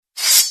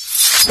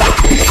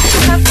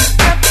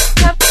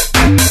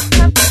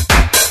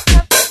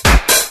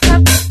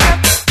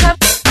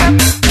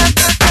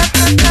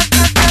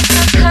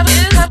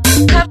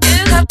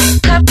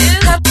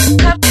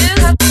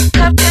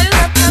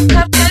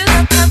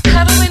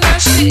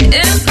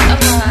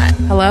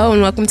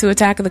welcome to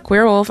Attack of the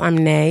Queer Wolf. I'm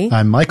Nay.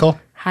 I'm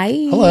Michael. Hi.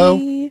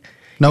 Hello.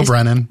 No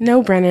Brennan.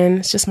 No Brennan.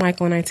 It's just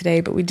Michael and I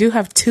today, but we do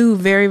have two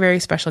very,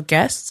 very special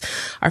guests.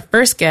 Our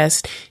first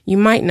guest, you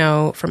might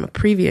know from a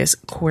previous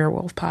Queer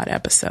Wolf Pod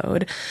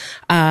episode.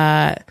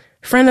 Friend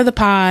of the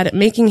pod,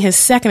 making his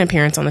second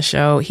appearance on the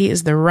show. He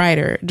is the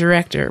writer,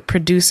 director,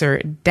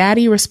 producer,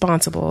 daddy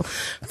responsible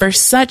for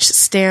such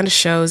stand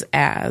shows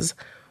as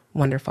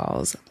Wonder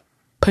Falls,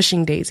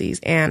 Pushing Daisies,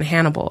 and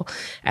Hannibal.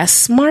 As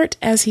smart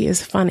as he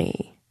is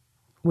funny,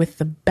 with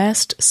the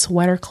best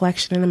sweater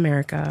collection in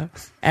America,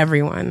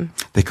 everyone.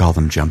 They call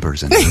them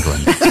jumpers in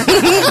England.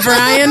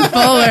 Brian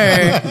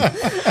Fuller.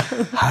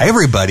 Hi,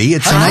 everybody.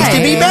 It's so nice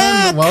to be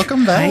back.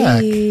 Welcome back. Hi.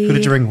 Who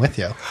did you bring with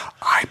you?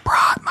 I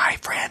brought my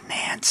friend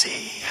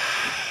Nancy.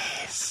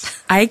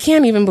 I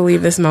can't even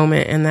believe this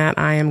moment and that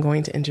I am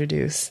going to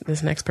introduce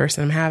this next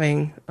person. I'm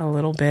having a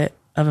little bit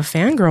of a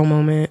fangirl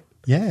moment.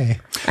 Yay.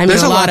 I mean,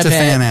 There's a lot of to it.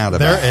 fan out about.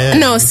 There is.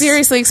 No,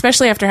 seriously,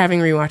 especially after having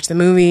rewatched the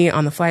movie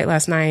on the flight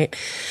last night.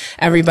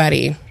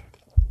 Everybody,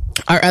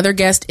 our other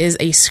guest is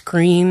a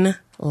screen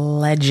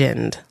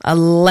legend. A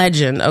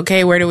legend.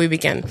 Okay, where do we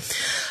begin?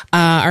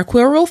 Our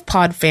Queer Wolf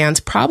Pod fans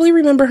probably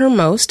remember her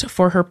most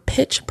for her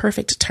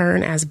pitch-perfect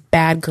turn as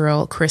bad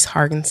girl Chris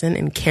Hargensen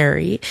in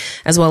Carrie,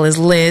 as well as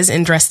Liz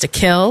in Dress to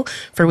Kill,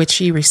 for which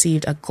she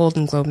received a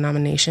Golden Globe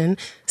nomination,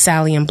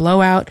 Sally in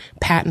Blowout,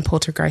 Pat in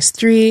Poltergeist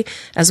 3,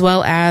 as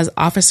well as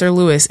Officer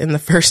Lewis in the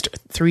first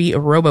 3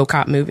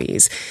 RoboCop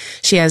movies.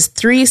 She has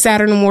 3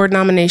 Saturn Award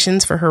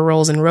nominations for her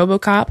roles in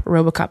RoboCop,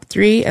 RoboCop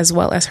 3, as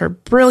well as her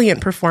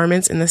brilliant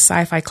performance in the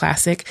sci-fi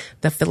classic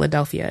The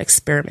Philadelphia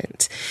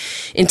Experiment.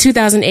 In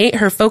 2008,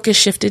 her focus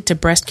shifted to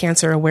breast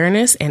cancer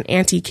awareness and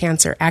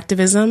anti-cancer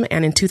activism,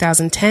 and in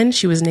 2010,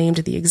 she was named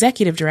the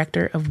executive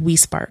director of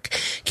WeSpark,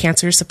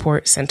 Cancer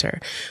Support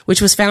Center,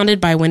 which was founded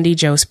by Wendy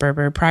Jo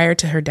Sperber prior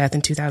to her death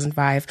in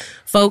 2005.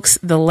 Folks,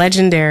 the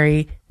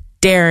legendary,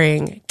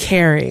 daring,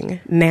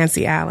 caring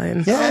Nancy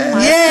Allen. Yay!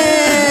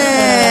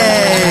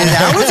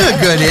 That was a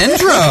good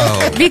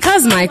intro.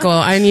 Because, Michael,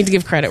 I need to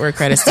give credit where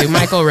credit's due.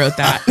 Michael wrote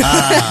that.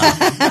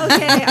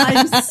 Okay,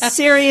 I'm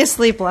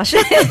seriously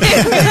blushing.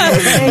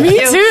 Me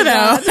too,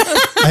 though.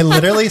 I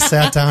literally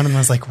sat down and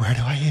was like, where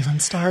do I even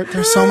start?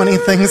 There's so many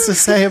things to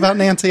say about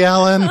Nancy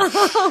Allen.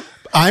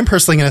 I'm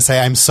personally going to say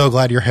I'm so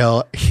glad you're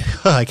here.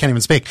 I can't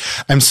even speak.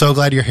 I'm so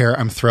glad you're here.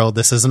 I'm thrilled.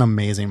 This is an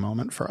amazing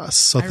moment for us.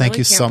 So thank really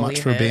you so can't much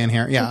for believe it. being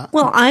here. Yeah.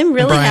 Well, I'm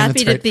really Brian,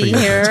 happy it's to great be for you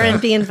here too.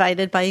 and be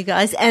invited by you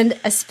guys, and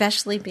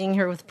especially being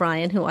here with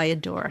Brian, who I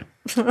adore.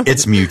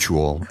 It's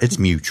mutual. It's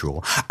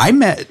mutual. I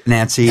met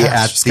Nancy Yeah, I was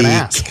at just gonna the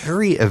ask.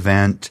 Carrie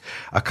event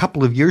a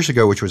couple of years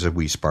ago, which was a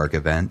WeSpark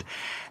event.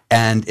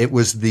 And it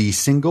was the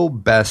single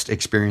best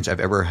experience I've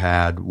ever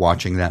had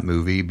watching that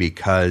movie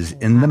because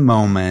in the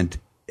moment,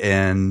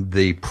 in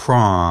the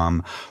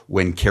prom,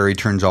 when Carrie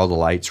turns all the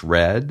lights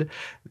red,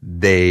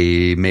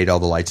 they made all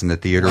the lights in the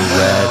theater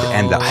red,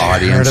 and the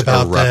audience heard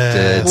about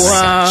erupted. this.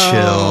 I got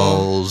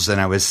chills,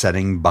 and I was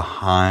sitting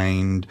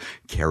behind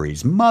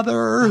Carrie's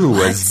mother, who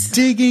was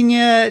digging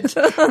it.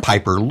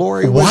 Piper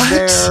Laurie was What?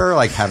 there,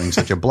 like having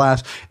such a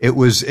blast. It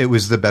was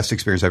the best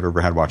experience I've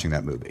ever had watching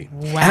that movie.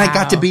 Wow. And I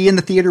got to be in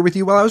the theater with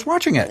you while I was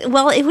watching it.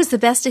 Well, it was the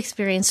best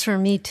experience for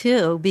me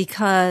too,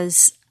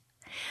 because,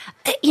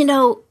 you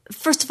know,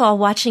 first of all,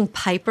 watching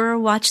Piper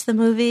watch the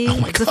movie,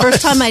 it's the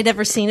first time I'd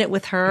ever seen it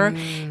with her.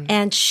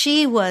 And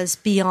she was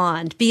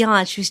beyond.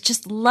 She was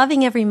just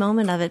loving every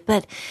moment of it.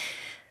 But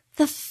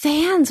the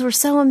fans were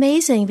so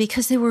amazing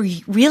because they were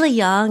really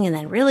young and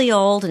then really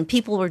old, and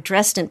people were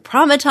dressed in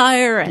prom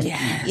attire and,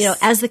 you know,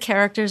 as the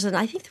characters. And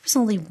I think there was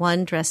only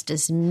one dressed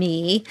as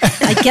me.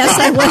 I guess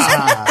I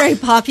wasn't very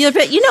popular,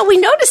 but, you know, we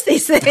noticed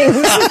these things.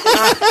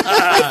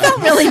 I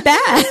felt really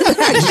bad,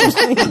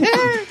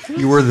 actually.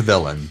 You were the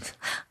villain.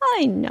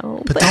 I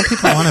know. But don't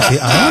people want to be?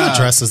 I want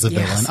to dress as a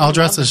villain. Yes, I'll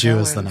dress I love as the you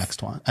as the villains.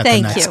 next one. At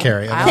Thank the next you.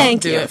 Carrie event. I'll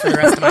Thank do you. it for the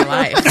rest of my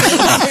life.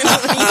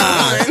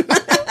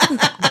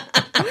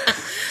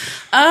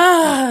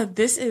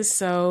 This is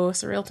so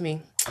surreal to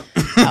me.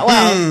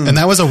 Wow. And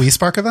that was a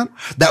WeSpark event?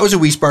 That was a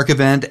WeSpark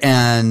event,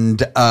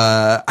 and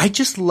I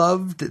just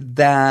loved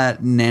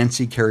that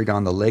Nancy carried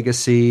on the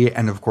legacy.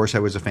 And of course, I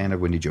was a fan of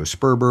Wendy Jo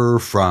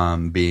Sperber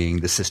from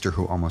being the sister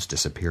who almost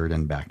disappeared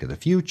in Back to the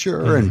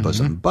Future and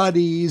Bosom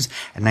Buddies.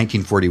 And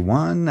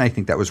 1941, I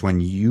think that was when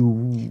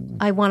you.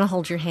 I Want to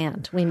Hold Your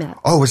Hand. We met.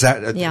 Oh, was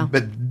that? Yeah.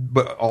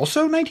 But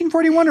also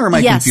 1941, or am I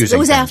Yes, confusing it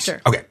was things?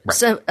 after. Okay, right.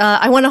 So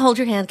I Want to Hold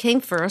Your Hand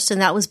came first,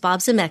 and that was Bob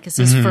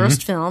Zemeckis'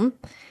 first film.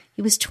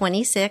 He was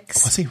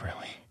 26. Was he really?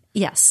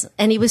 Yes,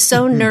 and he was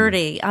so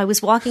nerdy. I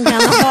was walking down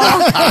the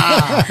hall.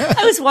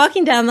 I was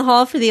walking down the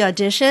hall for the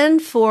audition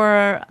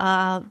for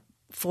I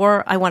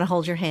Want to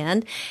Hold Your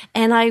Hand,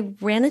 and I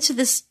ran into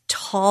this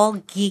tall,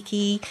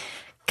 geeky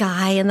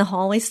guy in the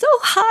hallway. So,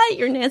 hi,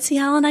 you're Nancy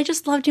Allen. I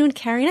just loved you in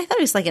Carrie. And I thought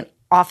he was like an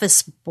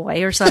office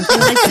boy or something.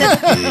 I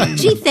said,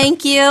 gee,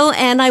 thank you.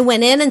 And I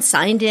went in and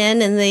signed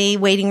in the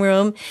waiting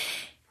room.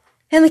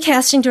 And the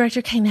casting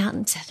director came out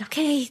and said,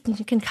 okay,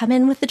 you can come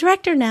in with the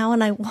director now.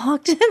 And I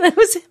walked in and it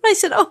was him. I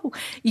said, oh,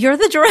 you're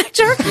the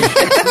director?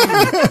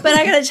 But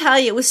I got to tell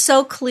you, it was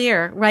so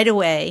clear right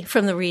away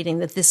from the reading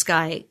that this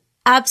guy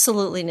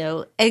absolutely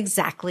knew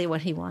exactly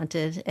what he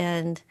wanted.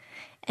 And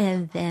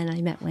then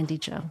I met Wendy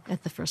Jo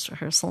at the first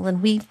rehearsal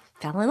and we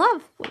fell in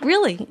love.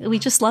 Really. We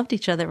just loved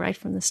each other right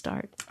from the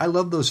start. I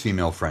love those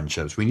female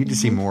friendships. We need to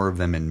see more of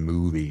them in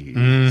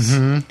movies.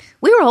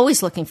 We were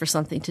always looking for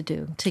something to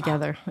do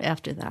together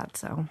after that.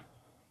 So,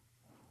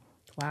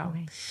 wow.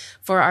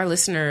 For our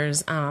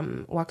listeners,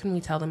 what can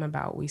we tell them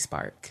about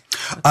WeSpark?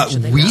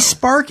 Should they know?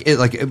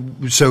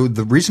 WeSpark, so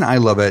the reason I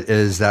love it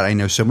is that I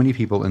know so many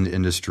people in the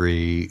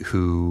industry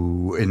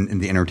in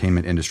the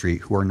entertainment industry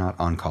who are not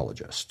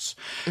oncologists.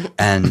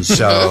 And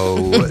so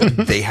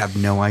they have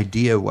no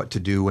idea what to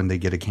do when they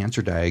get a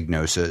cancer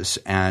diagnosis.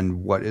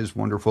 And what is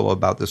wonderful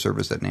about the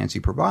service that Nancy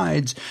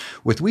provides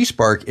with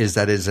WeSpark is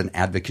that it is an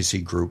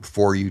advocacy group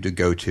for you to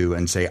go to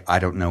and say, I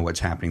don't know what's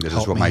happening. This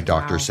is what my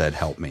doctor said.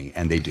 Help me.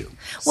 And they do.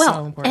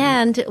 Well,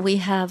 and we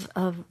have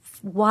a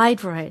wide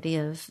variety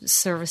of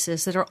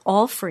services that are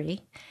all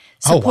free.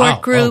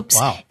 Support groups,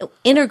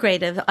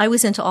 integrative. I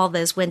was into all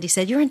those. Wendy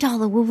said, you're into all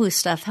the woo-woo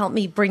stuff. Help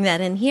me bring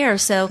that in here.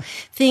 So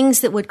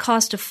things that would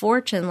cost a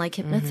fortune like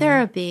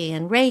hypnotherapy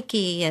and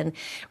Reiki and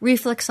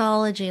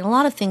reflexology and a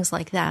lot of things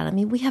like that. I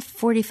mean, we have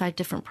 45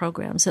 different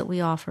programs that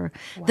we offer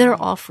that are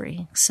all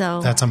free.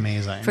 So That's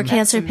amazing. For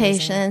cancer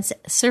patients,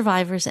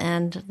 survivors,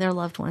 and their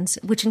loved ones,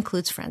 which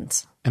includes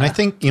friends. And I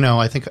think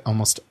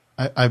almost,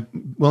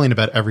 I'm willing to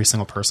bet every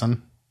single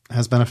person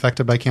has been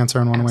affected by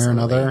cancer in one way or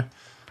another.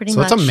 Pretty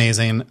so much. it's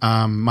amazing.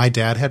 My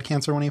dad had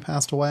cancer when he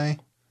passed away.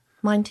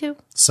 Mine too.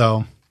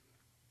 So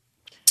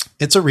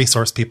it's a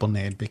resource people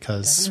need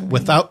because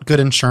without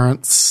good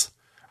insurance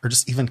or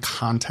just even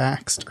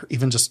contacts or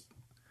even just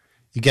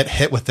you get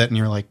hit with it and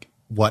you're like,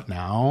 what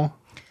now?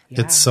 Yeah.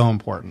 It's so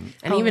important.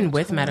 And even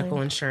with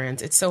medical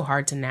insurance, it's so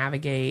hard to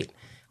navigate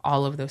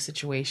all of those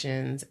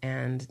situations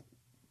and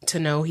to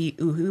know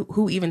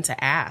who even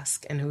to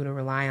ask and who to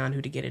rely on,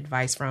 who to get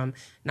advice from,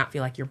 not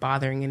feel like you're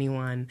bothering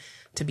anyone,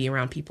 to be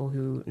around people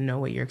who know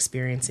what you're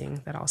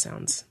experiencing. That all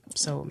sounds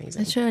so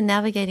amazing. That's true. And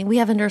navigating. We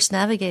have a nurse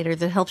navigator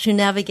that helps you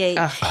navigate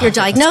your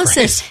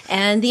diagnosis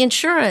and the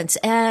insurance.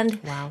 And,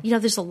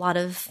 there's a lot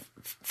of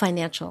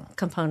financial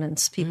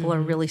components. People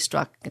are really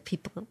struck.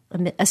 People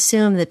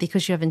assume that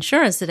because you have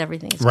insurance that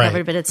everything is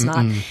covered, but it's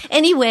not.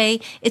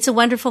 Anyway, it's a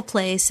wonderful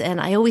place. And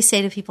I always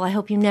say to people, I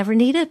hope you never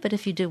need it, but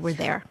if you do, we're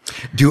there.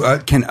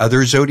 Can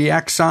other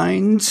zodiac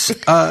signs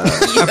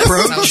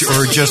approach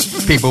or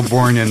just people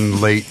born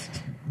in late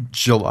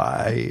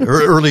July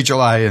or early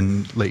July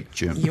and late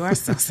June? You are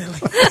so silly.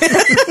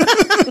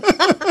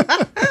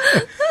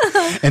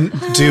 And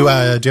do you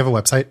have a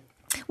website?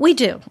 We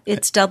do.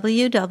 It's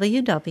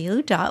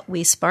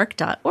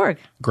www.wespark.org.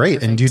 Great.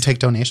 Perfect. And do you take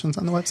donations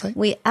on the website?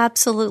 We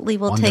absolutely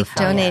will take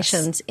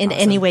donations in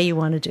any way you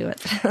want to do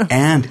it.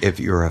 And if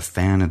you're a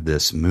fan of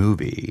this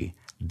movie,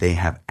 they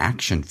have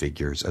action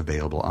figures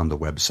available on the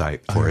website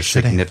for a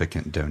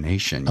significant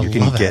donation. You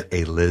can get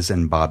a Liz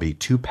and Bobby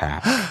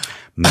 2-pack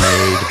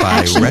made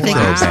by Retro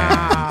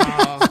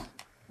Band.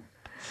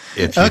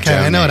 Okay,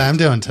 I know what I'm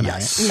doing tonight.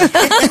 Yes. Click,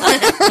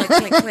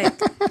 click, click.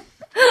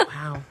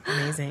 Wow,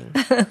 amazing.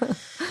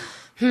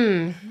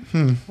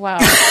 Wow.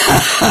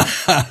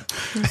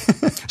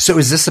 So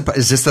is this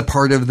the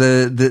part of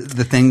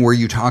the thing where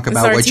you talk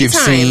about what you've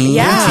seen?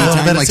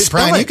 Yeah. Like,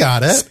 Brian, you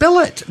got it. Spill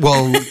it.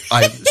 Well,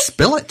 I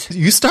spill it.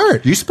 You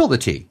start. You spill the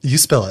tea. You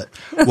spill it.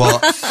 Well,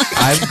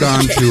 I've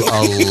gone to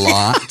a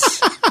lot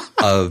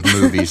of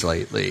movies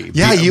lately.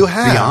 Yeah, you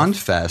have. Beyond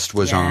Fest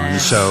was on,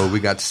 so we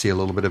got to see a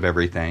little bit of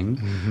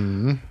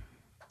everything.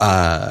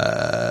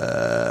 Kind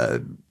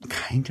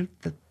of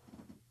the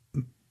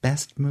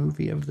best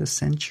movie of the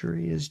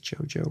century is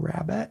Jojo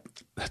Rabbit.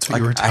 That's what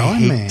you were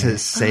telling me. I hate to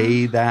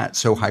say that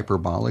so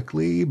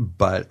hyperbolically,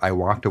 but I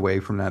walked away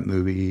from that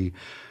movie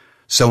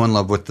so in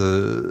love with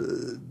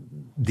the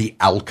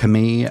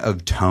alchemy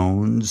of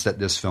tones that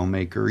this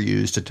filmmaker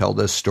used to tell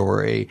this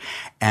story.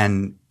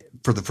 And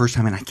for the first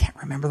time, and I can't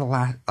remember the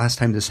last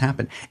time this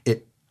happened,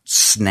 it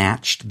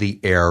snatched the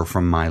air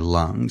from my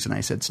lungs. And I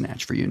said,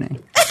 snatch for you,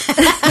 Nate.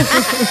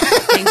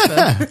 Thanks,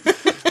 Bo.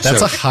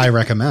 That's a high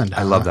recommend.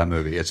 I love that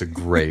movie. It's a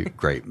great,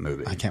 great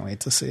movie. I can't wait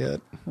to see it.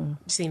 Did you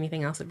see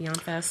anything else at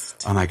Beyond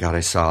Fest? Oh my God,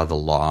 I saw The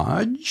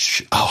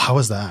Lodge. Oh, how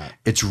was that?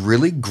 It's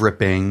really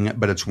gripping,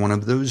 but it's one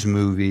of those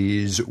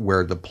movies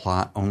where the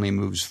plot only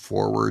moves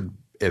forward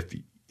if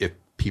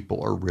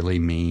people are really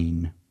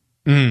mean.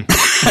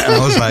 I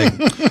was like,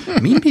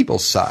 mean people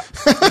suck.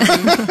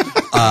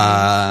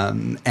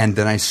 And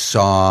then I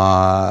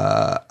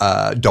saw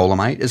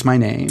Dolomite Is My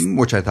Name,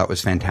 which I thought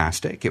was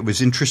fantastic. It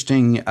was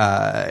interesting.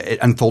 It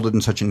unfolded in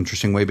such an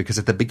interesting way because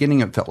at the beginning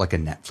it felt like a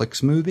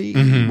Netflix movie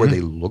where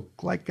they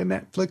look like a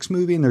Netflix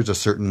movie. And there's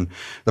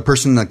the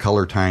person in the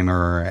color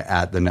timer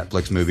at the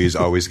Netflix movie has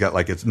always got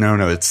like,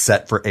 it's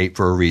set for 8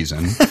 for a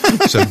reason.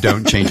 So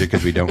don't change it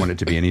because we don't want it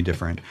to be any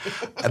different.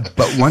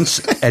 But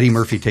once Eddie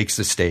Murphy takes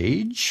the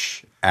stage,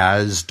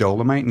 as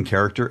Dolomite in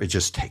character, it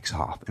just takes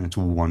off, and it's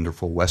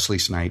wonderful. Wesley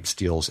Snipes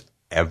steals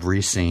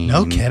every scene.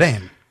 No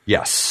kidding.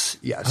 Yes.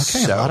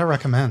 Okay, a lot of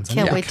recommends. I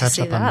Can't need to wait to catch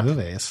see up that. on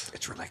movies.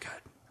 It's really good.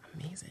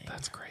 Amazing.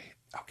 That's great.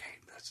 Okay,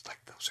 that's like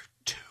those are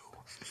 2.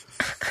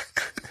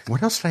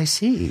 What else did I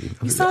see?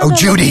 saw Oh, the-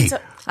 Judy.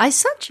 I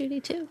saw Judy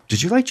too.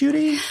 Did you like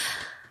Judy?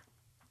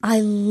 I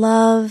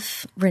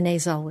love Renee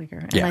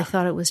Zellweger, and Yeah. I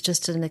thought it was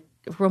just a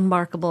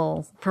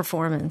remarkable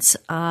performance.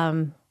 It's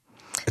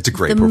a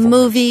great The performance.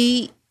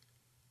 movie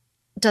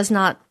does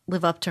not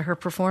live up to her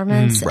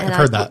performance, Right, and I've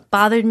heard it that.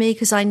 bothered me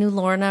because I knew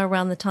Lorna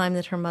around the time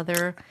that her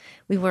mother.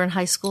 We were in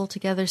high school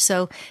together,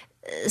 so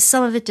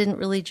some of it didn't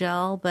really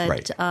gel.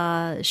 But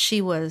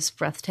she was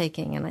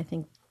breathtaking, and I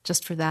think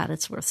just for that,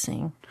 it's worth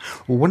seeing.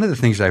 Well, one of the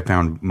things I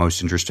found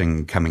most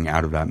interesting coming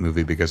out of that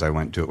movie, because I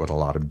went to it with a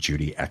lot of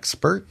Judy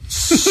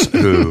experts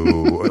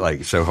who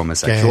like so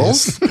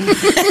homosexuals,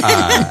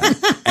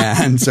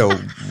 and so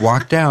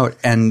walked out.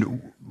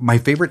 And my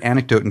favorite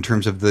anecdote in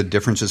terms of the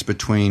differences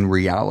between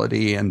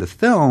reality and the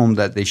film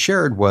that they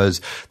shared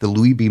was the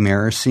Louis B.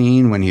 Mayer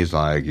scene when he's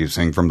like, "You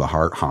sing from the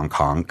heart, honk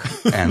honk,"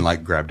 and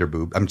like grabbed her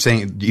boob. I'm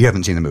saying you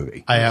haven't seen the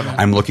movie. I haven't.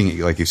 I'm looking at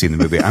you like you've seen the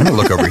movie. I'm going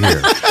to look over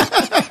here.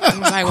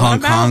 Like, what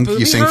Honk about honk, you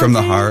booby sing from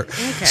the honking? heart.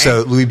 Okay.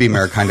 So Louis B.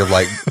 Mayer kind of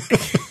like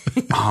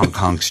honk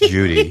honks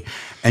Judy,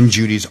 and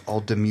Judy's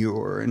all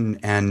demure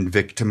and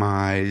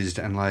victimized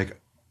and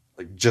like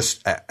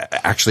just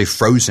actually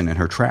frozen in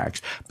her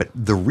tracks. But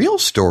the real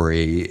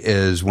story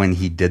is when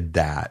he did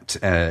that.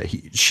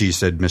 She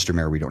said, "Mr.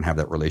 Mayer, we don't have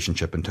that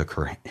relationship," and took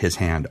his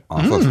hand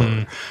off of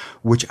her.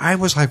 Which I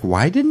was like,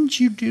 why didn't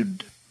you do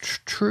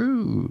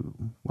True?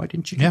 Why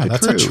didn't you do Yeah, the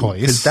that's True? a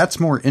choice. Because that's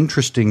more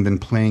interesting than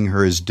playing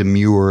her as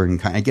demure and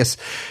kind. I guess,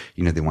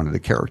 they wanted a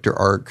character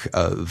arc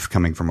of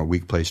coming from a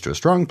weak place to a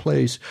strong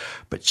place,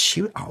 but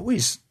she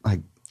always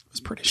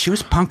was pretty. She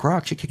was punk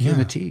rock. She kicked you in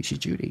the teeth. She's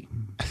Judy.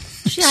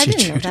 I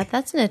didn't know that.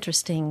 That's an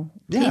interesting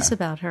piece Yeah.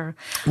 about her.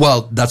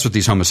 Well, that's what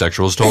these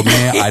homosexuals told me.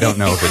 I don't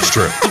know if it's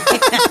true.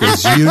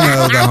 Because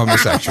the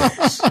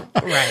homosexuals.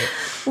 Right.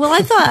 Well,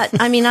 I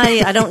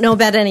don't know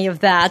about any of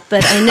that,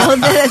 but I know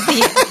that at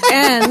the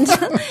end,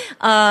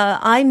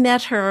 I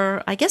met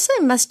her, I guess I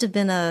must have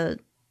been a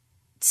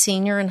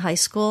senior in high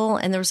school,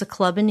 and there was a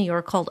club in New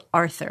York called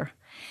Arthur.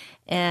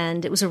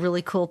 And it was a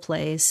really cool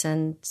place,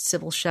 and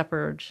Sybil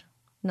Shepherd,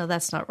 no,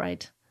 that's not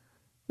right.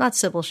 Not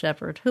Sybil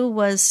Shepherd. Who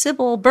was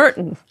Sybil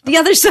Burton? The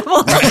other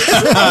Sybil.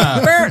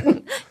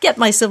 Burton. Get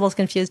my Sybil's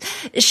confused.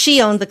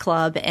 She owned the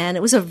club, and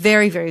it was a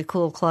very, very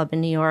cool club in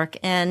New York.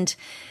 And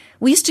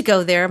we used to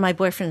go there. My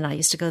boyfriend and I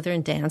used to go there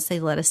and dance. They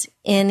let us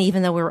in,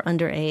 even though we were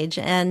underage.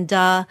 And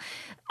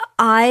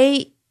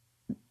I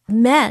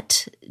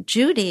met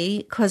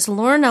Judy because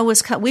Lorna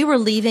we were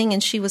leaving,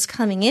 and she was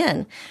coming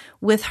in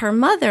with her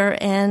mother.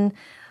 And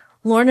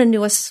Lorna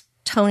knew us,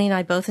 Tony and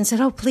I both, and said,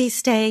 "Oh, please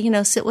stay,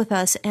 sit with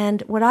us."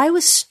 And what I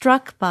was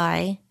struck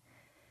by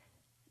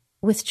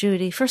with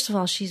Judy, first of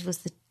all, she was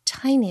the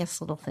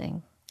tiniest little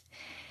thing.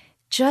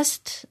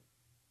 Just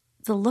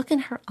the look in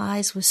her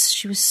eyes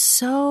she was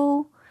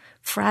so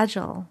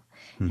fragile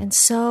and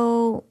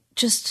so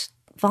just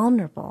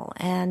vulnerable.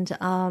 And,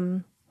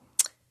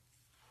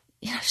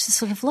 just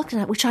sort of looking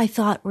at it, which I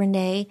thought,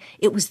 Renee,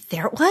 it was.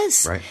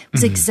 Right. It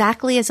was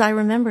exactly as I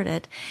remembered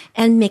it.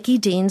 And Mickey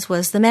Deans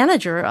was the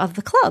manager of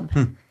the club.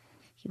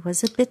 He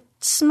was a bit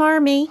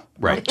smarmy.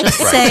 Right. I'll just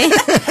say.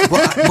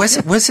 Well,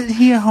 wasn't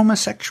he a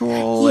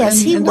homosexual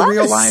Yes, he in was. the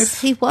real life?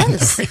 He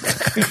was.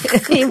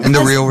 In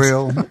the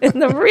real? In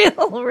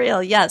the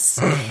real, yes,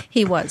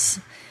 he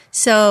was.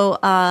 So,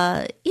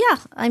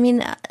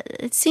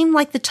 it seemed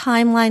like the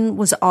timeline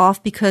was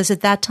off because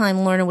at that time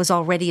Lorna was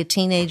already a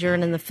teenager,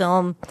 and in the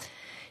film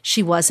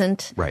she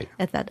wasn't. Right.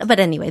 At that, but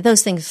anyway,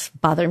 those things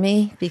bother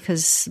me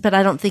but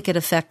I don't think it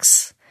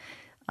affects.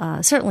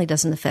 Certainly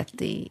doesn't affect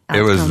the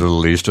outcome. It was the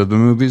least of the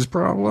movie's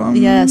problem.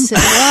 Yes, it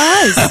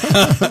was.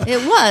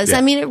 It was. Yeah.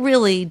 I mean, it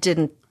really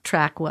didn't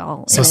track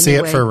well. So see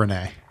it for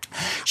Renee.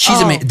 She's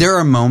amazing. There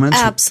are moments.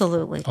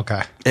 Absolutely.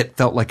 Okay. It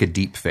felt like a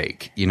deep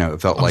fake. It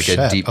felt like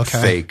a deep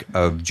fake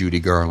of Judy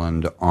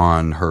Garland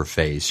on her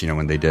face.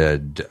 When they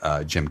did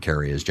Jim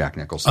Carrey as Jack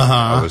Nicholson.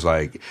 I was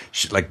like,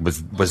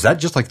 was that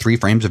just like 3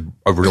 frames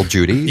of real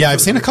Judy? Yeah,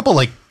 I've seen a couple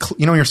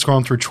you're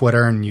scrolling through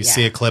Twitter and you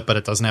see a clip, but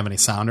it doesn't have any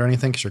sound or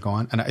anything because you're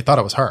going. And I thought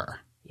it was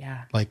her.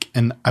 Yeah.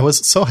 And I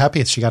was so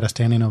happy she got a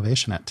standing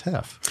ovation at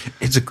TIFF.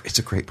 It's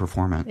a great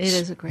performance. It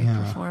is a great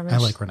performance. I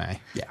like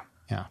Renee.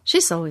 Yeah.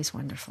 She's always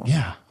wonderful.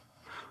 Yeah.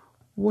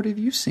 What have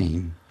you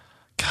seen?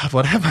 God,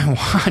 what have I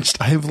watched?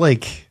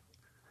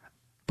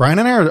 Brian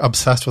and I are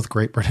obsessed with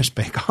Great British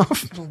Bake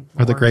Off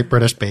or the Great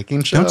British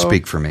Baking Show. Don't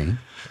speak for me.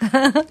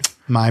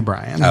 My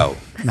Brian. Oh.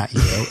 Not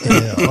you.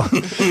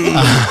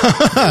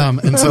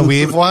 And so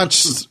we've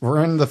watched,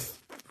 we're in our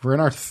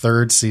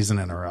 3rd season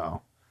in a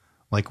row.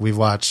 We've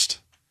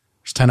watched,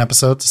 there's 10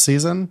 episodes a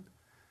season,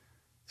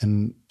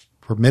 and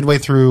we're midway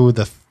through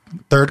the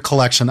 3rd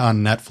collection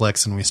on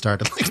Netflix, and we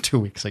started 2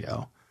 weeks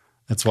ago.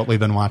 That's what we've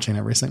been watching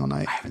every single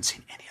night. I haven't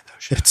seen any of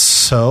those shows. It's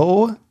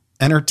so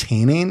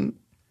entertaining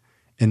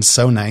and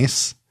so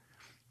nice.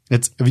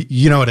 It's,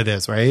 you know what it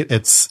is, right?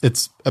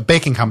 It's a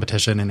baking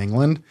competition in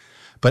England,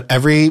 but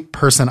every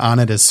person on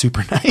it is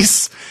super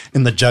nice,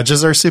 and the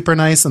judges are super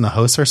nice, and the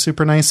hosts are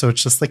super nice. So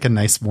it's just like a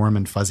nice, warm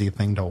and fuzzy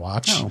thing to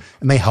watch. Oh.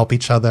 And they help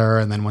each other.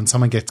 And then when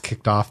someone gets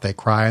kicked off, they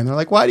cry, and they're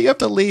like, "Why do you have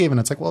to leave?" And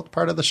it's like, "Well, it's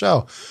part of the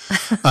show."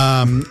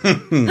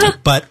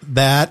 But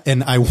that,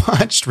 and I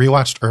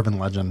rewatched Urban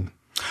Legend.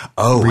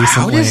 Oh, how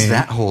recently. does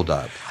that hold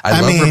up?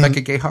 I love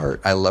Rebecca Gay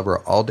Hart. I love her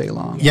all day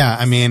long. Yeah,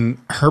 I mean,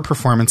 her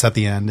performance at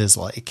the end is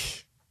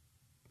like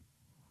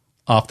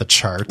off the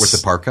charts. With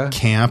the parka?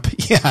 Camp.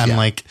 Yeah, and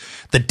like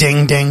the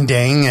ding, ding,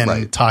 ding, and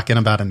Right. talking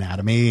about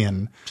anatomy.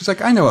 And She's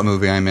like, I know what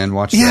movie I'm in.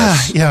 Watch yeah,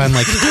 this. yeah, and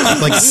like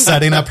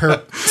setting up her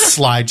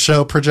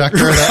slideshow projector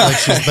that like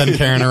she's been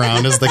carrying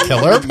around as the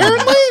killer,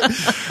 apparently.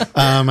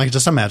 I can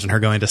just imagine her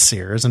going to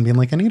Sears and being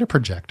like, I need a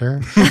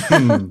projector.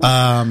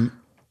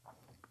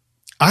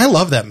 I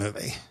love that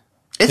movie.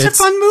 It's a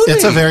fun movie.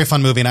 It's a very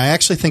fun movie. And I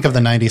actually think of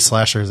the 90s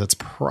slashers, it's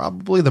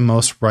probably the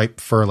most ripe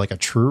for like a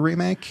true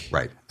remake.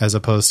 Right. As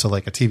opposed to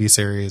like a TV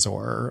series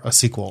or a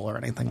sequel or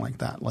anything like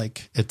that.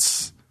 Like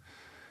it's,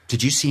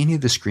 Did you see any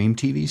of the Scream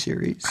TV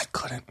series?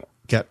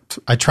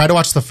 I tried to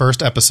watch the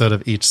first episode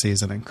of each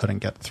season and couldn't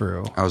get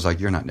through. I was like,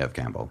 you're not Nev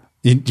Campbell.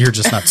 You're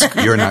just not,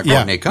 You're not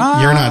Courtney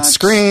Cox. you're not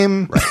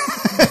Scream.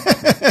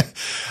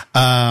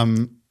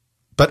 Right.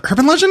 But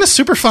Urban Legend is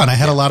super fun. I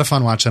had a lot of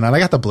fun watching it. I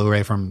got the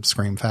Blu-ray from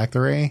Scream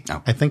Factory.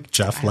 Oh. I think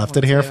Jeff left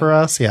it here for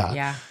us. Yeah.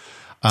 Yeah.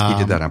 He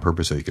did that on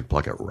purpose so you could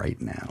plug it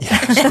right now.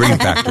 Scream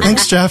Factory.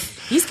 Thanks,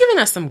 Jeff. He's given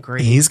us some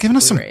great. He's given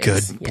us some Blu-rays.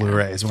 good Yeah.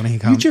 Blu-rays when he You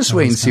comes. just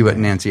wait and see what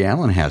Nancy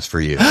Allen has for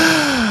you.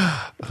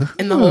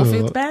 In the Whole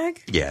Foods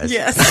bag? Yes.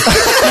 Yes.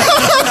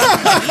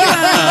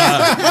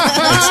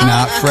 It's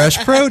not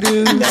fresh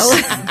produce.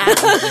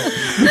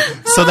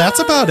 So that's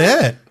about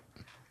it.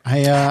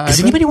 Is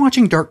anybody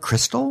watching Dark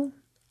Crystal?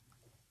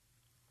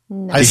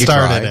 I Did you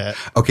started try? it.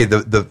 Okay,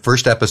 the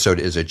first episode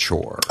is a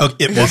chore. Oh,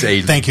 it It's was,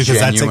 a thank you, because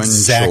that's genuine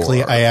exactly.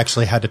 chore. I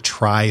actually had to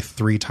try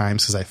 3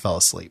 times because I fell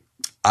asleep.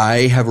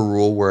 I have a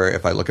rule where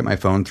if I look at my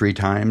phone 3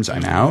 times,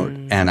 I'm out.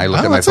 And I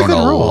look Oh, at my that's a phone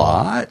good a rule.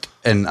 lot.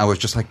 And I was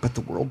just like, but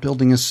the world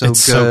building is so It's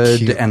so good.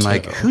 cute, and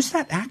like, too. who's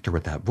that actor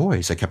with that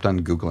voice? I kept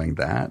on Googling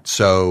that.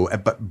 So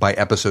but by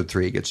episode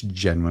 3, it gets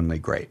genuinely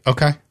great.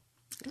 Okay.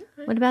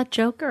 What about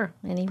Joker?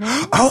 Anyone?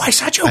 Oh, I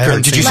saw Joker.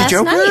 haven't Did you seen see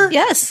it. Last Joker? night,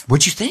 yes.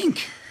 What'd you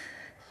think?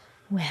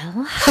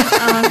 Well,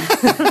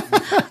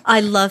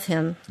 I love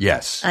him.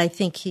 Yes. I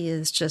think he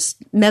is just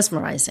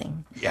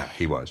mesmerizing. Yeah,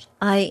 he was.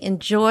 I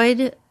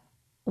enjoyed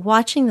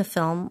watching the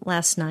film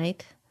last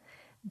night,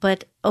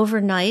 but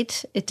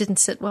overnight it didn't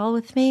sit well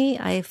with me.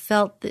 I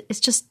felt that it's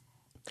just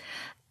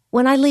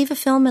when I leave a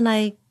film and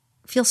I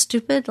feel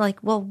stupid, like,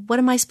 well, what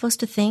am I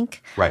supposed to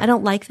think? Right. I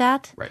don't like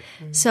that. Right.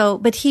 So,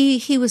 but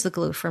he was the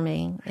glue for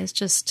me. It's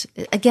just,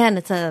 again,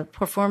 it's a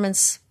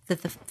performance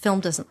that the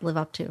film doesn't live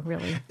up to,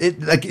 really.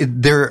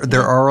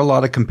 There are a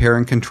lot of compare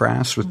and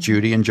contrasts with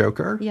Judy and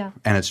Joker. Yeah.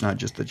 And it's not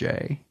just the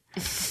J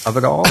of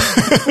it all.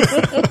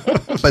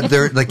 But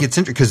they're like, it's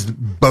interesting because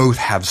both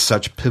have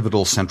such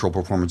pivotal central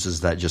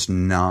performances that just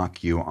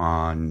knock you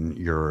on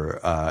your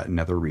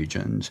nether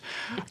regions.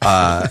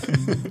 But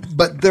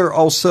they're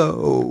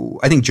also,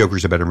 I think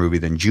Joker's a better movie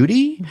than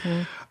Judy.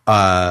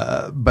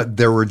 But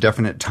there were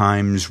definite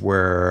times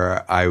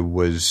where I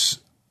was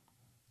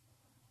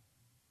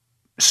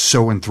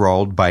so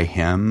enthralled by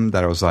him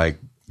that I was like,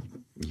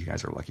 you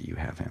guys are lucky you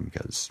have him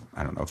because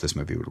I don't know if this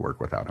movie would work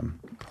without him.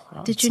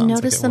 Did you Sounds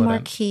notice like it the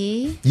wouldn't.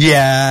 marquee?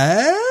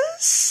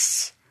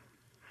 Yes.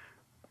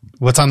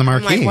 What's on the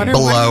marquee? like, what are-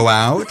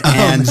 Blowout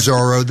and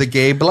Zorro the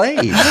Gay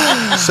Blade.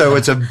 So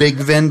it's a big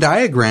Venn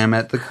diagram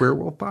at the Queer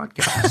Wolf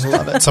Podcast. I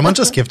love it. Someone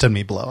just gifted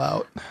me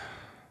Blowout.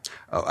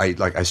 Oh,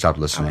 I stopped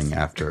listening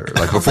after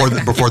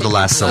before the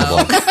last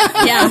syllable.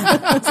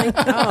 Yeah. It's like,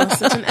 oh,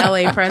 such an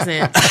LA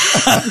present.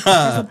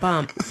 There's a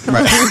bump.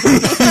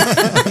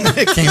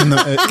 It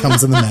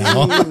comes in the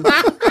mail.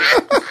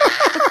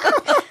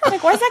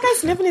 Like, why is that guy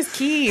sniffing his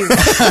keys?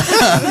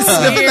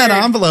 Sniffing that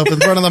envelope in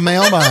front of the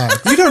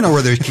mailbox. You don't know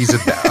where there's keys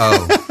at that.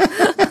 Oh,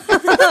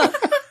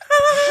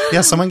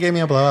 Yeah, someone gave me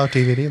a Blowout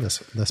DVD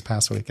this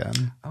past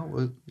weekend.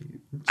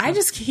 I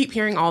just keep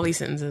hearing all these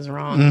sentences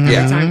wrong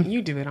Yeah. every time.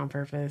 You do it on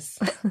purpose.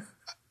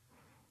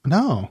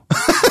 No.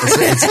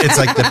 it's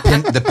like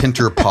the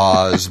pinter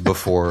pause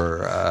before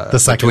The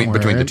second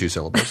between the word. 2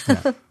 syllables.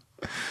 Yeah.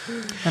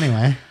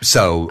 Anyway.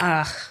 So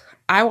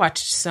I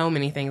watched so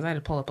many things. I had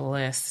to pull up a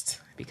list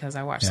because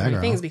I watched so Yeah, many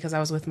girl. things because I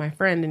was with my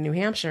friend in New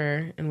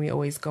Hampshire and we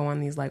always go on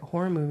these like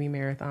horror movie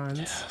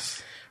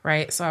marathons.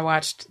 Right? So I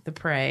watched The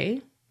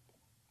Prey,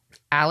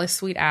 Alice,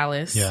 Sweet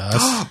Alice.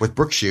 Yes. with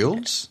Brooke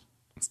Shields.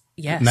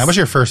 Yes. And that was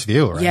your first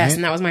view, right? Yes,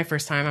 and that was my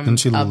first time. I'm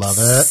Didn't you love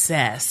it?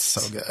 obsessed.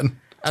 So good.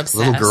 Obsessed.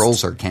 Little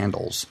girls are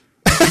candles.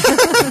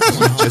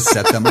 Just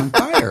set them on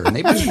fire and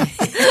they burn.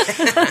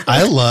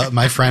 I love,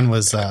 my friend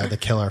was the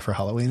killer for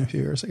Halloween a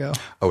few years ago.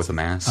 Oh, with the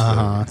mask.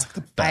 It's like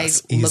the I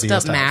best, looked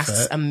easiest up masks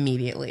outfit.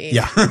 immediately.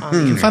 Yeah. on the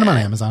You can find them internet. on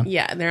Amazon.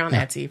 Yeah, they're on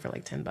Etsy for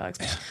like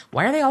 $10.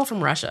 Why are they all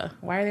from Russia?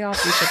 Why are they all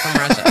free shipped from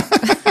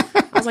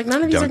Russia? I was like,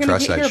 none of these Don't are going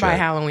trust to get that here by shit.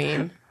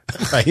 Halloween.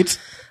 Right?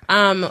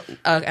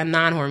 A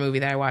non-horror movie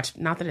that I watched.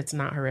 Not that it's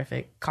not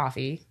horrific.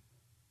 Coffee.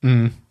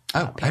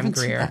 Oh, Pam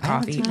Grier.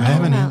 Coffee. I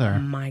haven't Oh either.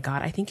 my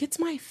God, I think it's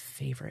my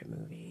favorite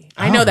movie.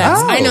 I know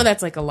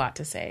that's like a lot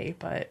to say,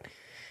 but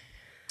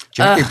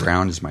Jackie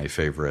Brown is my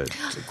favorite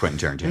Quentin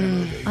Tarantino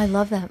movie. I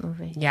love that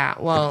movie. yeah.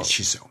 Well,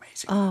 She's so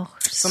amazing. Oh,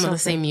 some of the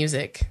same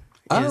music.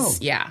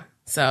 Yeah.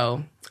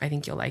 So I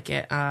think you'll like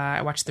it.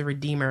 I watched The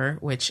Redeemer,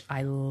 which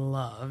I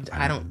loved.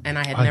 I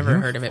had never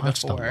heard of it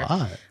watched a before.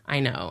 lot.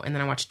 I know. And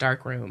then I watched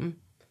Dark Room,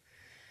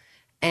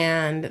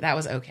 and that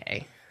was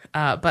okay.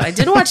 But I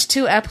did watch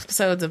 2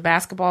 episodes of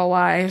Basketball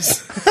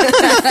Wives,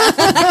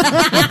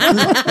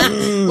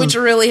 which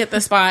really hit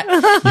the spot.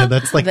 Yeah,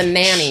 that's like The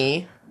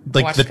Nanny.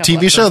 Like Watched the a couple TV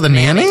show, episodes The of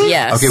Nanny?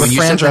 Yes. Okay, when With you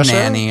Fran said The Drescher?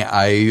 Nanny,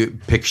 I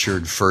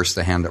pictured first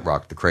The Hand That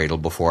Rocked the Cradle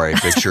before I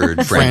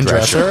pictured Fran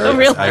Fran Drescher. Drescher? Oh,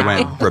 really? I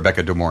went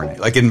Rebecca De Mornay,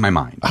 like in my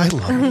mind. I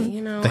love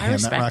You know, the I hand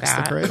that respect rocks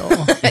that. the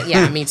cradle.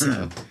 Yeah, me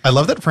too. I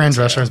love that Fran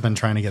Drescher has been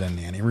trying to get a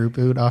Nanny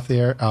reboot off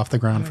the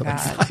ground for like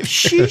God. 5 years.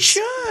 She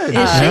should.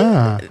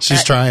 Yeah,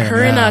 she's trying.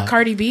 Her and yeah.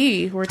 Cardi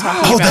B were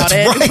talking Oh, about that's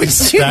it. right.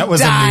 Would you That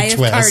was a new die if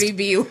twist. Cardi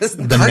B was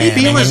The Cardi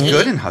B Nanny. was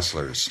good in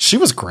Hustlers. She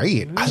was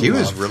great. She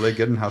was really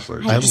good in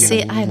Hustlers. I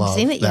haven't love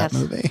seen it that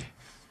yet. movie.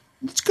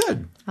 It's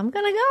good. I'm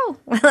gonna go.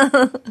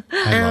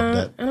 I loved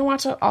it. And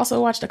I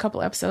also watched a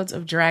couple episodes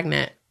of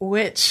Dragnet,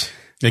 which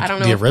Like I don't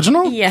know. the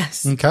original?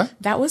 Yes. Okay.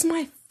 That was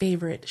my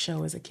favorite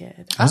show as a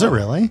kid. Was it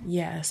really?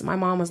 Yes. My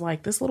mom was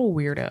like, this little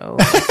weirdo.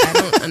 Like, I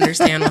don't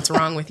understand what's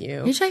wrong with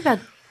you. You're talking about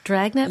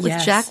Dragnet with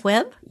Yes. Jack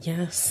Webb?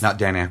 Yes. Not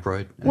Dan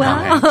Aykroyd.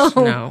 Wow.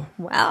 No.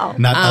 Wow.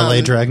 Not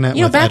LA Dragnet?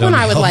 You know, with back Ed when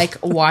I would O'Neill?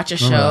 like watch a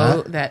show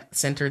Remember that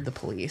centered the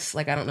police.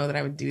 Like, I don't know that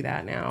I would do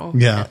that now.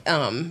 Yeah.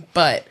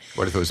 But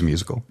What if it was a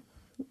musical?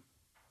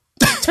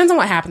 depends on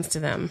what happens to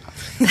them.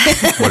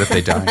 What if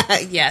they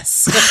die?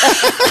 Yes.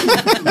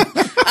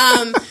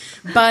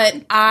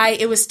 But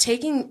it was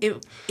taking,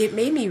 it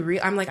made me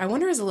real. I'm like, I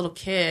wonder as a little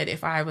kid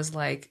if I was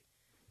like,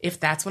 if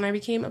that's when I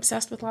became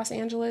obsessed with Los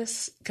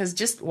Angeles. Because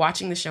just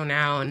watching the show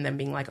now and then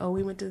being like, oh,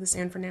 we went to the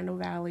San Fernando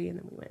Valley and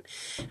then we went.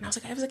 And I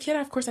was like, as a kid,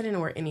 of course, I didn't know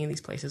where any of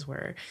these places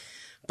were.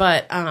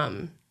 But I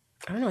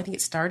don't know. I think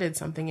it started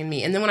something in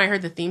me. And then when I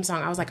heard the theme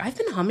song, I was like, I've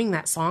been humming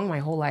that song my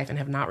whole life and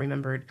have not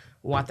remembered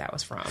what that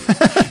was from.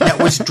 Now,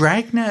 was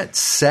Dragnet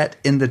set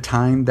in the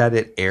time that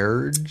it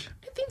aired?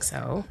 I think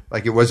so.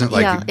 Like it wasn't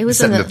like Yeah, it was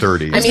set in in the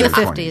 30s. I mean, or the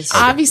 50s.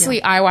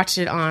 Obviously, I watched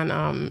it on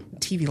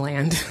TV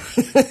Land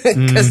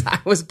because I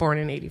was born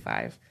in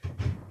 '85,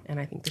 and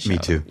I think the show. Me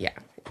too. Yeah,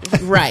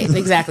 right.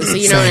 Exactly. So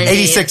you know what I mean.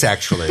 86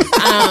 actually.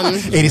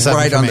 87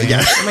 right for on me. the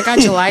yeah. Oh my God,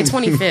 July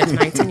 25th,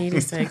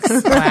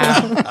 1986.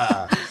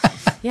 Wow.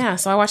 Yeah.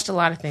 So I watched a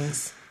lot of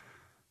things,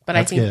 but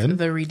That's I think good.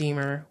 The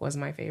Redeemer was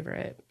my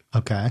favorite.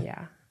 Okay.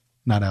 Yeah.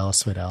 Not Alice,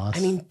 Sweet Alice.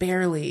 I mean,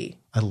 barely.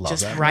 I love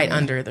just that right movie.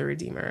 under The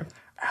Redeemer.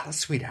 Alice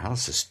Sweet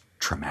Alice is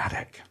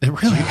traumatic. It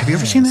really Have you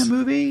ever seen that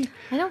movie?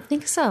 I don't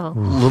think so.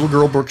 Little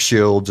girl Brooke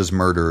Shields is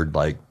murdered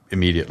like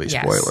immediately.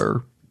 Yes.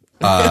 Spoiler.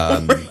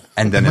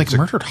 And then like it's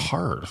murdered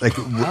hard. like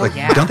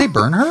yeah. don't they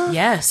burn her?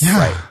 Yes. Yeah.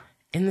 Right.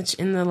 In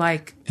the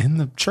like in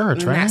the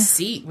church, in right? that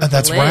seat. With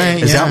That's the lid.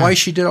 right. Is Yeah. that why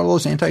she did all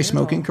those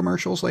anti-smoking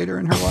commercials later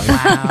in her life?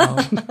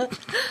 Wow.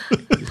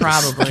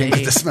 Probably.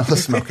 Get the smell of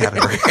smoke out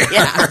of her hair.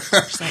 Yeah.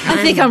 She's like,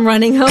 I think I'm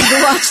running home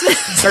to watch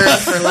this. burnt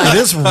for life. It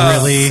is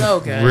really, So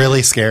good.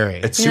 really scary.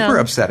 It's super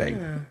Yeah.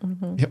 upsetting.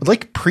 It,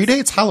 like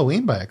predates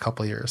Halloween by a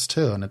couple years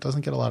too, and it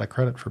doesn't get a lot of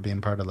credit for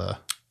being part of the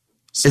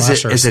Is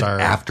slasher it star.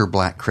 after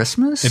Black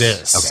Christmas? It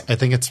is. Okay. I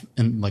think it's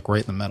in like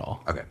right in the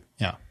middle. Okay.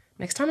 Yeah.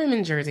 Next time I'm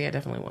in Jersey, I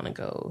definitely want to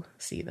go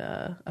see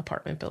the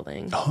apartment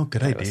building. Oh,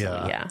 good It was idea.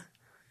 funny. Yeah.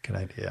 Good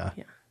idea.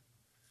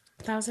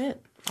 That was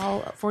it.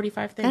 All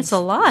 45 things. That's a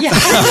lot. Yeah.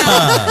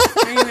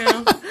 I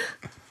know.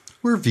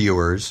 We're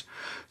viewers.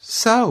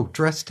 So,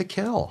 Dressed to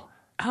Kill.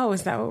 Oh,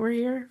 is that what we're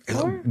here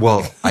for?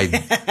 Well,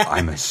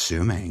 I'm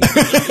assuming.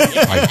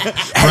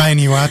 Ryan,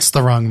 you watched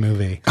the wrong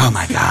movie. Oh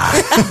my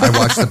God. I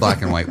watched the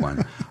black and white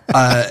one.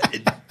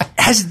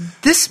 Has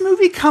this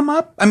movie come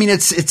up? I mean,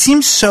 it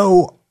seems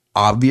so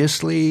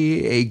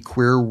obviously a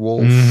queer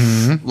wolf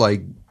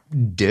like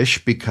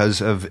dish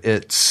because of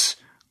its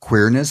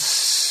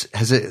queerness.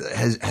 Has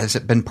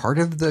it been part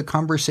of the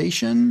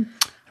conversation?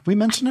 Have we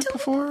mentioned it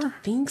before? I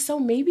think so.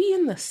 Maybe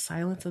in the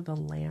Silence of the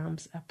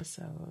Lambs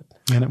episode.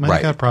 And it might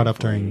Right. have got brought up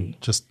during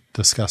just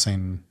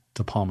discussing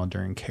De Palma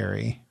during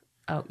Carrie,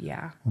 Oh,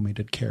 yeah. when we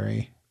did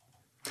Carrie.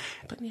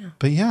 But yeah.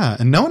 But yeah,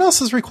 and no one else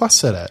has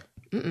requested it.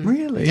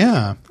 Really?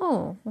 Yeah.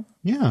 Oh,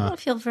 Yeah. I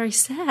feel very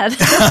sad.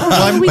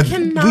 We But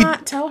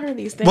cannot tell her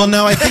these things. Well,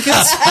 no, I think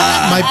it's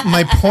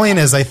my point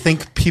is I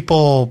think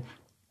people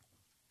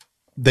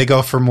they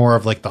go for more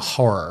of like the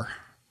horror.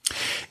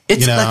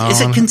 It's You like, is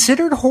know? it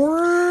considered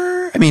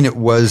horror? I mean, it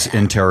was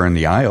in Terror in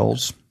the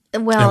Isles.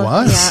 Well, It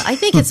was. yeah, I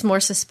think it's more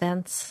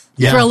suspense,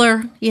 Yeah.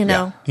 thriller, you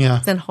know, Yeah.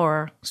 than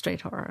horror,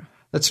 straight horror.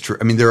 That's true.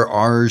 I mean, there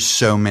are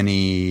so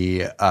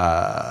many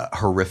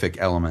horrific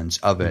elements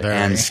of it Very.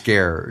 and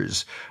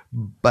scares,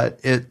 but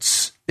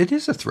it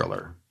is a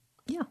thriller.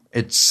 Yeah.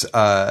 It's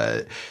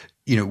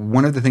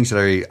one of the things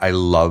that I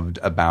loved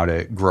about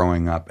it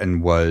growing up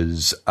and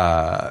was, did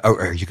I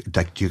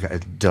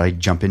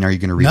jump in? Are you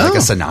going to read like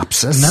a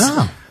synopsis?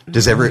 No.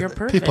 Does You're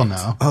perfect. People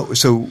know. Oh,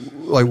 so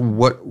like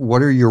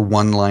what are your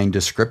one-line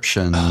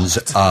descriptions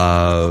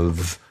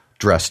of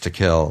Dress to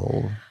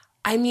Kill?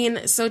 I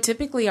mean, so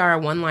typically our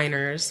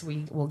one-liners,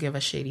 we will give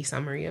a shady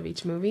summary of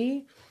each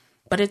movie,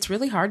 but it's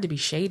really hard to be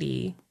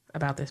shady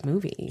about this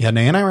movie. Yeah,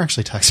 Nay and I were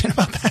actually texting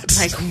about that.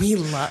 Like, we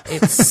love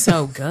it's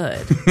so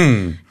good.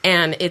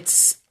 And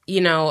it's,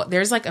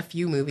 there's like a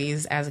few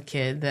movies as a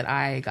kid that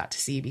I got to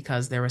see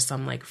because there was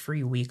some like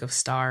free week of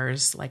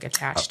stars like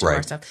attached to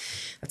our stuff.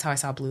 That's how I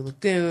saw Blue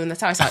Lagoon.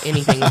 That's how I saw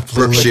anything.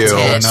 Brooke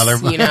Shields, another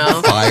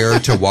Fire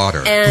to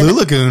Water. And, Blue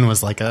Lagoon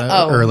was like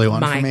a early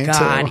one for me my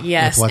God, too.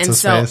 yes. What's And his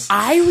so face?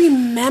 I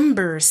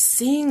remember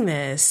seeing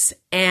this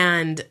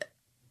and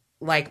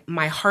like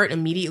my heart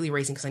immediately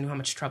racing because I knew how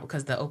much trouble,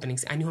 because the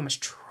openings, I knew how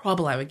much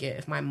trouble I would get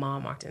if my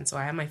mom walked in. So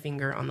I had my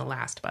finger on the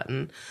last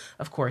button,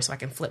 of course, so I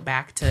can flip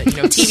back to,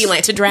 TV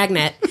Land, to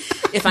Dragnet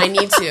if I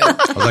need to.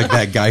 Like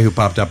that guy who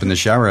popped up in the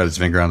shower had his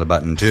finger on the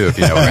button too, if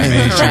you know what I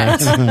mean.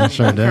 Correct.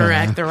 Sure did.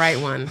 Correct. The right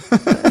one.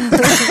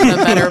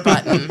 The better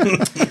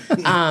button.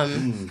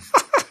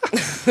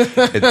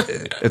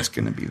 It's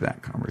going to be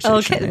that conversation.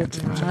 Okay. Nancy.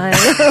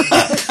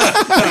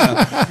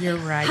 You're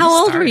right. How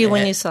old were you started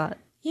when it. you saw it?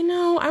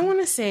 I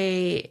want to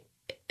say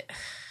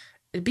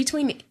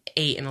between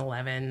 8 and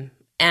 11.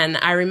 And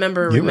I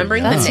remember You were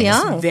remembering young. the That's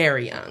names, young.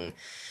 very young.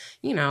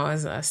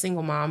 As a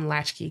single mom,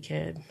 latchkey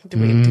kid.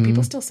 Do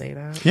people still say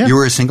that? Yeah. You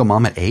were a single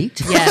mom at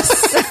 8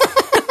 Yes.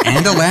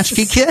 and a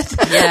latchkey kid?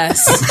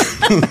 Yes.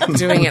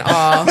 Doing it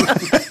all. No,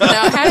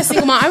 I had a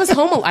single mom. I was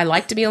home. I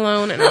liked to be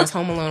alone, and I was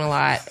home alone a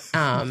lot.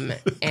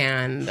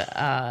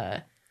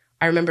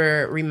 I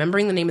remember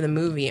remembering the name of the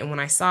movie, and when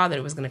I saw that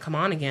it was going to come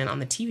on again on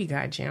the TV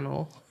Guide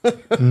channel,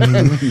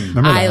 Remember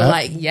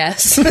that?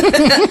 yes.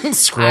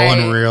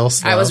 Scrolling real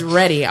slow. I was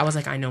ready. I was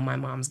like, I know my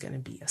mom's going to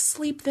be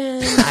asleep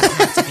then. I don't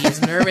have to be as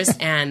nervous.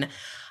 And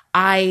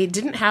I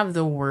didn't have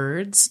the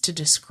words to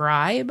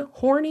describe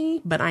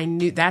horny, but I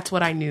knew that's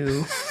what I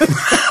knew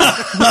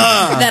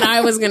that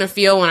I was going to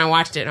feel when I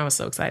watched it. And I was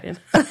so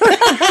excited.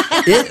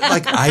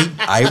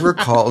 I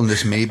recall, and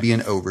this may be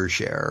an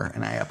overshare,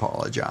 and I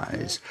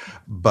apologize,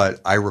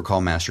 but I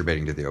recall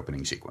masturbating to the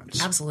opening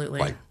sequence. Absolutely.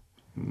 Like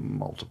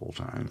multiple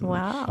times.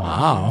 Wow.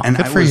 Wow. And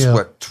Good I for was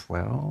you.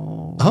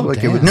 12? Oh,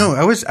 damn.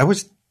 I was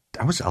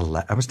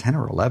 10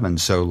 or 11,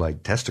 so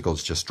like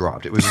testicles just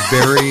dropped. It was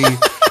very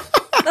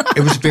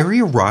it was very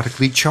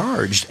erotically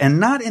charged, and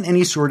not in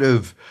any sort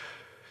of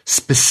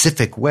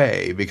specific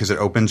way, because it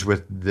opens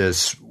with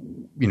this,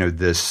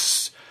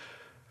 this,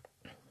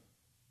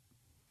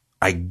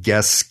 I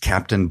guess,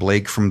 Captain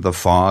Blake from The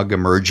Fog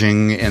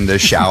emerging in the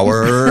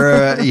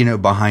shower,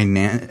 behind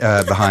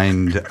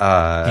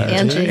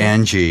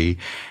Angie,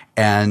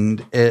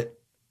 and it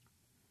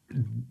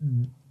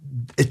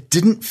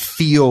didn't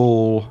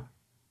feel.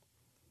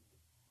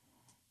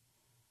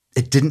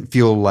 It didn't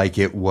feel like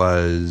it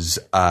was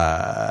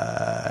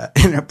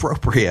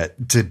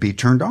inappropriate to be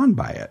turned on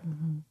by it.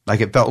 Like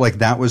it felt like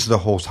that was the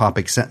whole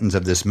topic sentence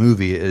of this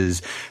movie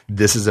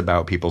this is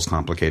about people's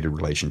complicated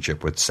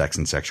relationship with sex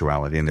and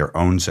sexuality and their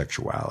own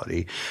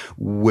sexuality,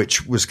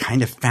 which was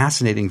kind of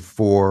fascinating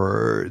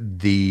for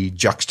the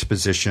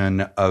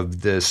juxtaposition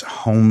of this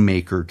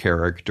homemaker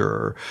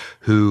character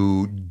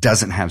who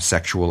doesn't have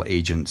sexual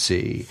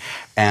agency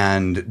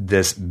and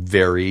this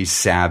very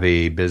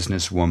savvy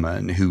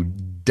businesswoman who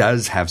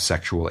does have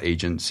sexual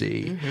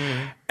agency.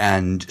 Mm-hmm.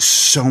 And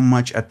so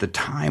much at the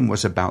time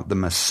was about the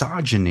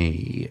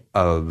misogyny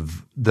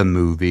of the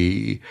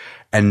movie.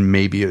 And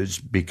maybe it was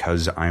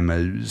because I'm a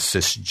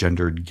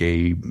cisgendered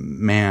gay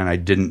man. I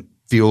didn't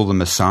feel the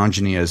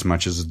misogyny as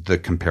much as the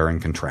compare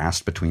and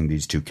contrast between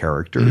these two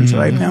characters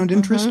that I found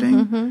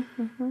interesting.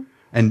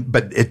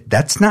 But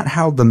that's not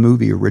how the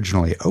movie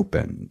originally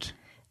opened.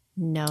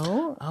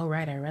 No. Oh,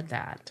 right. I read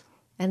that.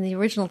 And the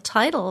original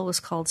title was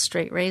called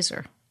Straight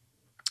Razor.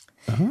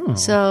 Oh.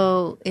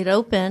 So it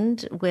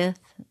opened with,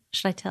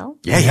 should I tell?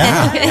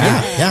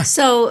 Yeah.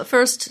 So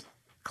first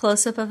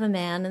close up of a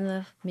man in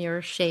the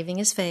mirror shaving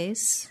his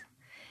face,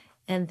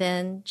 and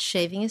then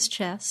shaving his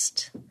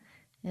chest,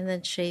 and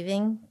then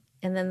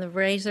and then the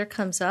razor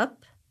comes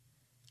up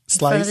in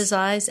front of his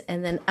eyes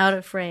and then out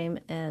of frame,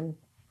 and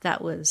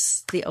that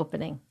was the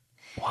opening.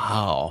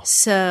 Wow.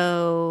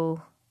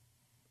 So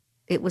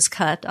it was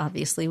cut,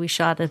 obviously. We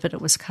shot it, but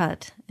it was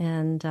cut,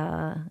 and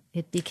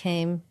it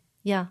became...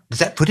 Yeah. Does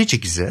that footage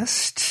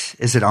exist?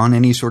 Is it on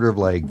any sort of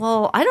like...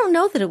 Well, I don't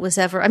know that it was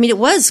ever... I mean, it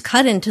was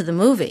cut into the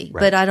movie,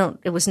 right. But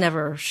it was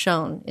never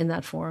shown in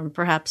that form.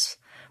 Perhaps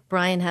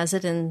Brian has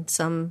it in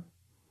some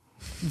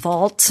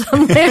vault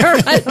somewhere.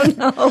 I don't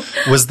know.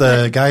 Was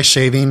the guy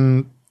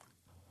shaving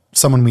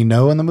someone we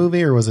know in the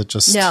movie, or was it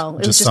just... No,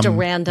 it was just a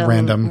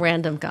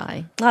random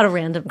guy. Not a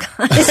random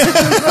guy.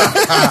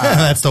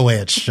 That's the way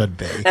it should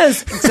be.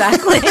 Yes,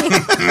 exactly.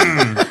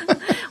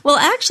 Well,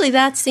 actually,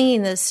 that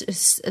scene, this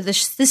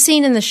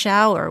scene in the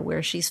shower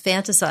where she's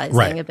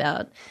fantasizing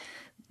about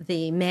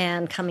the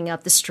man coming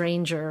up, the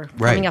stranger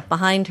Right. coming up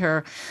behind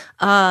her.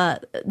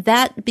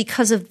 That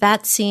because of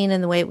that scene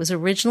and the way it was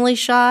originally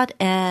shot,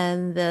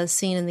 and the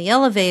scene in the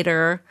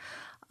elevator,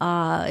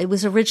 it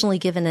was originally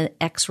given an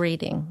X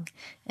rating,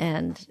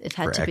 and it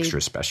had For to extra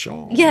be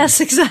special.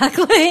 Yes,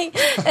 exactly.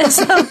 And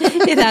so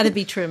it had to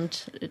be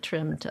trimmed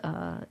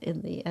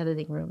in the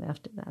editing room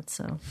after that.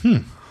 So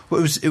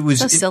Well, it was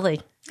so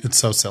silly. It's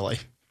so silly.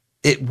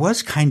 It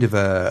was kind of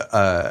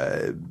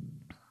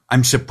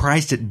I'm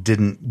surprised it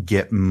didn't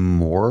get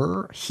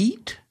more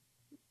heat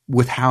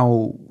with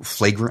how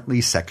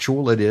flagrantly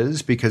sexual it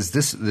is, because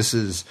this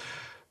is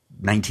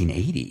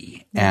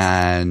 1980,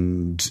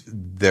 and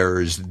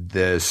there's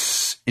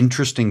this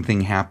interesting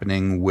thing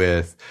happening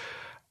with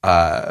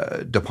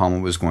De Palma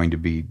was going to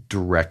be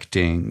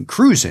directing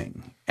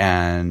Cruising,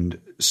 and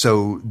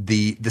so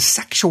the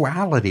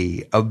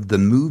sexuality of the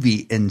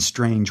movie in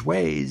strange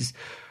ways,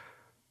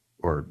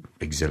 or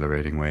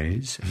exhilarating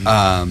ways,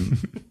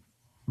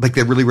 like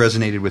that really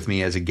resonated with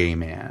me as a gay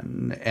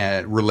man,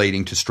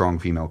 relating to strong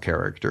female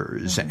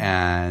characters,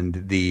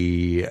 and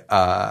the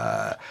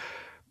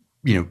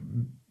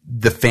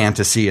the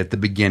fantasy at the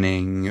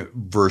beginning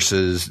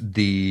versus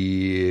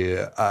the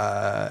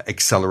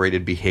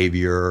accelerated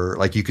behavior.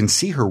 Like, you can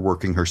see her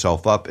working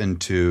herself up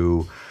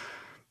into,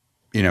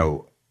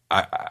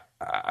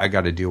 I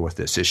got to deal with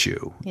this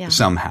issue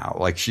somehow.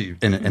 Like, she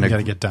in You a got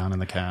to get down in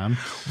the cab.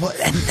 well,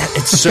 and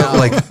it's so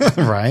like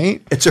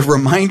Right? it's a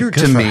reminder to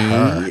for me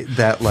her.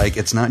 that, like,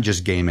 it's not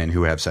just gay men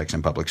who have sex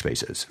in public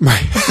spaces.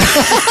 Right.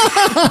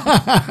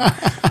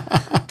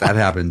 That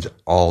happens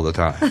all the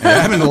time. It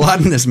happened a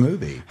lot in this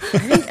movie. I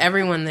think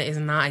everyone that is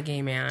not a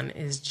gay man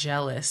is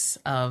jealous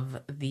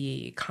of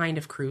the kind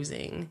of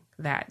cruising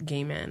that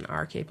gay men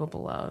are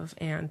capable of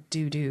and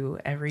do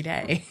every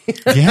day.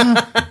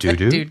 Yeah. Do.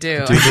 do.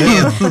 Ew,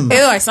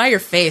 I saw your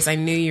face. I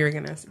knew you were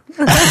going to.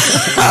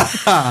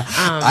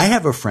 I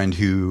have a friend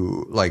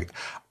who, like,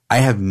 I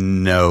have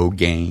no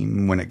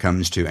game when it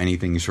comes to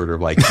anything sort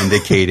of like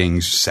indicating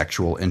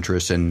sexual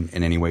interest in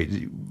any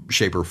way,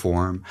 shape, or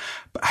form.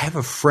 But I have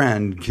a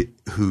friend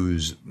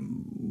who's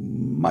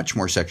much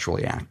more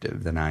sexually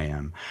active than I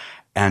am.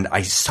 And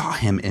I saw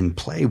him in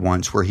play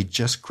once where he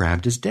just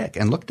grabbed his dick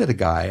and looked at a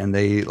guy, and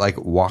they like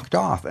walked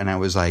off. And I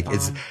was like,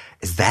 is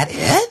that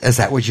it? Is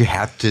that what you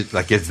have to,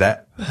 like, is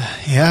that?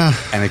 Yeah.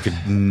 And I could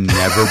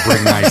never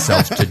bring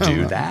myself to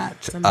do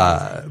that.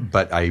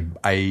 But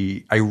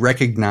I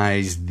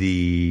recognize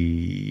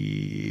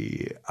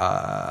the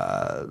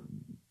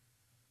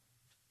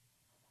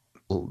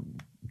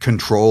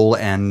control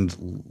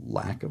and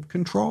lack of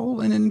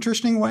control in an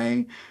interesting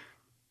way.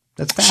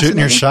 That's fascinating. Shooting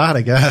your shot,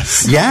 I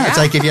guess. Yeah, it's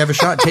like, if you have a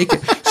shot, take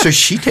it. So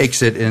she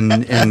takes it, and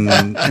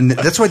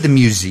that's why the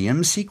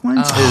museum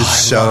sequence is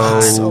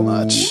so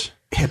much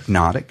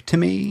hypnotic to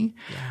me.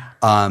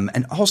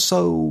 And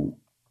also,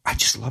 I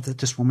just love that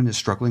this woman is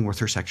struggling with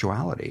her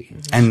sexuality,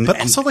 But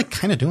also, like,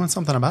 kind of doing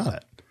something about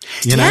it.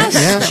 You know?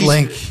 Yes. Yeah.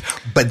 Like,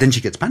 but then she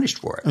gets punished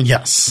for it.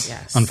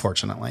 yes.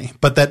 Unfortunately.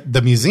 But that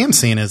the museum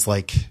scene is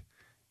like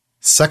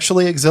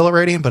sexually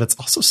exhilarating, but it's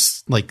also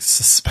like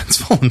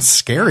suspenseful and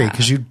scary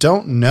because you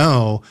don't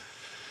know.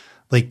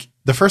 Like,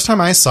 the first time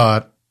I saw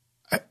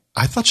it,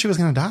 I thought she was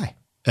going to die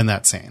in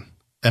that scene,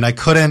 and I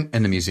couldn't.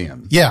 In the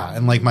museum. Yeah.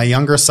 And like, my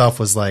younger self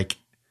was like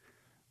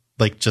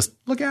just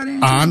Look out,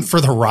 Angie. on for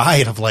the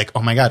ride of like,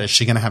 oh my God, is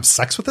she going to have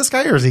sex with this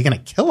guy, or is he going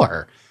to kill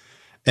her?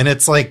 And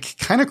it's like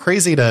kind of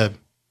crazy to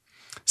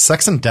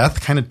sex and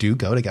death kind of do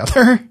go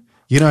together.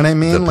 You know what I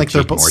mean? Like,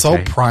 they're both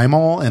so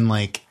primal, and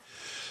like,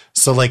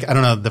 so like, I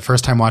don't know, the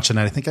first time watching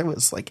it, I think I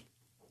was like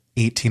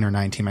 18 or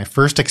 19. My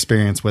first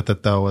experience with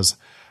it though was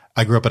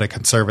I grew up at a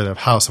conservative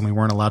house, and we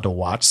weren't allowed to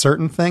watch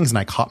certain things. And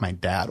I caught my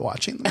dad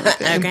watching the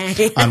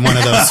movie on one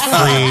of those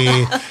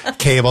free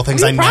cable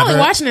things. You're probably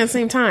watching at the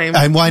same time.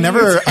 I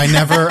never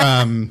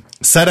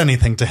said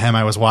anything to him.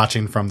 I was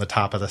watching from the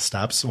top of the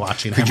steps,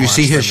 watching him. Could you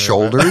see his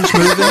shoulders moving?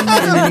 In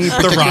any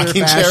the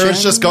rocking chair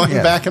was just going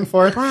back and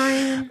forth.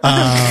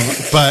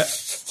 But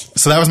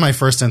so that was my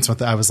first instance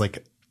with it. I was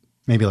like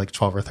maybe like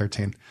 12 or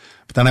 13.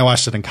 But then I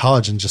watched it in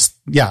college, and just,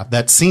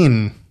 that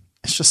scene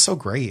is just so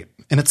great.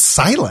 And it's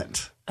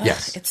silent.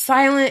 Yes. It's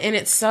silent, and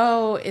it's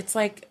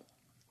like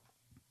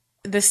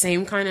the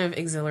same kind of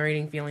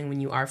exhilarating feeling when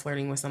you are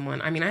flirting with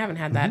someone. I mean, I haven't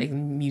had that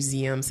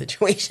museum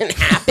situation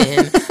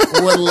happen.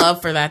 Would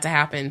love for that to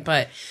happen,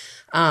 but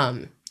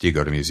Do you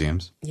go to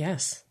museums?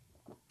 yes,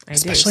 I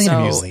Especially do. in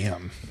a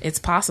museum. It's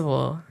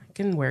possible. I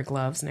can wear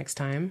gloves next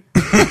time.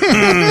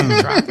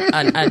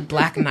 a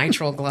black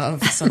nitrile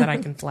glove so that I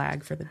can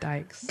flag for the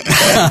dykes.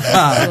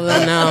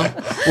 No.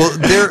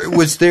 Well,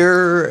 was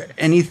there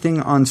anything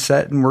on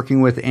set and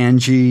working with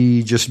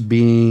Angie just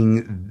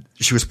being,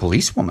 she was a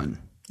policewoman.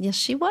 Yes,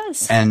 she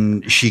was.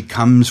 And she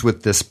comes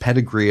with this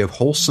pedigree of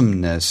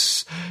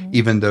wholesomeness,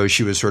 even though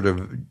she was sort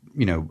of,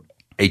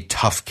 a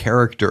tough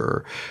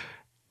character.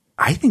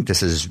 I think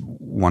this is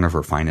one of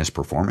her finest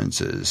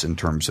performances in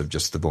terms of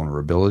just the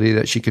vulnerability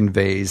that she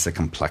conveys, the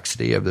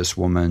complexity of this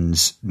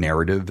woman's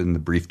narrative in the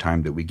brief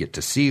time that we get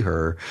to see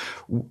her.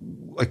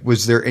 Like,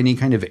 was there any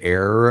kind of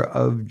air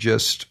of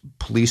just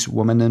police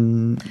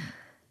woman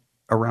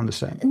around the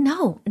set?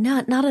 No,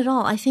 not at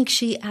all. I think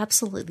she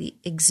absolutely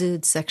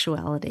exudes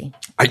sexuality.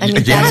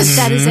 Yes.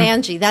 That is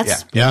Angie.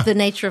 That's Yeah. the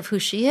nature of who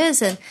she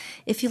is. And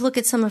if you look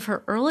at some of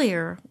her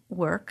earlier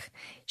work,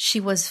 she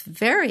was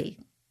very,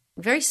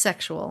 very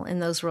sexual in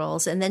those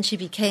roles. And then she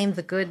became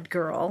the good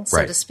girl, so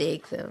Right. to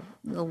speak, the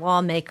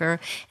lawmaker.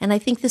 And I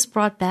think this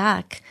brought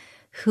back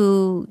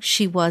who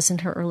she was in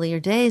her earlier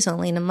days,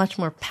 only in a much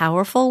more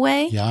powerful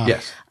way. Yeah.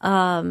 Yes.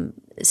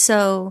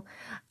 So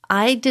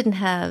I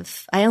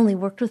only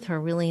worked with her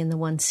really in the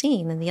one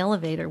scene in the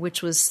elevator,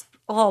 which was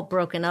all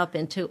broken up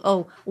into,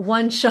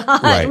 one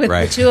shot with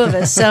the two of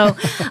us. So,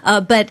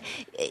 but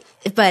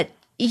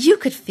you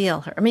could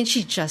feel her. I mean,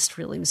 she just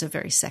really was a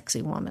very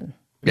sexy woman.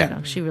 Yeah. You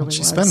know, she really She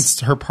was. spends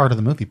her part of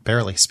the movie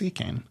barely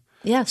speaking.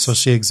 Yes. So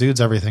she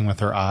exudes everything with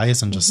her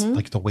eyes and just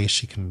like the way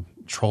she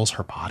controls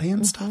her body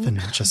and stuff. And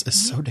it just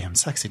is so damn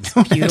sexy.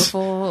 doing it.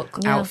 Beautiful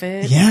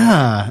outfit.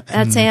 Yeah.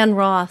 That's Anne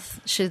Roth.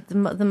 She's the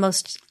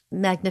most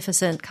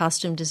magnificent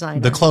costume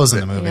designer. The clothes in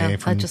the movie Yeah,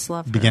 from I just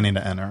love her. beginning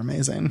to end are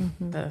amazing.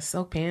 The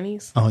silk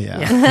panties. Oh, yeah.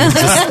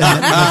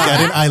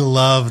 I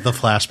love the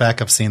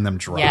flashback of seeing them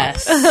drop.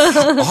 Yes.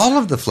 All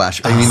of the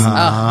flash. I mean,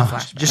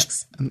 Flashbacks.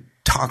 just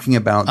talking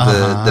about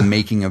the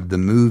making of the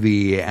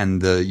movie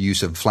and the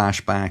use of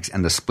flashbacks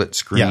and the split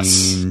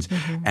screens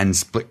and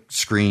split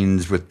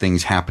screens with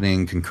things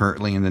happening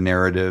concurrently in the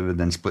narrative and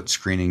then split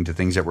screening to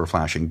things that were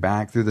flashing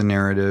back through the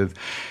narrative.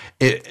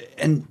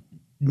 And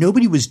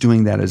nobody was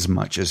doing that as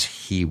much as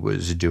he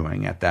was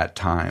doing at that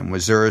time.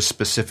 Was there a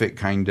specific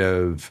kind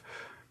of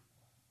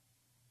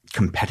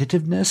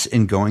competitiveness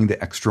in going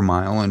the extra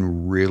mile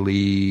and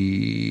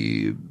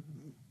really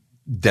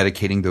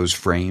dedicating those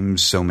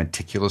frames so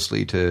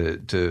meticulously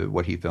to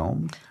what he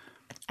filmed?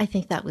 I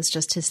think that was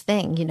just his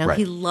thing. You know, Right.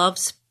 he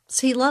loved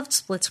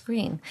split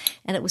screen,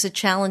 and it was a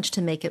challenge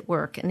to make it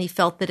work. And he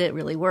felt that it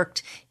really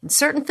worked in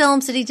certain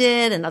films that he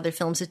did, and other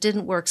films it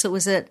didn't work. So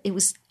it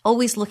was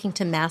always looking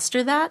to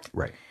master that.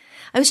 Right.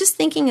 I was just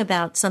thinking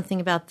about something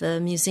about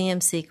the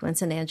museum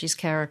sequence and Angie's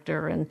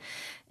character, and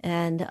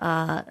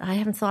I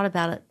haven't thought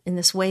about it in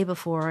this way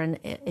before. And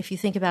if you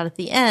think about at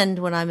the end,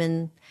 when I'm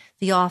in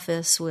the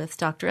office with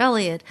Dr.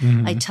 Elliot,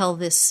 I tell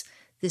this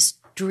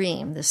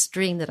dream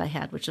that I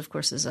had, which of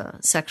course is a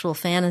sexual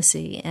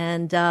fantasy,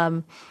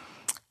 and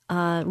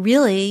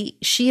really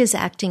she is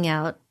acting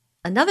out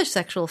another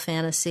sexual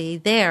fantasy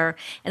there,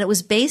 and it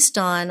was based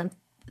on.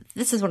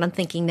 This is what I'm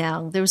thinking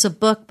now. There was a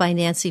book by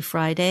Nancy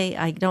Friday.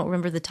 I don't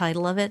remember the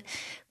title of it,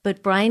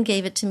 but Brian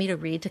gave it to me to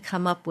read to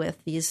come up with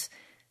this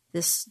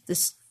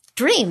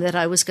dream that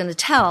I was going to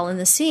tell in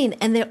the scene.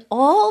 And they're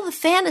all the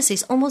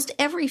fantasies, almost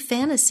every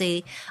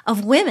fantasy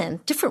of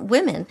women, different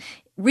women,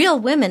 real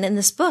women in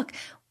this book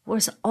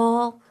was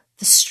all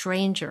the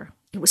stranger.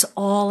 It was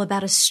all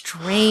about a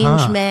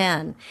strange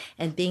man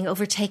and being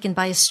overtaken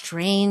by a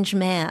strange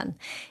man,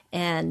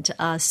 and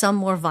some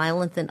more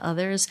violent than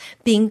others,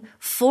 being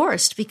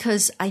forced,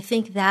 because I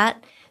think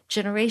that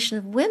generation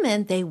of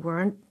women,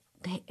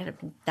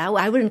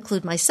 I would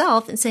include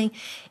myself in saying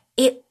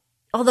it,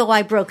 although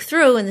I broke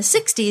through in the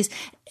 60s,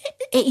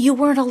 you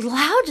weren't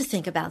allowed to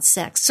think about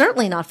sex,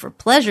 certainly not for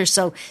pleasure.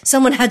 So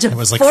someone had to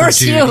was like force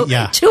for a dude,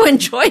 you to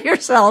enjoy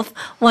yourself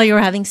while you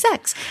were having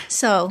sex.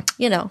 So,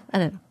 I don't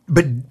know.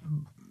 But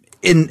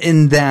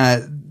in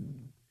that,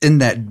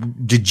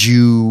 did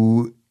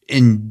you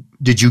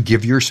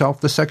give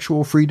yourself the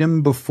sexual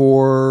freedom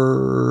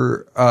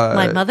before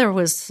my mother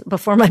was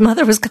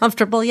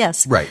comfortable?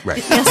 Yes. Right.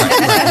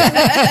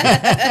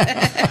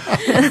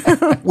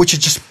 Which is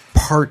just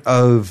part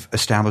of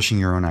establishing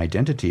your own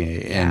identity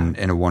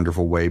in a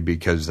wonderful way,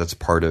 because that's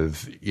part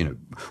of,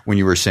 when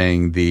you were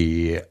saying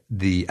the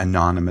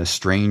anonymous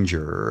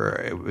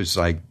stranger, it was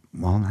like,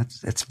 well,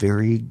 it's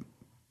very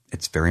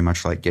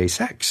much like gay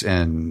sex,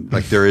 and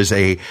like there is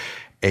a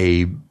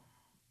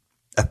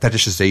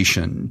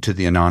fetishization to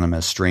the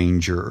anonymous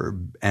stranger,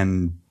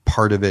 and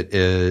part of it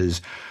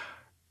is,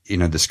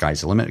 the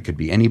sky's the limit. It could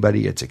be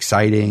anybody. It's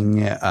exciting.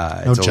 It's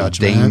a little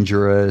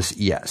dangerous.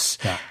 Yes.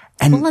 Yeah.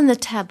 And the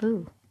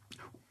taboo.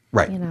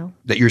 Right.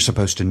 That you're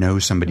supposed to know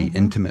somebody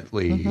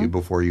intimately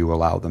before you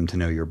allow them to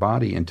know your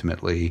body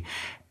intimately.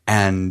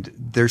 And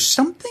there's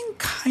something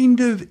kind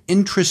of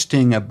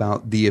interesting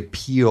about the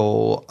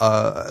appeal,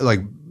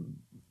 I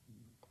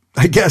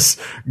guess,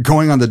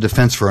 going on the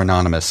defense for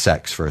anonymous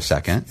sex for a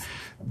second.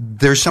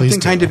 There's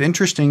something kind of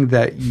interesting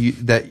that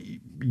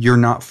you're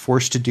not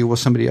forced to deal with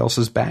somebody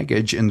else's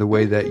baggage in the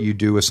way that you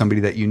do with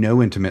somebody that you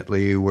know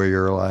intimately, where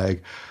you're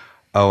like,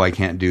 oh, I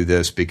can't do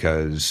this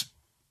because,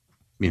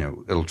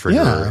 it'll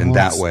trigger in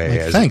that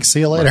way. Like, thanks.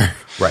 See you later.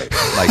 Right.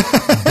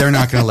 Like they're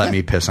not going to let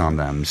me piss on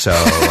them. So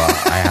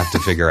I have to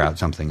figure out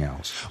something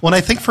else. Well,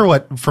 I think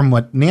from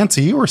what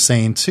Nancy, you were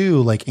saying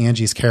too, like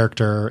Angie's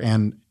character,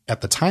 and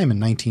at the time in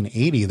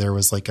 1980, there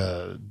was like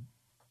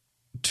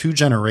two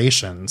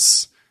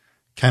generations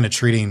kind of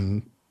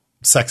treating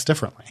sex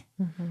differently.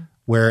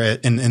 Where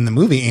in the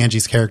movie,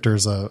 Angie's character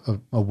is a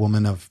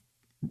woman of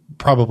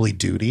probably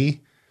duty,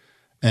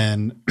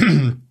 and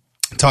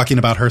talking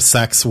about her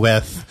sex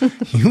with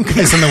you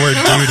guys in the word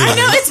duty. I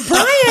know, it's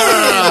Brian.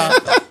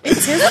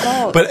 It's his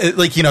fault. But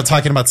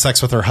talking about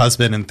sex with her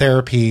husband in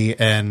therapy,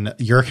 and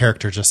your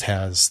character just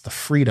has the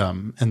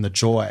freedom and the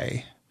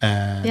joy,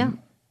 and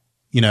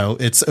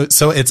it's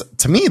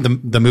to me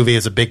the movie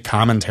is a big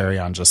commentary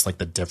on just like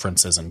the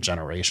differences in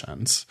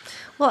generations.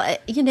 Well,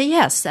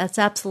 yes, that's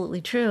absolutely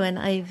true. And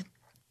I'm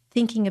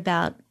thinking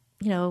about,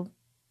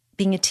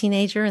 being a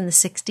teenager in the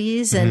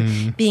 60s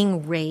and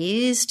being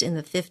raised in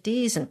the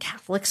 50s and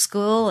Catholic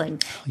school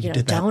and,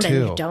 don't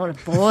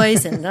have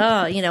boys and,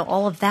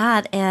 all of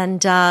that.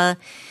 And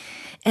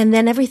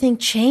then everything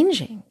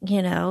changing,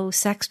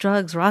 sex,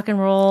 drugs, rock and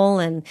roll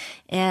and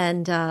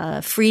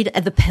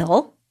freedom, the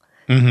pill,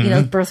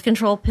 birth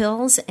control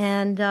pills.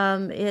 And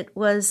it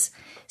was,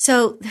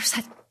 so there's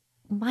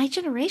my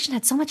generation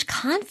had so much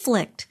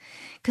conflict.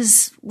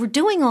 Because we're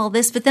doing all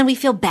this, but then we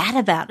feel bad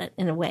about it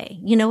in a way.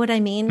 You know what I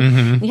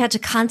mean? We had to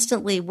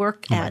constantly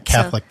work at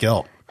Catholic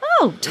guilt.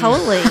 Oh,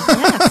 totally.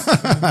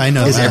 Yes. I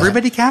know. Is that.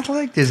 everybody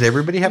Catholic? Does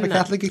everybody have a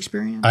Catholic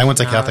experience? I went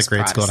to Catholic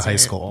grade school to high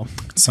school,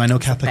 so I know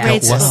Catholic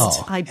guilt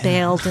well. I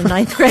bailed in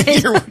 9th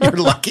grade. You're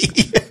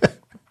lucky.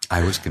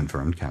 I was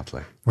confirmed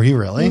Catholic. Were you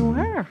really? You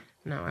were.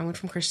 No, I went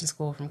from Christian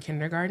school from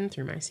kindergarten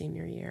through my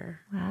senior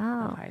year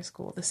of high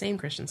school. The same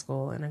Christian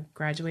school, and a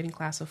graduating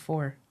class of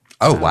 4.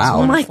 Oh,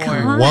 wow. Oh, my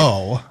God.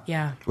 Whoa.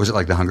 Yeah. Was it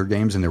like the Hunger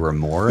Games and there were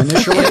more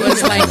initially? It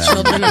was like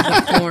Children of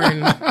the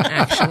Corn,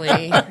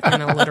 actually,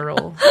 in a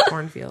literal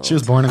cornfield. She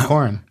was born in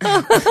corn.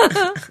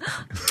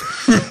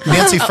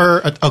 Nancy,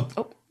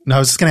 no, I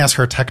was just going to ask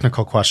her a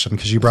technical question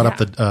because you brought up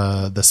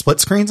the split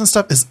screens and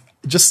stuff. Is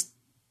just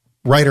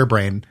writer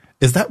brain.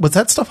 Was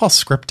that stuff all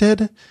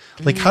scripted?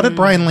 Like, how did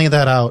Brian lay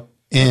that out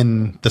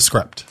in the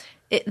script?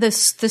 The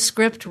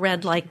script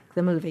read like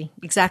the movie.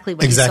 Exactly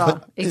what you saw.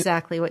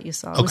 Exactly what you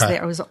saw. It was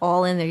there. It was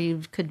all in there.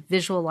 You could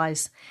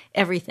visualize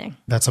everything.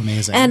 That's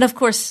amazing. And of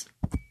course,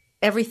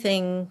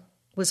 everything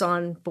was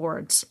on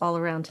boards all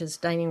around his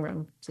dining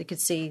room, so you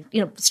could see,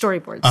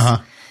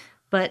 storyboards.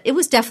 But it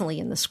was definitely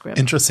in the script.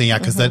 Interesting, yeah,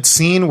 because that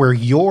scene where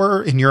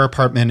you're in your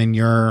apartment and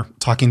you're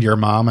talking to your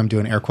mom, I'm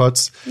doing air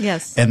quotes.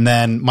 Yes. And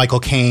then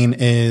Michael Caine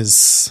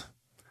is,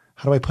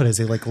 how do I put it? Is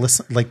he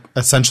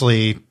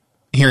essentially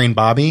hearing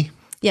Bobby?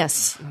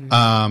 Yes.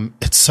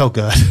 It's so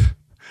good.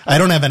 I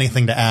don't have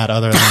anything to add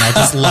other than I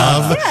just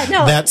love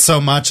that so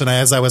much. And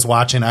as I was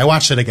watching, I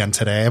watched it again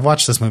today. I've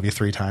watched this movie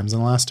 3 times in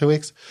the last 2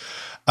 weeks.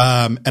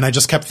 And I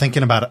just kept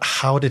thinking about it.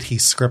 How did he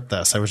script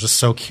this? I was just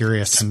so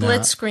curious to know.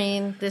 Split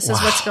screen. This is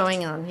what's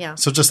going on. Yeah.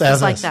 So just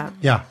as like that.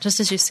 Yeah.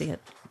 Just as you see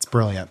it. It's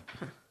brilliant.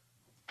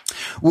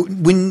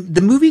 When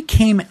the movie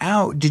came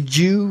out,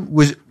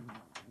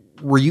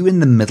 were you in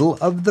the middle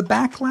of the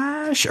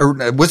backlash,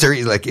 or was there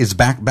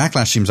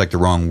backlash seems like the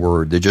wrong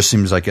word. There just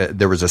seems like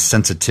there was a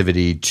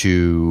sensitivity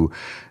to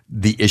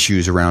the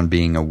issues around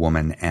being a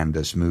woman and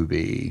this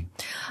movie.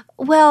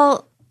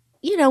 Well,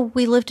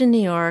 we lived in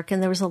New York,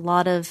 and there was a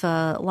lot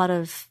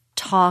of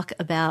talk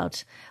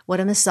about what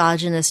a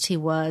misogynist he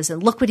was,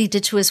 and look what he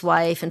did to his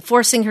wife, and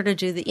forcing her to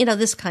do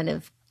this kind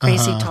of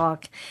crazy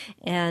talk.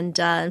 And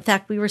in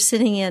fact, we were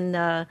sitting in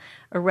a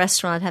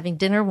restaurant having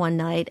dinner one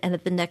night, and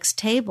at the next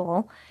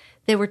table,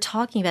 they were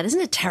talking about, isn't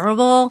it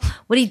terrible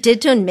what he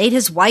did to and made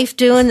his wife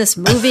do in this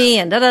movie?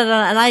 And and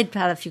I'd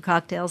had a few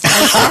cocktails.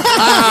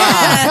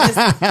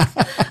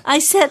 I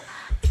said,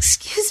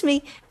 excuse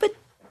me, but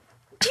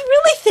do you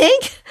really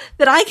think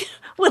that I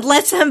would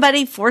let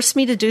somebody force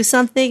me to do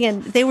something?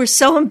 And they were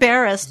so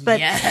embarrassed.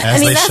 But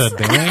as they should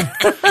be.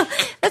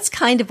 That's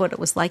kind of what it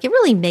was like. It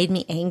really made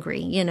me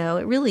angry. It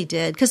really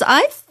did. Because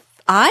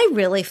I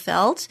really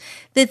felt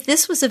that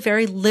this was a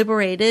very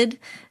liberated,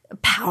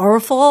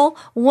 powerful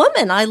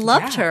woman. I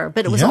loved her,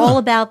 but it was all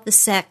about the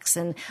sex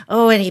and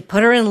he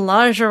put her in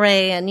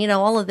lingerie and,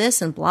 all of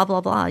this and blah,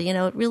 blah, blah.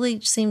 It really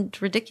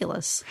seemed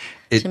ridiculous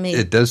to me.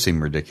 It does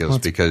seem ridiculous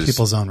because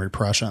people's own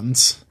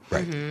repressions.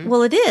 Right. Mm-hmm.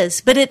 Well, it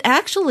is, but it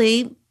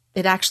actually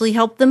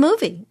helped the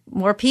movie.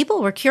 More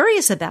people were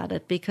curious about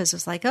it because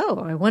it's like,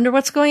 I wonder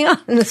what's going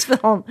on in this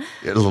film.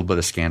 A little bit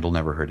of scandal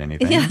never hurt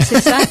anything. Yes,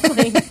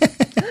 exactly.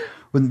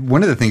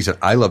 One of the things that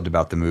I loved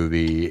about the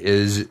movie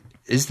is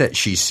that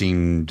she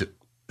seemed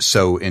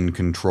so in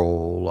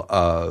control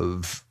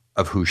of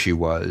who she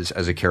was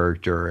as a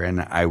character.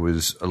 And I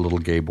was a little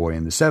gay boy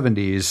in the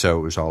 70s, so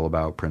it was all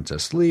about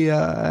Princess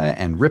Leia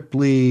and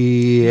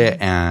Ripley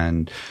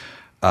and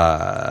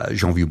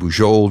Genevieve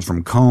Bujold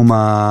from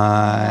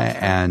Coma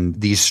and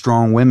these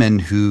strong women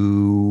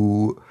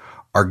who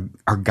are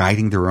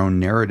guiding their own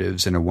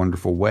narratives in a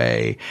wonderful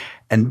way.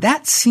 And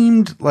that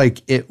seemed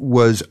like it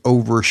was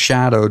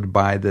overshadowed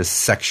by the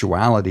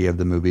sexuality of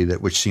the movie,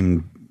 which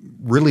seemed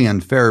really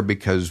unfair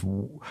because,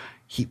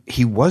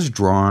 he was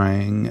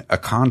drawing a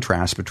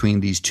contrast between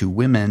these two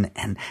women,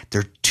 and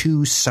they're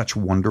two such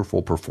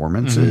wonderful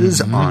performances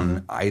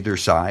on either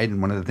side.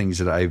 And one of the things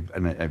that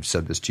I've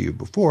said this to you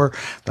before,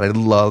 that I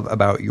love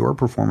about your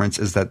performance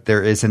is that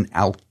there is an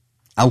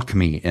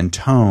alchemy and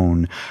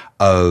tone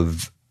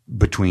of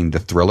between the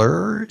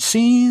thriller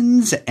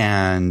scenes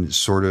and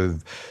sort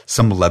of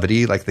some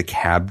levity, like the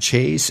cab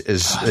chase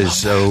is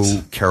so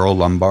Carol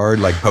Lombard,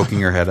 like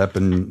poking her head up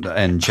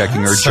and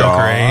checking her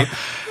jaw. Great.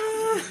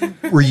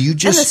 Were you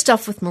just and the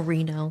stuff with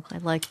Marino? I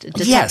liked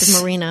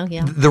Detective Marino.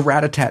 Yeah, the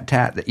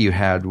rat-a-tat-tat that you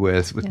had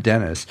with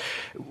Dennis.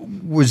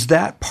 Was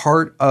that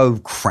part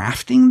of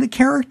crafting the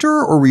character,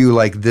 or were you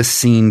like, this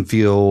scene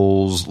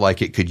feels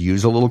like it could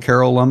use a little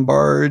Carol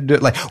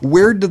Lombard? Like,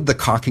 where did the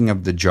cocking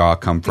of the jaw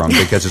come from?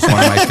 Because it's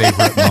one of my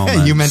favorite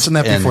moments. You mentioned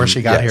that before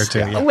she got here too.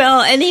 Yeah.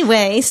 Well,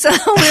 anyway, so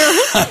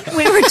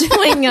we were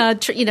doing, what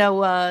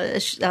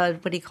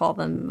do you call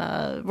them?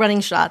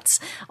 Running shots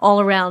all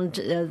around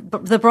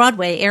the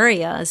Broadway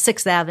area,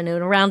 6th Avenue,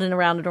 and around and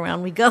around and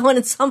around we go. And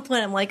at some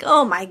point, I'm like,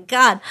 oh my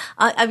God,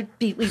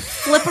 we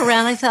flip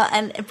around. I thought,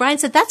 and Brian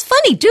said, "That's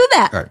funny. Do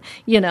that."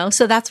 Right.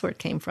 So that's where it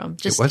came from.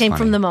 Just came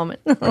from the moment.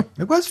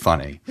 It was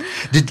funny.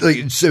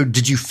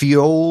 Did you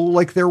feel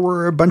like there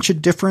were a bunch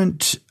of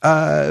different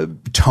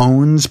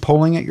tones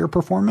pulling at your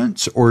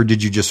performance, or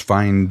did you just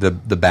find the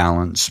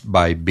balance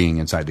by being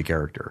inside the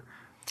character?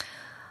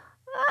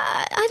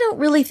 I don't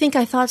really think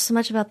I thought so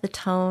much about the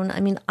tone. I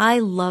mean, I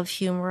love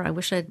humor. I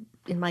wish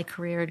in my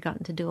career had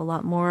gotten to do a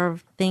lot more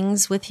of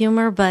things with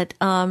humor, but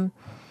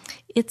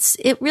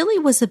it really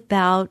was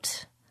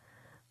about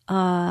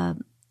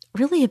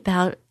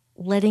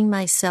letting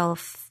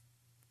myself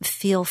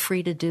feel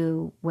free to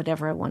do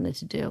whatever I wanted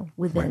to do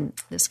within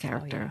this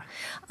character.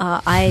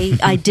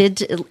 I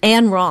did.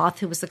 Anne Roth,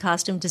 who was the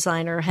costume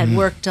designer, had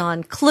worked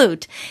on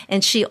Klute,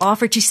 and she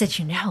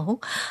said,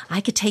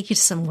 I could take you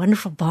to some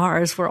wonderful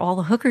bars where all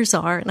the hookers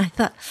are. And I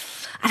thought,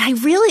 and I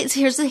really,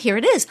 here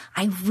it is.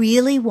 I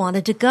really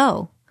wanted to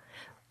go,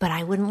 but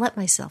I wouldn't let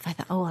myself. I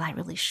thought, I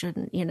really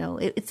shouldn't,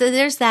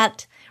 there's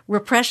that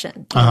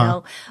repression, you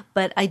know,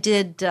 but I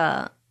did,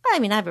 I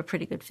have a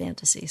pretty good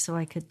fantasy, so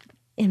I could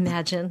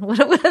imagine what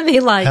it would be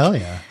like. Hell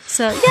yeah.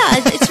 So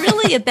yeah, it's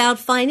really about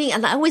finding,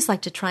 and I always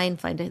like to try and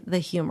find the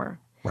humor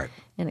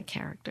in a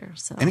character.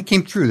 So, and it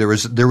came through. There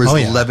was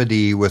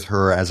levity with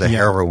her as a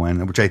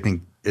heroine, which I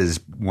think is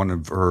one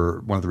of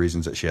the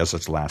reasons that she has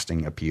such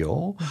lasting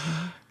appeal.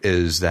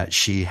 Is that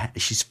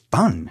she's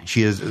fun.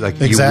 She is like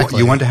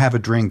you want to have a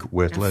drink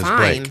with Liz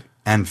Blake.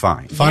 And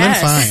fine. Fun and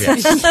fine.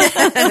 Yes.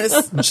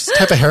 She's the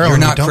type of heroine you're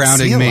not you don't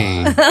crowding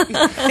me.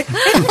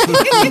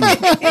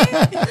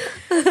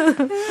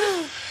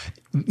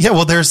 Yeah,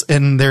 well,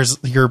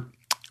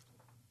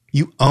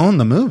 you own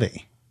the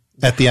movie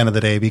at the end of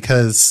the day,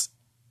 because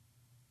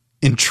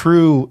in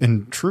true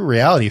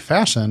reality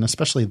fashion,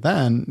 especially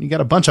then, you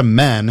got a bunch of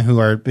men who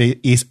are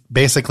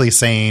basically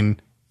saying,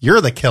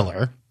 "You're the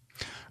killer,"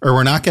 or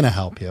 "We're not going to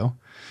help you."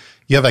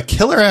 You have a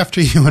killer after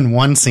you in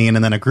one scene,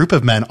 and then a group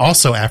of men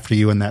also after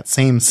you in that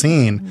same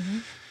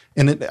scene.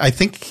 And I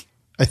think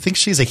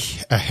she's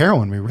a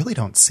heroine we really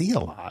don't see a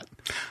lot.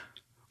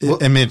 Well,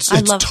 it's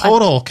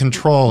total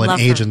control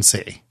and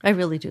agency. I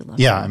really do love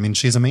her. Yeah, I mean,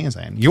 she's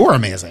amazing. You're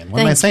amazing.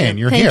 What am I saying?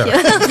 You're Thank here. You.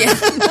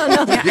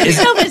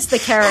 It's the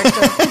character.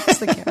 It's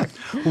the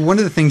character. One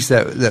of the things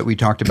that we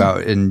talked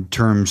about in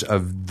terms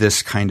of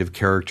this kind of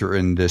character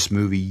in this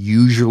movie,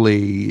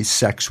 usually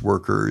sex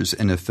workers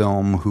in a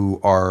film who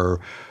are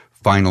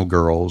final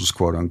girls,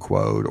 quote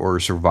unquote, or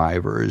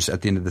survivors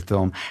at the end of the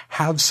film,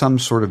 have some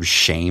sort of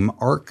shame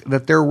arc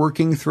that they're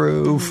working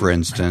through. For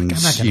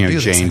instance,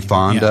 Jane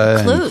Fonda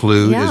and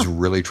Klute is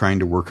really trying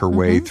to work her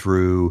way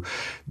through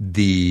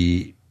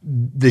the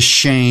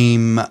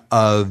shame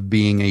of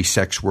being a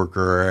sex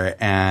worker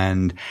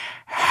and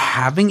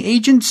having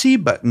agency,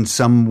 but in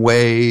some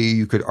way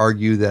you could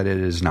argue that it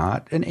is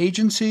not an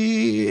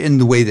agency in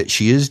the way that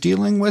she is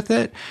dealing with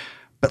it.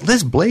 But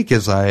Liz Blake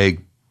is like,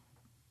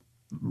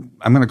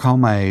 I'm going to call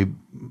my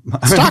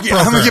stockbroker.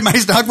 I'm going to give my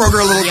stockbroker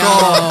a little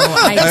call.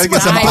 I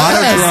get some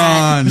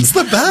autograph. It's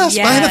the best.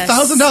 Yes.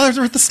 Buying $1,000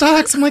 worth of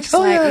stocks. I'm like,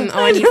 hell yeah.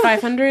 I need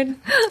 500.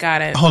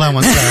 Got it. Hold on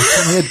one sec.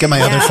 Let me get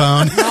my other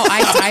phone. No,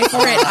 I die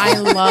for it.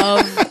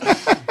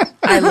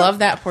 I love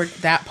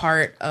that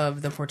part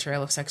of the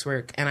portrayal of sex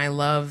work, and I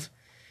love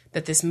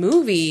that this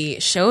movie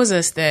shows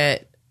us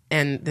that.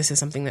 And this is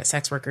something that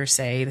sex workers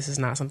say. This is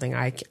not something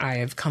I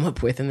have come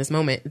up with in this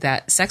moment,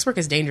 that sex work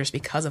is dangerous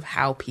because of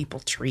how people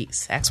treat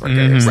sex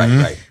workers.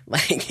 Right.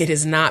 Like, it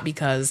is not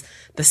because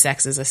the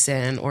sex is a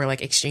sin, or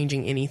like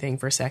exchanging anything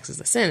for sex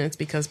is a sin. It's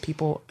because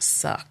people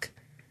suck.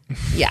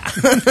 Yeah.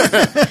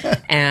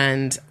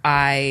 And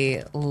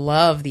I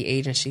love the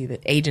agency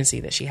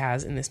that she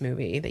has in this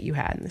movie, that you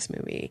had in this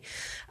movie.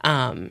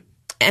 And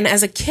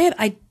as a kid,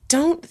 I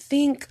don't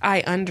think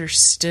I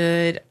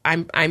understood.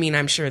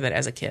 I'm sure that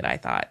as a kid I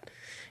thought,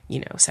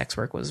 sex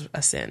work was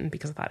a sin,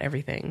 because I thought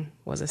everything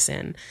was a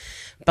sin.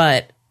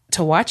 But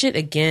to watch it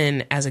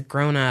again as a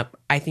grown up,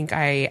 I think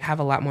I have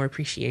a lot more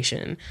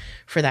appreciation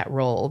for that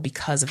role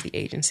because of the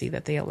agency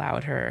that they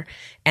allowed her,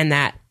 and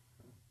that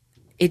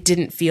it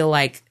didn't feel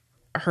like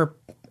her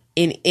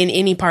in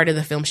any part of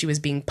the film she was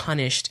being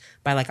punished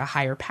by like a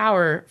higher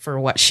power for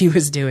what she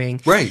was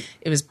doing. Right.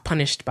 It was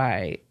punished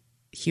by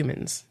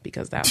humans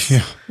because that's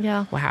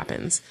what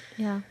happens.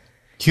 Yeah.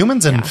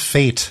 Humans and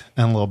fate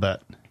in a little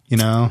bit, you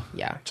know?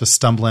 Yeah. Just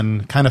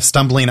stumbling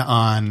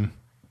on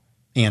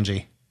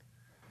Angie.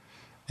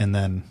 And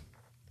then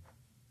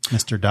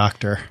Mr.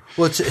 Doctor.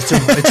 Well, it's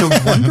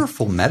a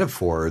wonderful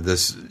metaphor.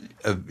 This,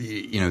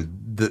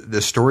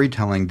 the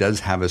storytelling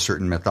does have a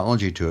certain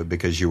mythology to it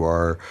because you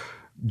are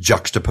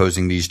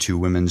juxtaposing these two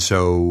women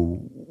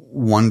so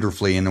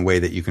wonderfully in a way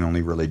that you can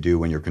only really do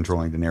when you're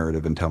controlling the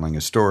narrative and telling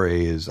a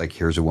story. Is like,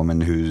 here's a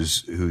woman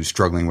who's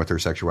struggling with her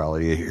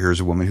sexuality.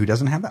 Here's a woman who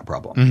doesn't have that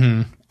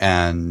problem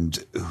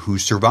and who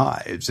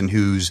survives and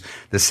who's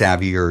the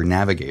savvier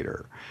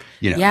navigator.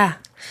 You know? Yeah.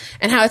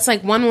 And how it's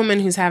like one woman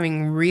who's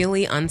having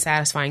really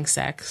unsatisfying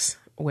sex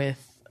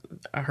with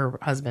her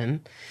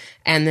husband,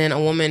 and then a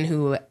woman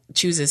who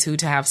chooses who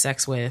to have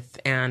sex with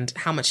and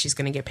how much she's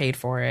going to get paid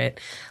for it,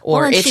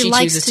 or if she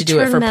chooses to do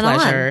it for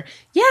pleasure.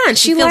 Yeah, and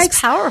she feels likes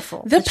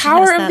powerful. The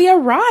power of the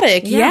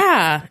erotic.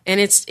 Yeah.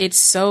 And it's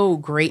so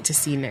great to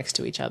see next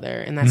to each other,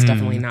 and that's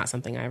definitely not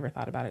something I ever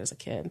thought about as a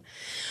kid.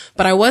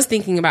 But I was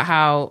thinking about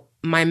how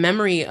my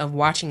memory of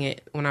watching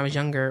it when I was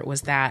younger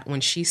was that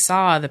when she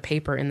saw the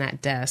paper in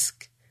that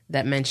desk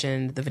that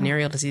mentioned the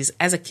venereal disease,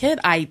 as a kid,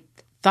 I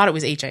thought it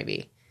was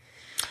HIV.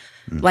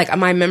 Like,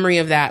 my memory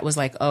of that was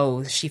like,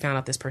 oh, she found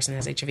out this person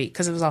has HIV,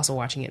 because I was also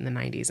watching it in the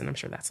 90s, and I'm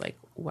sure that's like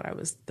what I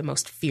was the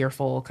most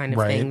fearful kind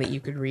of thing that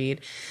you could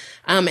read.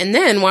 And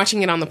then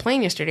watching it on the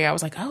plane yesterday, I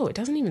was like, oh, it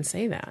doesn't even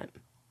say that.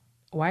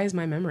 Why is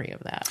my memory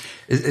of that?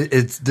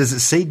 Does it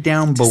say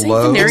down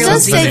below? It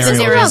does say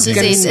venereal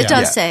disease. It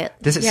does Yeah. say it.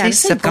 Does it Yeah, say it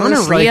says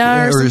syphilis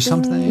gonorrhea or or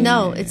something?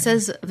 No, it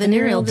says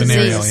venereal disease.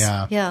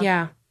 Venereal, yeah.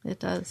 Yeah, it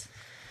does.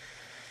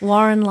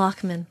 Warren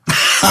Lockman.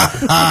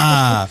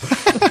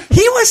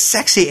 He was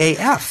sexy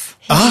AF.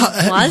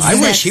 I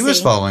wish he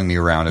was following me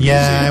around at the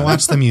Yeah, museum. I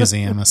watched the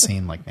museum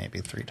scene like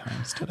maybe 3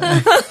 times today.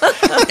 And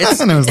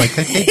it was like,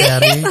 hey,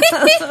 Daddy.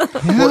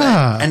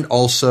 Yeah. And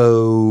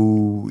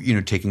also,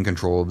 taking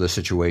control of the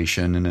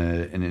situation in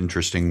an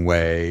interesting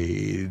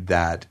way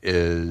that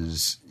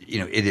is,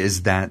 it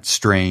is that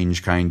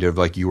strange kind of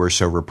like, you are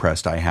so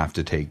repressed, I have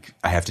to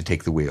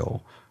take the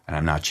wheel, and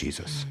I'm not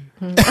Jesus.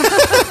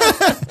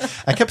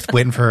 I kept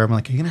waiting for her. I'm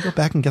like, are you going to go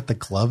back and get the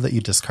glove that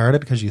you discarded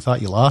because you thought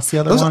you lost the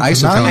other Those one?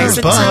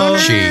 isotones Nice. are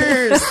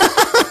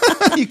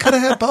cheap. You could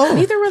have had both.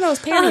 Neither were those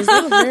panties.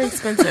 They were very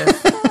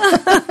expensive.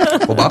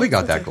 Well, Bobby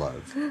got that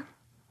glove.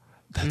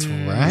 That's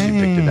right. She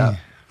picked it up.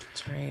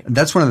 That's right.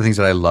 That's one of the things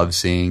that I love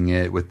seeing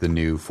it with the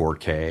new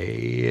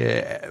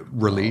 4K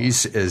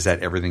release is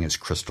that everything is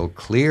crystal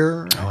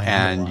clear,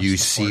 and you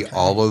see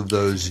all of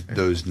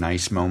those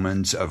nice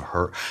moments of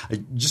her.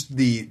 Just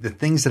the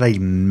things that I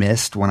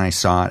missed when I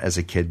saw it as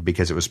a kid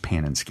because it was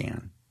pan and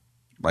scan.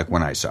 Like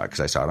when I saw it, because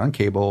I saw it on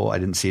cable, I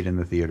didn't see it in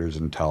the theaters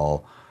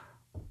until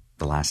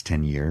the last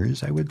 10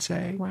 years, I would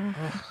say. Wow.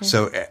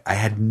 So I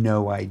had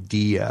no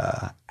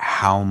idea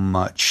how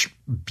much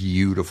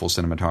beautiful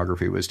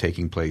cinematography was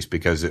taking place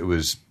because it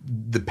was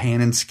the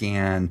pan and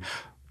scan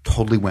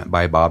totally went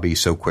by Bobby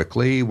so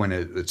quickly when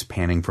it's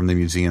panning from the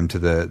museum to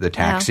the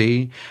taxi.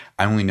 Yeah.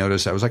 I only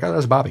noticed, I was like, oh,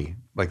 that's Bobby.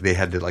 Like they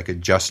had to like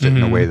adjust it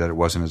in a way that it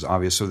wasn't as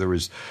obvious. So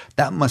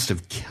that must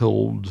have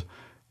killed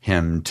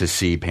him to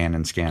see pan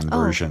and scan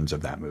versions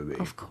of that movie.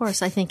 Of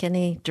course. I think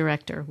any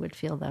director would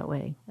feel that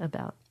way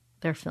about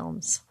their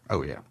films.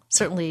 Oh, yeah.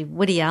 Certainly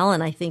Woody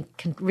Allen, I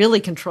think,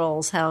 really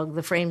controls how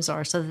the frames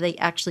are so that they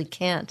actually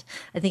can't.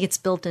 I think it's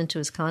built into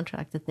his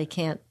contract that they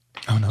can't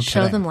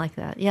show them like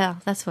that. Yeah,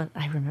 that's what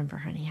I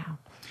remember anyhow.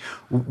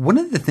 One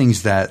of the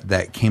things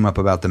that came up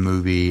about the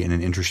movie in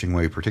an interesting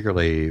way,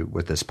 particularly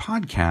with this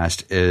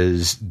podcast,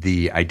 is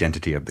the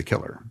identity of the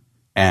killer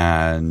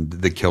and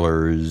the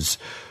killer's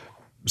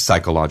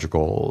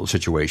psychological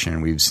situation.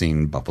 We've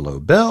seen Buffalo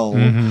Bill,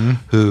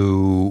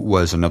 who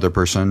was another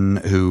person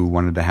who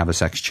wanted to have a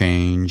sex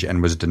change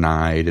and was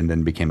denied and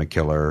then became a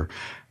killer.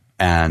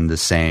 And the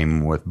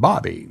same with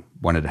Bobby,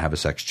 wanted to have a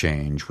sex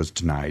change, was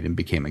denied and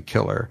became a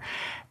killer.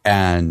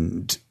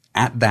 And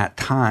at that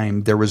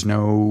time, there was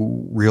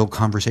no real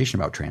conversation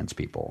about trans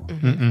people.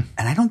 And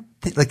I don't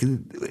think, like,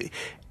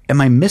 am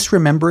I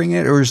misremembering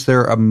it, or is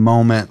there a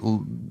moment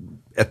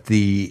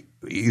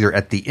either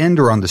at the end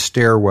or on the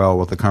stairwell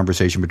with a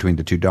conversation between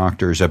the two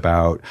doctors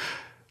about,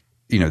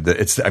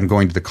 I'm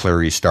going to the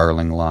Clarice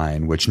Starling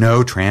line, which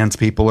no, trans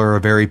people are a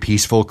very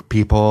peaceful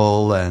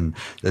people, and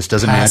this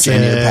doesn't match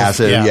any of the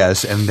passive. Yeah.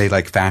 Yes. And they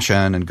like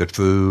fashion and good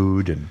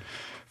food and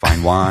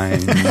fine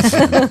wines.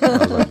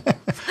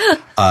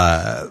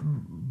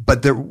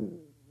 But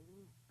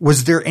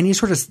was there any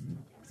sort of,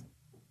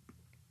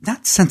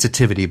 not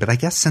sensitivity, but I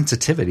guess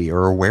sensitivity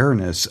or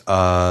awareness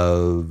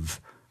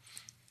of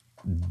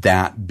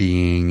that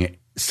being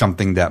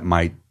something that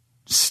might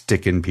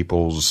stick in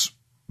people's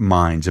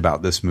minds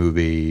about this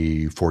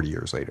movie 40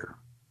 years later?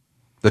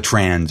 The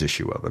trans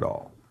issue of it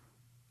all.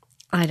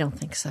 I don't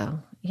think so.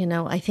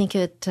 I think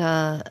it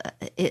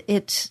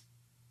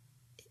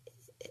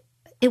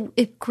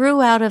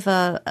grew out of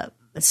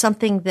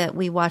something that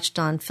we watched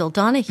on Phil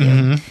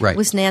Donahue. Right.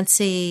 Was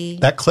Nancy.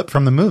 That clip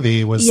from the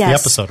movie was the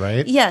episode,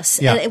 right? Yes,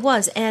 Yeah. and it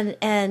was.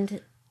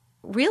 And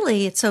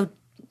really, it's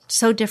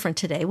so different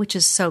today, which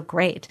is so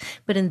great.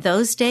 But in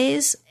those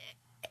days,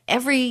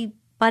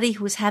 everybody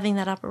who was having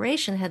that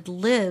operation had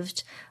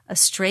lived a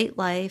straight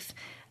life,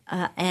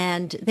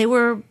 and they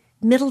were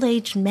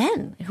middle-aged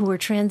men who were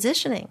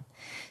transitioning.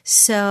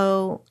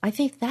 So I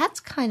think that's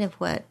kind of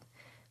what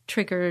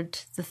triggered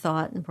the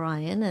thought in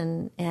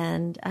Brian,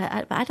 and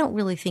I don't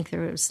really think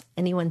there was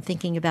anyone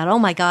thinking about, oh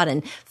my God,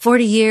 in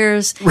 40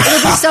 years it'll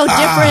be so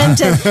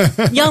different,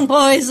 and young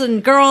boys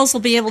and girls will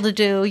be able to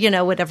do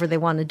whatever they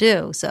want to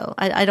do. So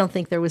I don't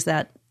think there was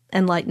that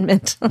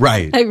enlightenment.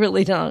 Right. I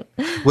really don't.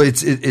 Well,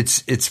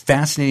 it's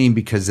fascinating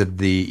because of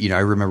the I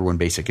remember when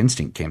Basic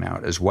Instinct came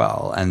out as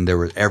well, and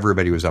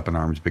everybody was up in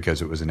arms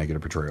because it was a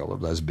negative portrayal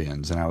of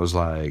lesbians, and I was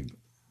like,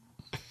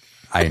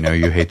 I know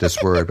you hate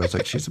this word, but I was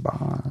like, she's a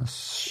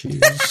boss.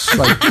 She's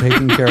like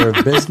taking care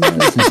of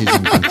business and she's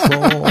in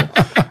control.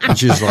 And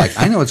she's like,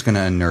 I know it's going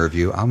to unnerve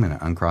you. I'm going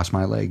to uncross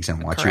my legs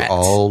and watch Correct. you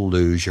all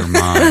lose your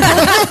mind.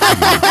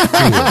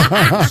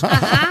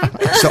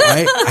 So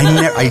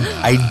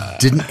I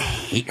didn't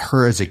hate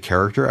her as a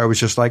character. I was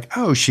just like,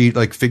 oh, she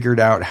like figured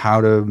out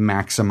how to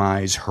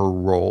maximize her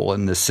role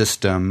in the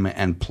system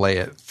and play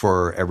it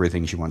for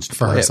everything she wants to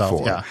play herself,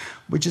 it for. yeah.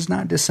 Which is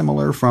not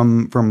dissimilar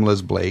from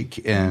Liz Blake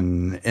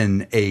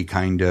in a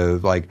kind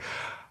of like,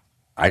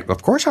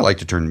 of course I like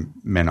to turn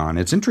men on.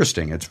 It's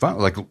interesting. It's fun.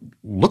 Like,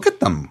 look at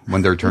them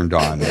when they're turned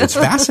on. It's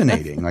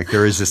fascinating. Like,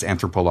 there is this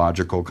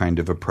anthropological kind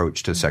of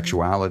approach to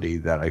sexuality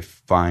that I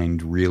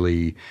find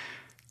really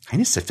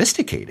kind of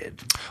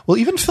sophisticated. Well,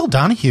 even Phil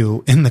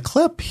Donahue in the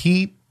clip,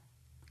 he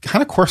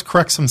kind of course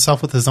corrects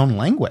himself with his own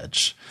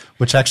language,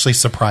 which actually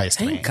surprised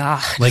me. Thank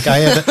God. Like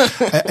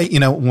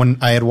when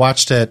I had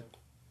watched it,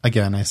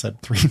 again, I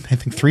said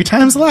three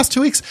times the last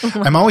 2 weeks.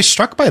 I'm always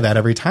struck by that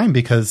every time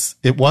because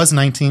it was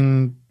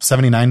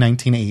 1979,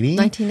 1980.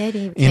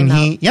 1980 And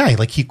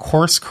he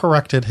course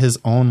corrected his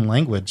own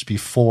language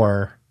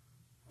before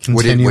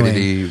continuing. What did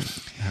he?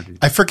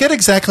 I forget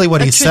exactly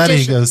what he said.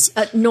 He goes,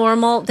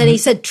 normal. Then he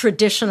said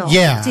traditional.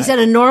 Yeah. He said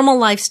a normal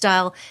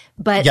lifestyle,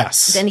 but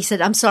Yes. then he said,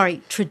 I'm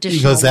sorry, traditional.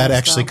 he goes, that lifestyle.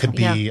 actually could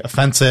be Yeah.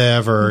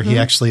 offensive, or he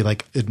actually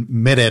like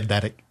admitted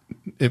that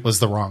it was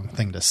the wrong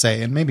thing to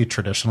say. And maybe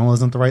traditional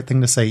isn't the right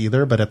thing to say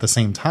either. But at the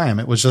same time,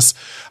 it was just,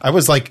 I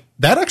was like,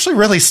 that actually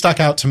really stuck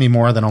out to me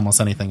more than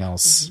almost anything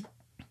else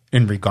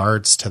in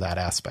regards to that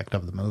aspect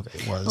of the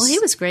movie. Well, he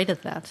was great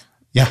at that.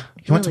 Yeah.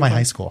 He went to my Really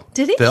high good. school.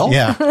 Did he? Phil?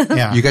 Yeah.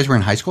 Yeah. You guys were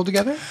in high school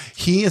together?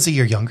 He is a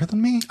year younger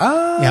than me.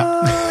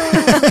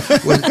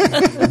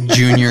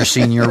 Junior,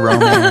 senior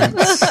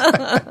romance.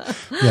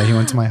 Yeah. He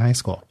went to my high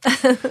school.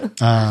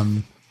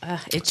 I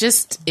was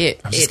just going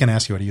to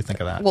ask you, what do you think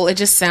of that? Well, it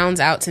just sounds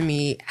out to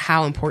me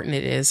how important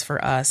it is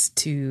for us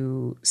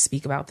to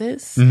speak about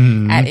this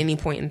Mm-hmm. at any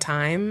point in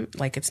time.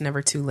 Like, it's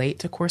never too late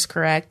to course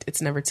correct.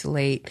 It's never too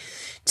late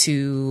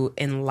to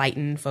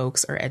enlighten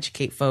folks or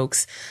educate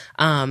folks.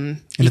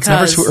 And it's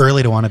never too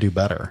early to want to do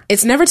better.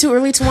 It's never too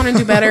early to want to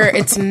do better.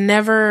 It's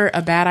never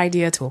a bad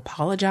idea to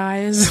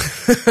apologize.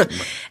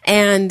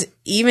 And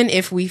even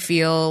if we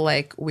feel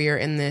like we're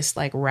in this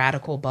like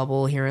radical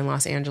bubble here in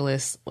Los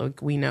Angeles,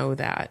 like, we know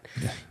that,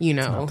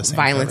 not the same for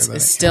violence everybody.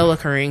 is still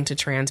occurring to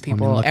trans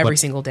people look every what-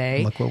 single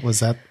day. Look what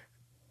was at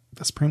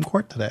the Supreme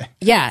Court today.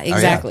 Yeah,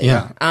 exactly.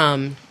 Yeah.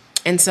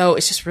 And so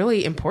it's just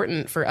really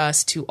important for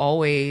us to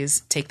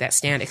always take that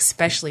stand,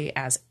 especially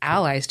as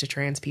allies to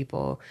trans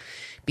people,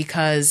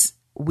 because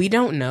we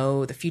don't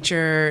know the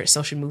future.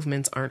 Social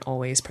movements aren't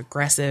always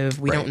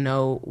progressive. We don't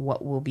know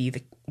what will be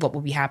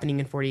happening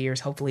in 40 years.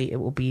 Hopefully it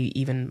will be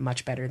even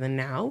much better than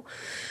now.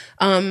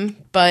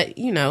 But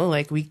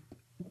like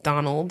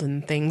Donald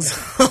and things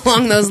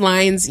along those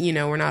lines,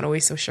 we're not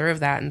always so sure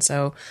of that. And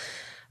so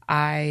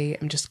I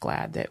am just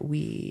glad that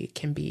we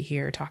can be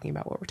here talking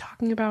about what we're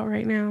talking about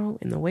right now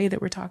in the way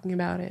that we're talking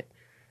about it.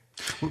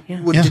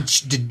 Yeah. Well,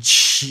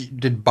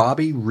 did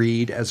Bobby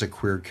read as a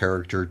queer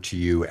character to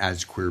you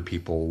as queer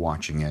people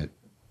watching it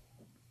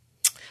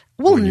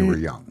when you were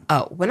young?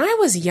 Oh, when I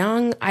was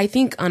young, I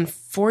think,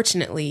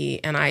 unfortunately,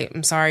 and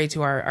I'm sorry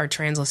to our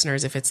trans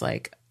listeners if it's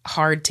like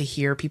hard to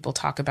hear people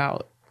talk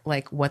about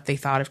like what they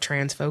thought of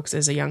trans folks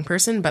as a young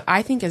person, but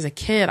I think as a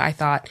kid, I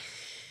thought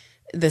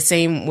the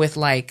same with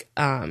like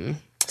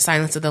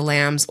Silence of the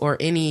Lambs or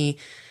any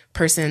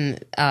person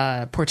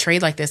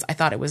portrayed like this. I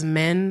thought it was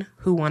men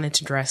who wanted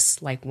to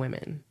dress like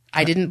women.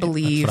 I didn't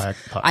believe. what I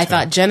thought, I too.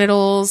 thought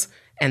genitals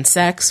and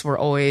sex were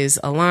always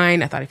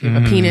aligned. I thought if you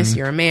have a penis,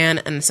 you're a man,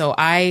 and so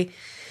I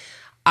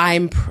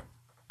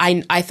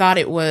thought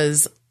it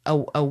was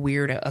a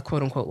weird, a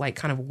quote unquote like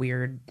kind of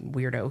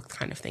weirdo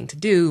kind of thing to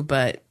do,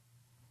 but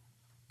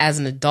as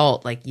an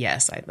adult, like,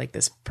 yes, I like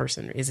this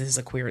person. This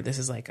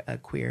is like a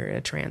queer, a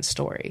trans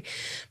story.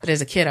 But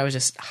as a kid, I was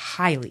just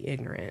highly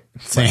ignorant.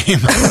 Same.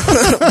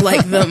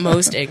 Like the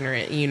most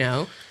ignorant, you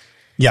know?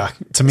 Yeah.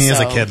 To me as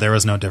a So- kid, there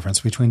was no difference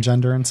between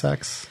gender and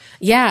sex.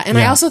 Yeah, and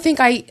I Yeah. also think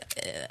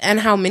and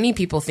how many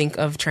people think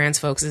of trans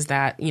folks is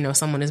that, you know,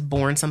 someone is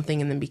born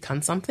something and then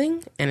becomes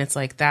something. And it's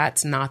like,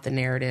 that's not the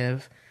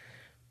narrative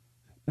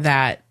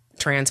that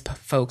trans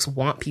folks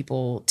want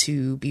people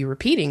to be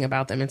repeating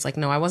about them. It's like,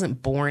 no, I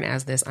wasn't born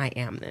as this. I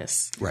am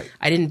this. Right.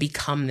 I didn't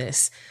become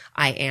this.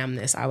 I am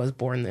this. I was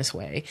born this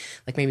way.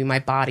 Like maybe my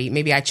body,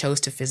 maybe I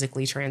chose to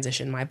physically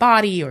transition my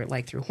body or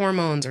like through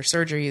hormones or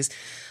surgeries.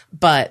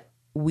 But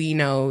we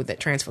know that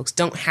trans folks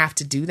don't have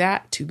to do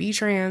that to be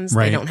trans.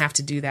 Right. They don't have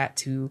to do that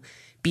to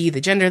be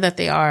the gender that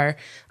they are.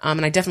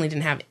 And I definitely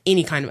didn't have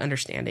any kind of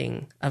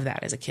understanding of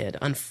that as a kid,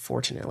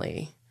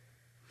 unfortunately.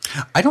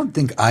 I don't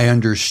think I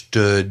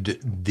understood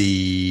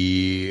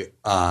the.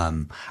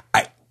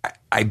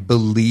 I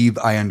believe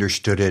I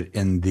understood it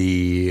in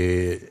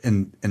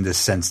the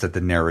sense that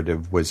the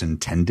narrative was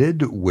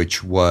intended,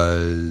 which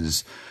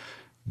was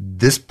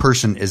this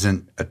person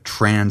isn't a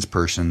trans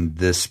person.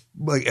 This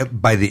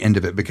by the end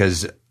of it,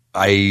 because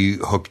I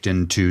hooked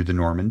into the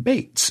Norman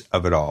Bates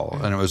of it all,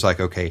 and it was like,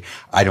 okay,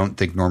 I don't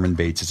think Norman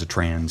Bates is a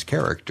trans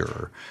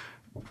character.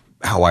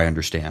 How I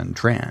understand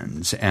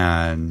trans,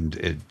 and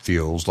it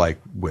feels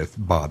like with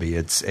Bobby,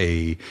 it's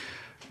a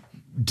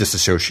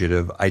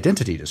dissociative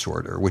identity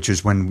disorder, which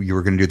is when you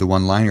were going to do the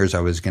one-liners,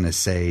 I was going to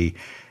say,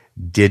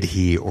 did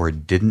he or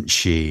didn't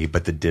she,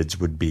 but the dids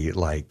would be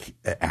like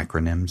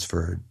acronyms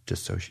for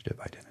dissociative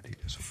identity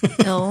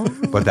disorder. No.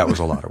 But that was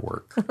a lot of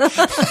work.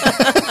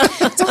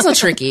 It's also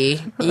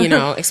tricky, you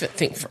know,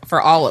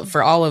 for all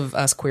of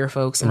us queer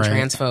folks and Right.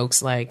 trans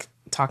folks, like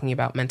talking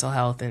about mental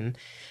health and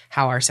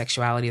how our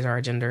sexualities or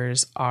our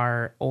genders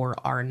are or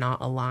are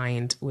not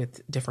aligned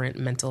with different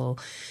mental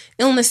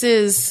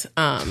illnesses.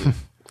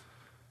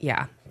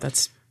 Yeah,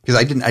 that's Because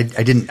I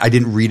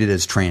didn't read it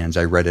as trans.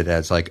 I read it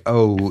as like,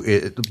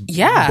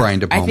 Yeah, Brian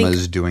De I think-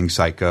 Palma's doing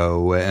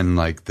Psycho, and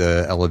like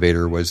the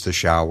elevator was the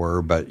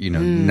shower, but you know,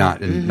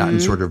 not in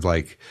sort of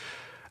like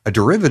a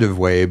derivative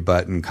way,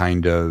 but in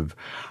kind of,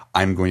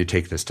 I'm going to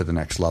take this to the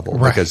next level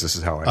Right. because this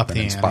is how I've Up been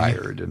the ante.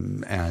 inspired,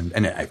 and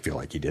I feel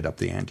like he did up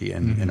the ante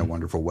in a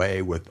wonderful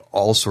way with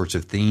all sorts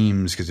of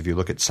themes. Because if you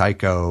look at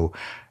Psycho,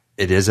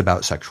 it is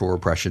about sexual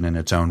repression in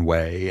its own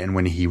way, and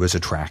when he was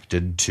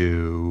attracted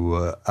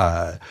to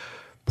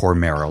poor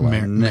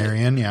Marilyn,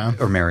 Marion, yeah.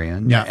 or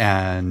Marion, Yeah.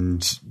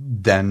 and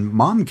then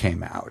Mom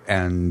came out,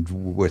 and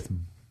with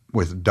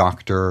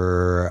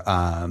Dr.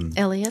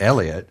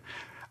 Elliot.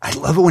 I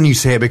love it when you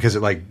say it because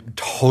it like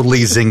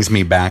totally zings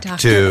me back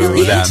Dr. to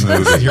Elliot. that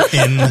movie. You're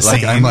in the Like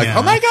scene. I'm like, yeah.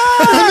 oh my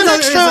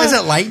god! Is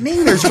it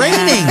lightning? There's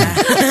raining.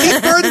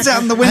 Keep birds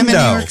out in the I'm in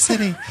window. New York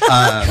City.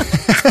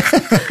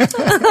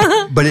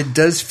 But it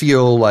does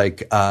feel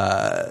like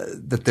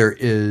that there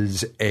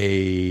is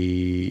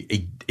a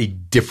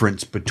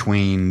difference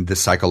between the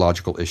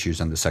psychological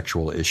issues and the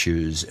sexual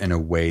issues in a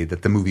way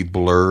that the movie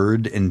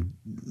blurred, and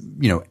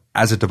you know,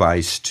 as a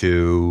device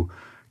to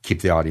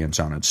keep the audience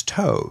on its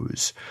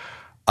toes.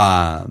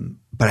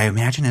 But I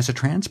imagine as a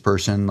trans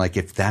person, like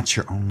if that's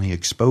your only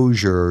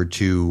exposure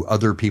to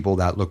other people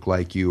that look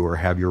like you or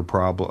have your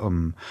but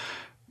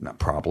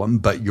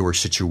your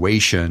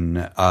situation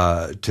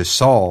to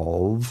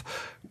solve,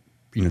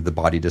 you know, the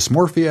body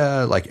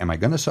dysmorphia, like am I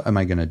going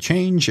to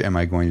change? Am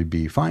I going to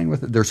be fine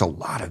with it? There's a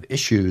lot of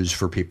issues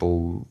for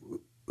people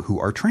who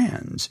are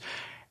trans.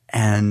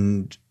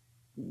 And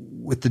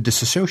with the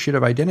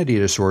dissociative identity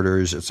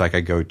disorders, it's like I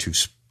go to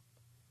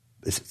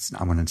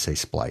I want to say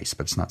Splice,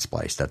 but it's not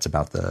Splice. That's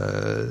about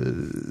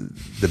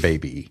the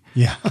baby.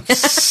 Yeah.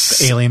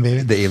 The alien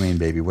baby. The alien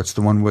baby. What's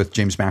the one with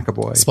James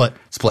McAvoy?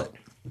 Split.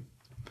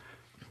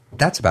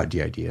 That's about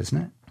DID,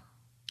 isn't it?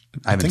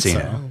 I haven't think seen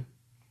so. it.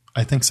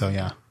 I think so,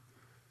 yeah.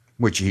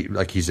 Which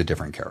he's a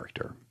different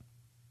character.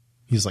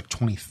 He's like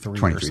 23 or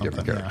 23 something.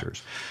 different yeah.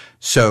 characters.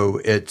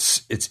 So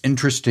it's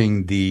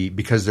interesting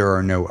because there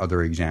are no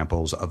other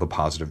examples of a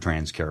positive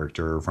trans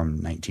character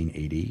from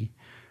 1980.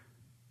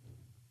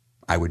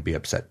 I would be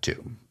upset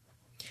too.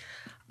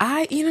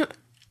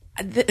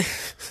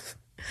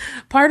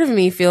 Part of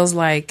me feels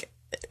like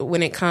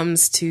when it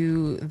comes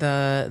to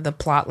the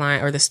plot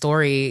line or the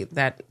story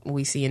that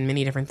we see in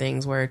many different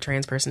things where a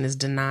trans person is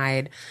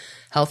denied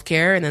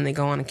healthcare and then they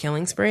go on a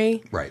killing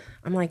spree. Right.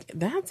 I'm like,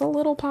 that's a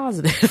little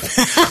positive.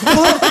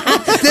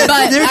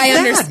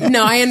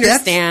 I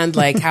understand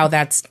like how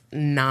that's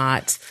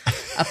not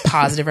a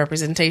positive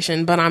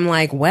representation, but I'm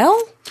like,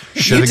 well,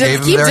 Should have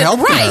gave them their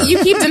health care. right. You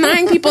keep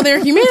denying people their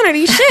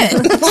humanity. Shit.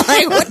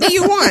 Like, what do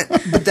you want?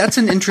 But that's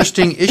an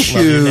interesting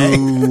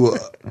issue.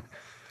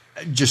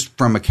 Just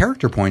from a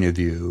character point of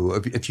view,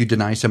 if you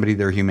deny somebody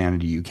their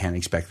humanity, you can't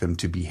expect them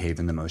to behave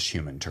in the most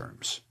human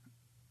terms.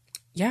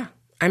 Yeah.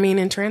 I mean,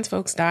 and trans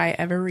folks die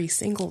every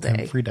single day.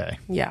 Every day.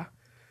 Yeah.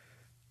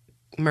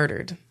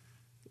 Murdered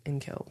and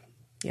killed.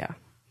 Yeah.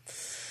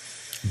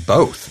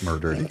 Both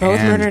murdered Both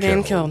and murdered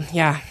and killed. killed.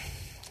 Yeah.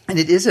 And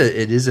it is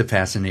a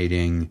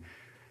fascinating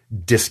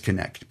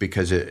disconnect,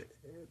 because it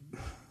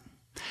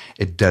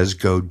does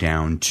go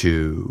down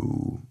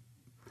to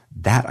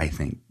that. I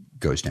think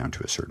goes down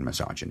to a certain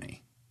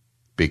misogyny,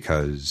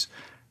 because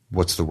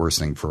what's the worst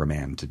thing for a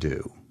man to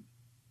do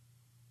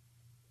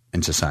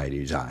in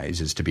society's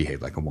eyes is to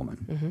behave like a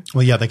woman. Mm-hmm.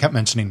 Well, yeah, they kept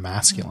mentioning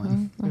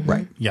masculine.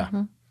 Right. Yeah.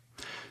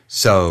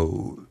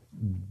 So,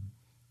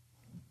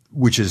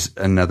 which is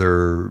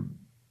another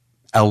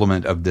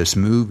element of this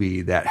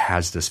movie that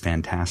has this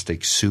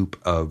fantastic soup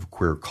of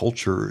queer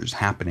cultures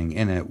happening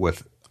in it,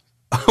 with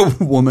a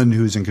woman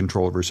who's in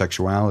control of her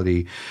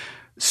sexuality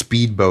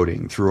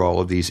speedboating through all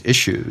of these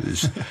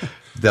issues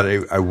that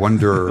I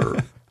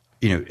wonder,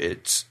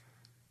 it's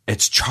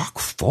chock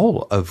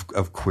full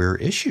of queer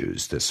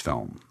issues, this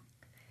film.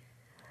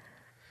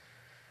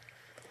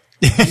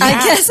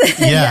 I guess.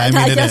 Yeah, I mean,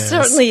 I it guess is.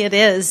 certainly it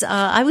is.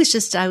 I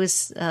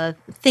was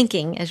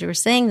thinking as you were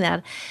saying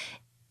that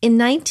in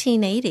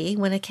 1980,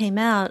 when it came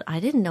out, I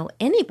didn't know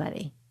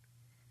anybody.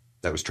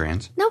 That was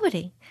trans?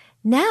 Nobody.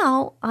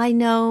 Now I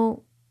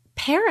know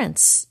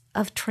parents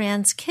of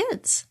trans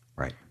kids,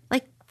 Right.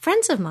 like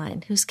friends of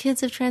mine whose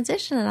kids have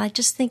transitioned. And I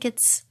just think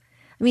at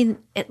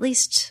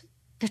least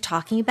they're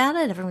talking about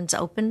it. Everyone's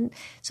open.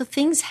 So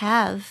things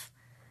have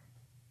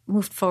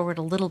moved forward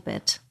a little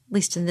bit, at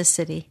least in this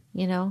city,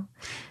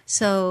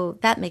 So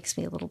that makes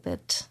me a little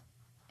bit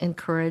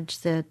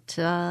encouraged that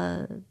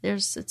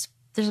there's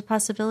a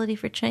possibility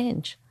for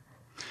change.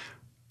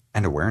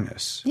 And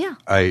awareness. Yeah.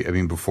 I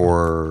mean,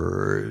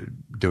 before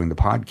doing the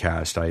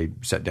podcast, I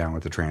sat down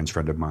with a trans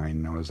friend of mine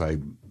and I was like,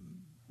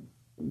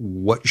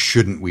 what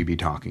shouldn't we be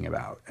talking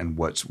about? And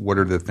what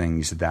are the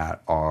things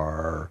that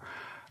are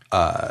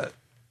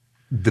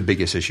the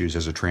biggest issues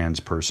as a trans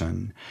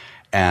person?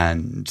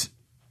 And,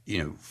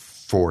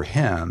 for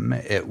him,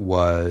 it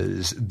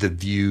was the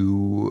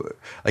view,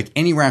 like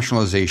any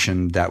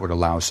rationalization that would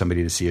allow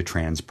somebody to see a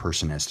trans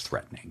person as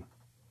threatening.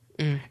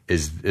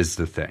 Is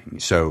the thing.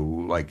 So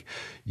like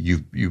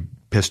you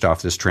pissed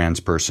off this trans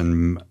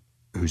person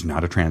who's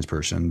not a trans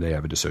person. They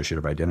have a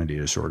dissociative identity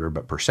disorder,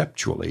 but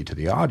perceptually to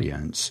the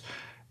audience,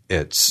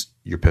 it's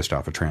you're pissed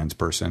off a trans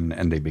person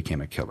and they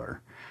became a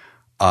killer.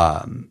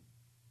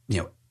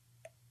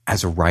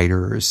 As a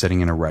writer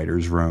sitting in a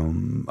writer's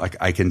room, like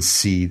I can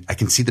see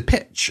the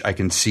pitch. I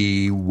can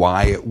see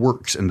why it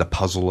works and the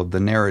puzzle of the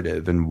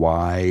narrative and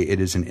why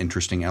it is an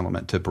interesting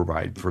element to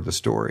provide for the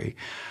story.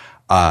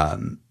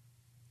 And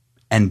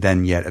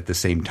then yet at the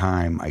same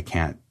time, I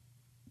can't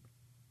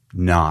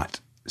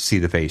not see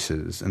the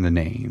faces and the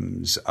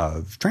names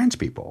of trans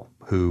people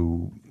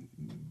who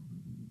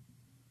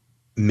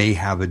may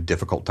have a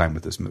difficult time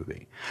with this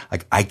movie.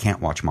 Like I can't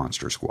watch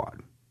Monster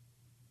Squad,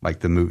 like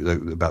the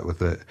movie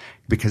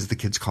because the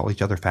kids call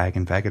each other fag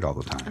and faggot all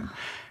the time.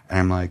 And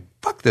I'm like,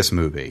 fuck this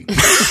movie.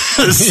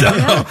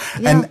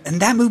 And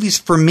that movie's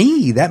for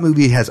me. That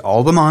movie has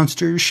all the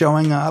monsters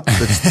showing up.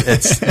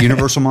 It's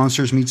Universal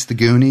Monsters meets the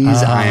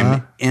Goonies.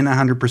 I'm in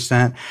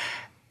 100%.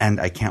 And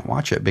I can't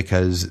watch it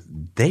because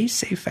they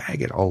say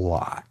faggot a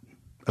lot.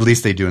 At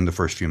least they do in the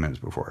first few minutes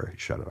before I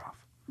shut it off.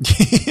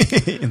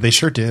 They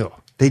sure do.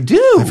 They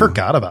do. I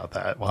forgot about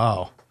that.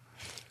 Wow.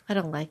 I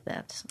don't like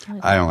that.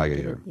 I don't like it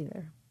either.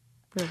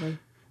 Really.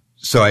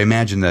 So I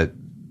imagine that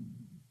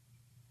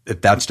if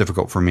that's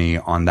difficult for me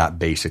on that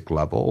basic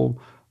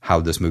level, how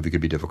this movie could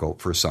be difficult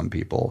for some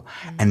people.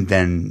 And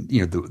then,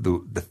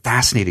 the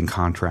fascinating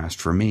contrast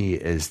for me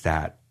is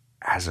that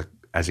as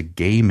a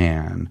gay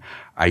man,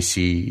 I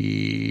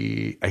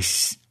see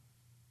the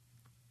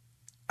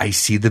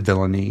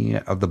villainy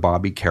of the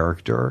Bobby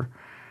character.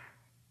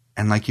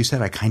 And like you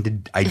said,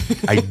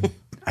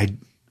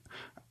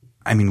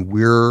 I mean,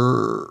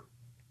 we're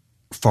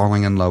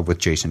falling in love with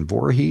Jason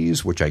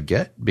Voorhees, which I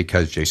get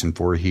because Jason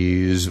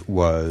Voorhees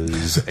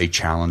was a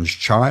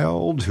challenged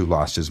child who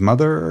lost his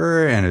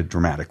mother in a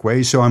dramatic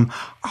way. So I'm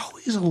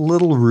always a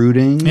little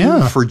rooting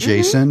for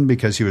Jason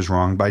because he was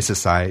wronged by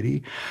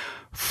society.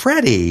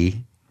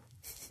 Freddie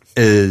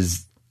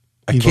is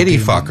a Evil kitty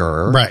demon.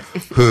 fucker, Right.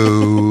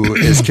 who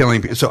is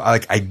killing people. So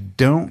like, I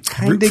don't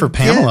Root for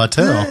Pamela,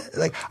 too.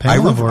 Like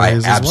Pamela I Voorhees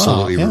as well.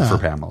 absolutely root Yeah. for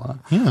Pamela.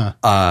 Yeah.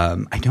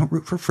 I don't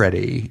root for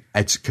Freddie.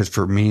 It's because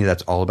for me,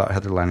 that's all about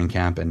Heather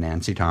Langenkamp and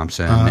Nancy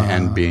Thompson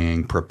and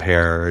being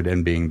prepared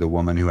and being the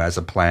woman who has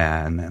a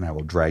plan. And I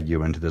will drag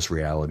you into this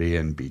reality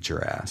and beat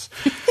your ass.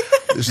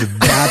 So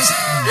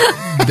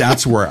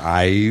that's where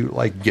I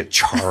like get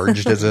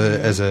charged as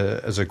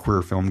a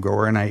queer film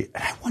goer, and I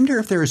wonder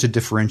if there is a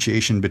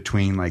differentiation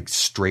between like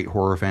straight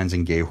horror fans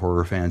and gay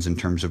horror fans in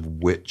terms of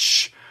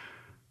which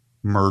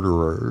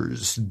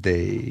murderers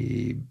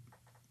they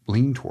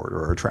lean toward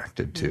or are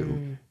attracted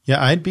to.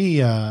 Yeah, I'd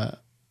be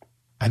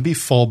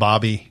full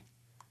Bobby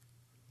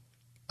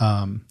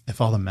if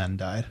all the men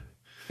died.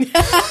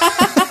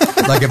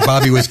 Like if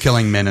Bobby was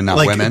killing men and not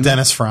Like women.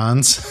 Dennis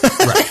Franz.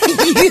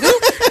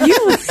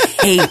 You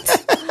hate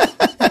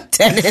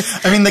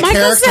Dennis. I mean, the Michael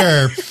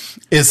character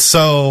is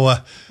so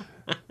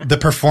the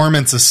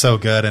performance is so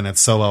good and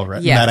it's so well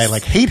written Yes. that I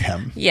like hate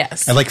him.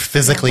 Yes. I like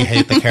physically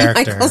hate the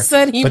character. Michael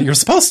said he- but you're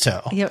supposed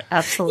to. You're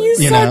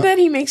absolutely. You said know. that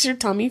he makes your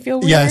tummy feel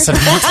weird. Yeah, I said,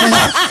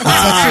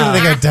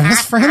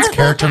 Dennis Franz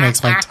character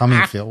makes my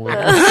tummy feel weird.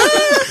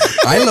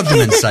 I loved him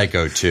in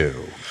Psycho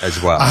 2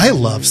 as well. I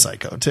love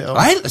Psycho too.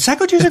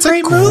 Psycho 2 is It's a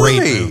great movie.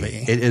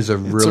 movie. It is a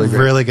It's really a great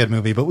really good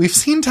movie, but we've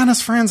seen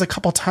Dennis Franz a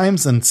couple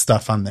times and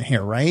stuff on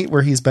here, right?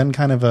 Where he's been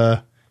kind of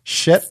a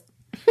shit.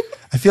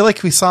 I feel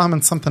like we saw him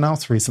in something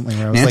else recently.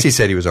 Where I was Nancy like,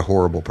 said he was a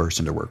horrible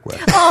person to work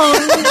with.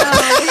 Oh no.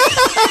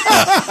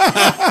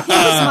 He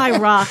was my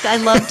rock. I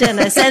love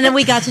Dennis. And then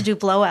we got to do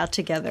Blowout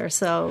together.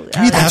 So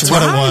maybe that's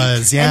what it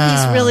was.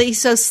 Yeah, and he's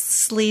so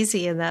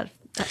sleazy in that.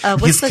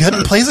 He's good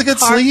and plays a good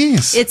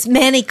sleaze. It's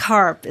Manny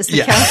Carp is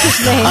the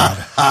character's name.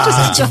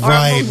 That's Just a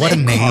right. horrible What a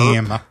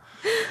name.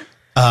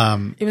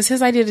 It was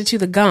his idea to chew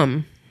the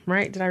gum,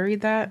 right? Did I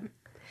read that?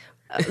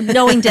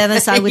 Knowing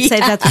Dennis, I would say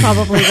that's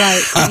probably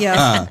right.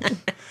 Yeah.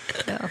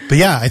 But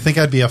yeah, I think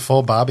I'd be a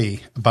full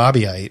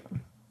Bobbyite.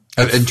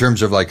 In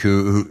terms of like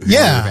who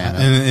you're a fan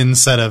of. And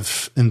instead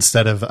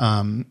of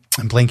I'm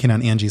blanking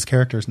on Angie's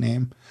character's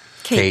name.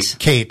 Kate.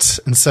 Kate,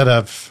 instead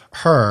of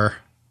her,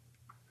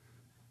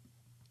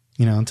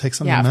 take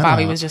something. Yeah, men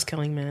Bobby out. was just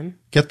killing men.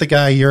 Get the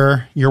guy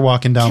you're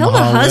walking down Kill the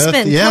the hall husband.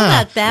 with. Kill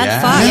Yeah. that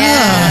bad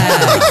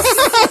Yeah.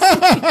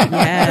 fuck.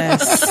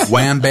 Yes.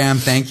 Wham, bam,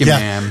 thank you, Yeah.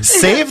 ma'am.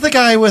 Save the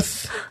guy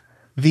with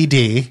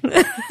VD.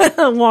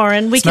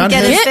 Warren, we can not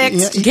get his- it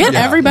fixed. Yeah. Get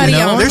everybody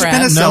on There's track.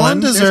 been a- No one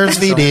deserves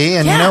There's VD,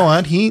 and you know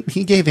what? He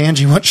gave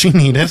Angie what she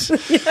needed.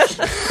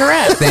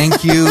 Correct.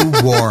 Thank you,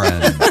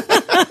 Warren.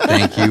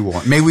 Thank you,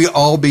 Warren. May we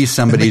all be The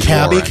somebody's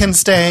cabbie Warren. can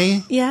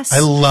stay. Yes. I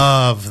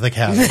love the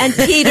cabbie. And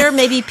Peter,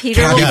 maybe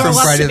Peter Cabby will from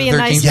grow up Friday to the be a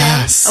nice 13th? guy.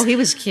 Yes. Oh, he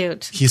was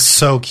cute. He's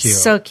so cute.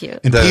 So cute.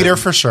 And The- Peter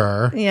for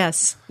sure.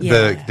 Yes. The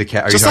are you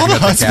Just talking all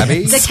about the the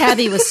cabbie? husbands. The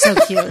cabbie was so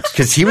cute.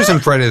 Because he was in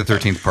Friday the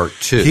 13th Part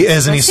 2. He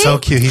is, and he's he? so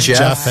cute. He's Jeff.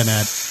 Jeff in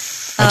it.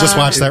 I just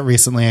watched that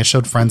recently. I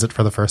showed friends it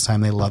for the first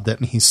time. They loved it,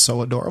 and he's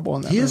so adorable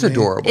in that He is movie.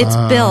 adorable. It's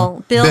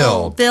Bill.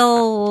 Bill.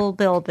 Bill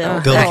Bill the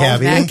Oh,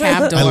 cabbie. that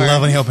cab door. I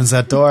love when he opens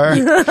that door.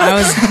 I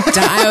was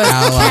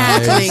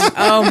cackling.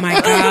 Oh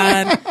my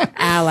God.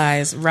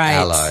 Allies, right.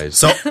 Allies.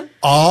 So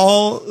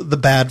all the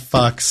bad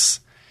fucks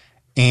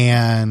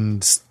and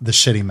the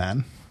shitty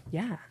men.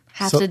 Yeah.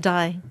 Have So- to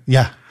die.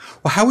 Yeah.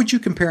 Well, how would you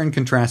compare and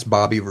contrast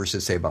Bobby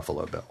versus, say,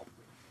 Buffalo Bill?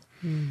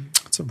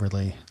 It's a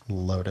really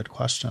loaded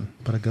question,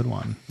 but a good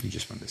one. You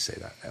just wanted to say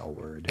that L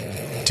word.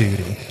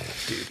 Duty.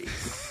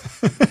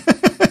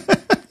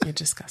 You're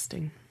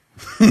disgusting.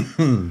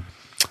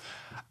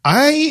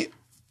 I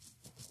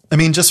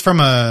mean, just from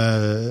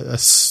I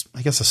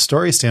guess a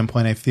story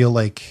standpoint, I feel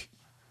like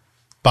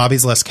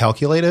Bobby's less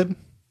calculated,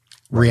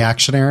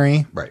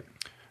 reactionary, Right.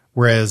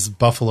 whereas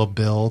Buffalo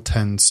Bill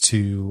tends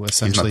to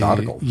essentially,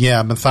 methodical.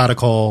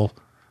 methodical,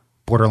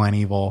 borderline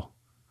evil.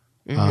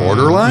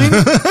 Borderline?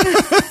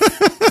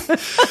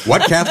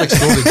 What Catholic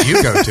school did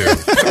you go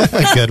to?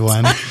 A good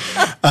one.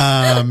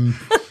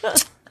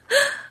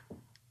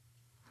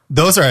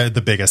 Those are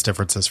the biggest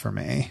differences for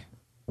me.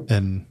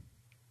 And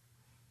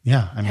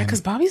yeah, I mean,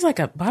 Because Bobby's a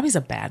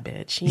bad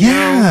bitch. You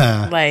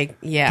Yeah. know? Like,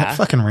 yeah. that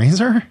fucking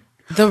razor.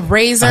 The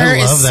razor I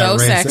love is that so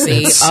razor. sexy.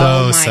 It's so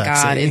oh my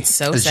sexy. God. It's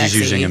so She's sexy.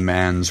 using a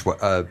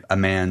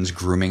man's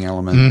grooming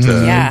element.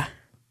 yeah.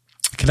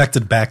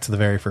 Connected back to the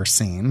very first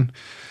scene.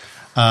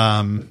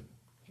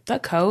 The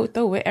coat,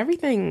 the wig,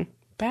 everything.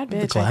 Bad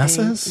bitch. The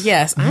glasses? I think.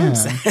 Yes, I'm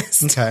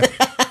obsessed. Okay.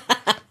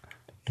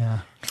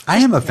 I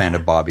am a fan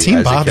of Bobby Team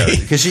as Bobby. a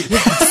character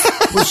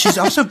because she's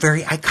also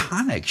very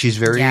iconic. She's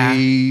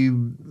very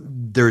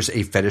there's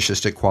a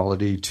fetishistic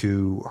quality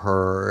to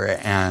her,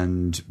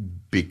 and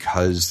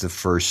because the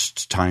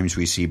first times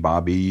we see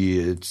Bobby,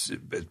 it's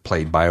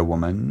played by a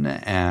woman,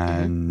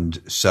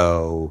 and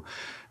so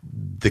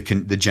the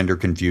gender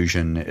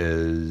confusion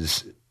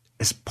is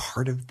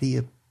part of the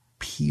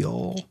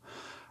appeal.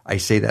 I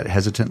say that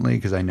hesitantly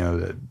because I know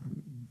that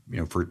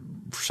for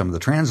some of the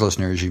trans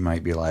listeners, you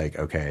might be like,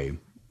 okay.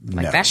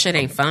 Like, no. that shit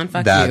ain't fun.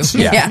 Fuck That's,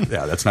 you. yeah,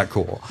 that's not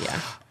cool.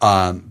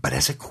 Yeah. But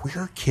as a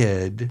queer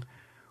kid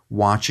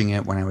watching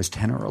it when I was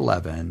 10 or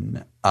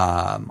 11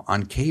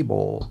 on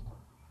cable,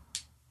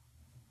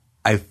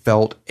 I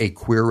felt a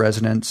queer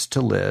resonance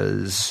to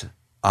Liz.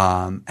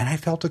 And I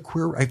felt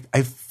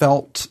I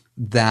felt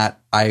that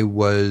I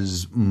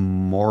was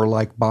more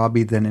like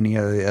Bobby than any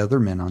of the other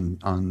men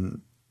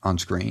on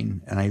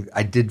screen. And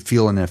I did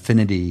feel an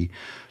affinity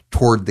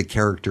toward the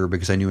character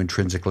because I knew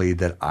intrinsically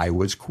that I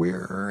was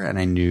queer and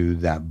I knew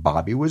that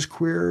Bobby was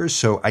queer.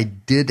 So I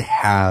did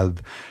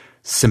have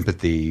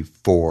sympathy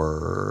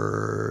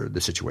for the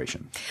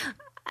situation.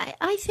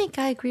 I think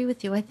I agree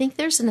with you. I think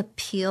there's an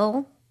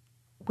appeal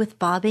with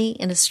Bobby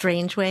in a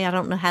strange way. I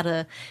don't know how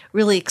to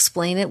really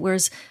explain it.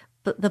 Whereas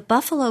the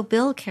Buffalo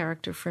Bill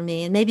character for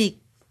me, and maybe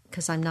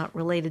because I'm not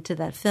related to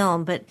that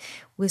film, but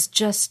was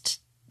just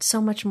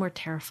so much more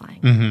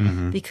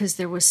terrifying because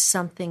there was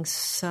something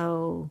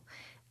so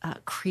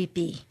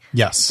creepy.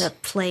 Yes. The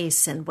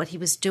place and what he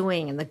was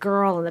doing and the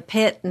girl in the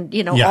pit and,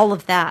 Yeah. all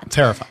of that.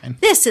 Terrifying.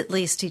 This, at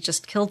least, he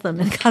just killed them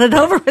and got it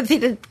over with. He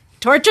didn't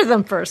torture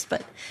them first,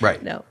 but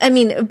Right. no. I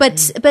mean,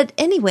 but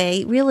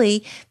anyway,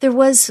 really, there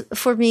was,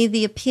 for me,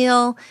 the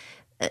appeal,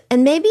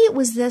 and maybe it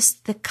was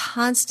the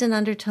constant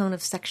undertone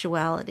of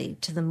sexuality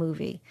to the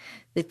movie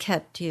that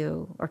kept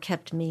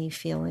me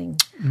feeling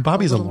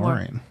Bobby's a little more-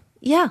 alluring.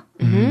 Yeah.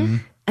 Mm-hmm.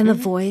 And the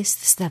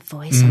voice, that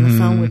voice on the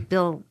phone with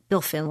Bill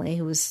Finley,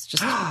 who was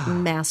just a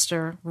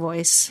master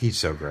voice. He's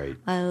so great.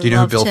 I Do you know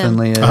who loved Bill him.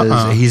 Finley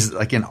is? He's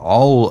like in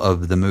all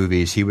of the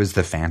movies. He was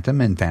the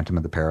Phantom in Phantom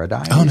of the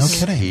Paradise. Oh, no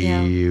kidding.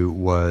 He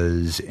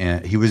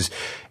was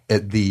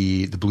at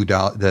the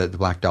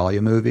Black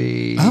Dahlia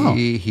movie. Oh.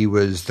 He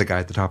was the guy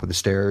at the top of the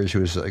stairs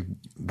who was like,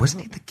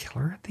 wasn't he the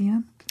killer at the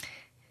end?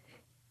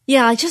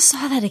 Yeah, I just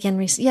saw that again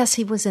recently. Yes,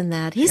 he was in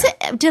that. He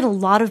did a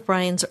lot of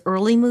Brian's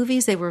early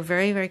movies. They were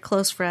very, very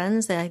close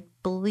friends. I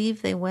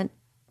believe they went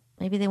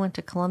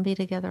to Columbia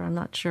together. I'm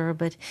not sure,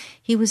 but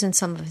he was in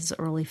some of his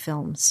early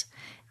films,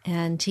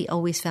 and he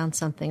always found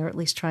something, or at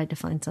least tried to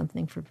find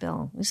something for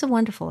Bill. He's a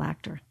wonderful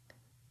actor.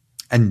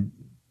 And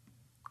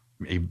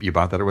you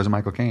bought that it was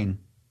Michael Caine.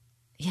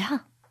 Yeah,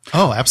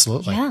 Oh,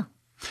 absolutely. yeah.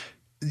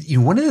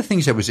 One of the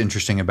things that was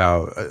interesting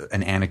about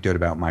an anecdote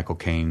about Michael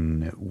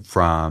Caine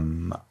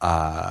from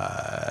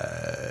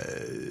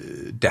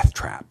Death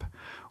Trap,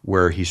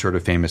 where he sort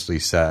of famously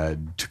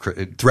said,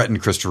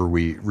 threatened Christopher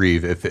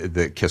Reeve if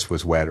the kiss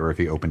was wet or if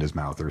he opened his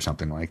mouth or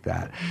something like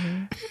that.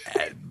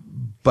 Mm-hmm.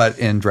 But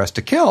in Dressed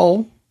to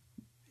Kill,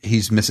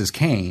 he's Mrs.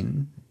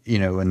 Caine,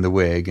 in the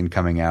wig and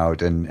coming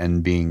out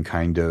and being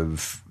kind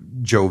of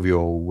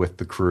jovial with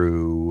the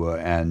crew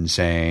and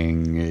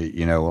saying,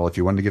 well, if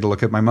you wanted to get a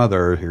look at my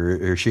mother,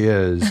 here she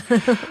is.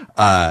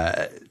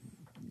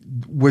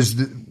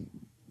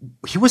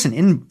 He wasn't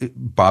in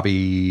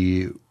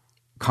Bobby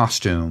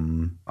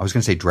costume. I was going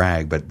to say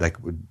drag, but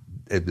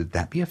would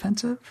that be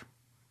offensive?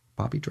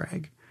 Bobby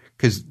drag?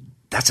 Because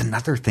that's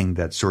another thing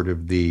that's sort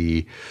of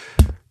the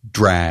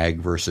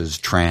drag versus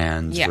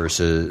trans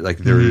versus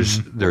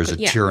there's a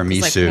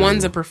tiramisu. Like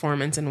one's a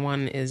performance and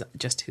one is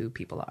just who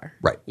people are.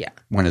 Right. Yeah.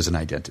 One is an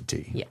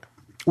identity. Yeah.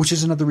 Which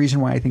is another reason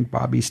why I think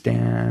Bobby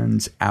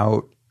stands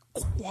out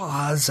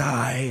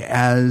quasi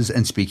as,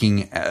 and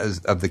speaking as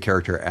of the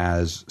character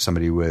as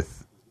somebody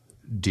with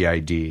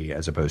DID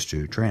as opposed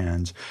to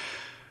trans.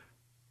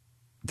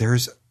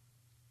 There's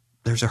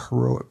a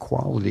heroic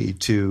quality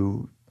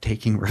to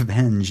taking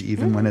revenge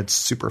even when it's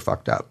super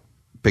fucked up,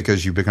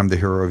 because you become the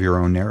hero of your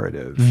own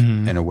narrative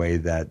in a way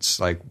that's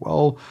like,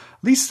 well,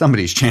 at least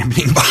somebody's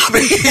championing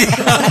Bobby.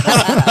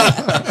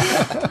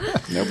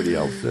 Nobody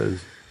else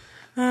is.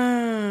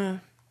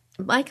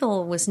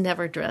 Michael was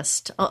never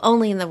dressed,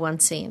 only in the one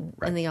scene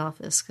in the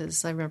office,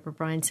 because I remember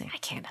Brian saying, I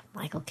can't have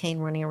Michael Caine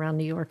running around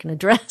New York in a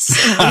dress.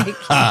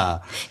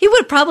 He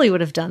probably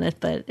would have done it,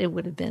 but it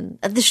would have been,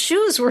 the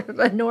shoes were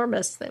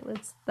enormous.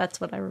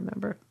 That's what I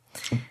remember.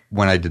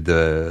 When I did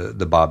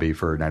the Bobby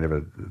for Night of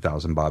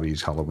 1,000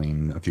 Bobbies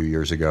Halloween a few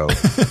years ago,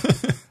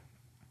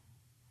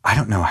 I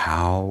don't know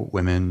how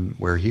women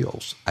wear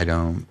heels.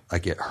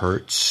 It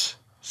hurts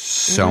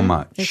so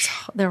much.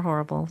 They're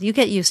horrible. You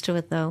get used to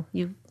it, though.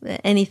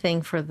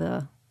 Anything for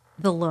the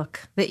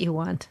look that you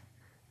want.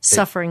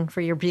 Suffering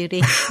for your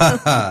beauty.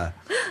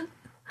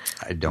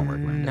 I don't wear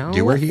women. No, Do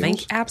you wear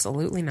heels?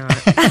 Absolutely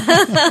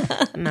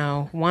not.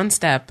 No, one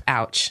step.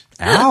 Ouch.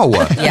 Ow.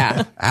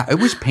 Yeah. It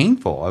was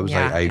painful. I was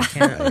Yeah, I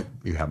can't.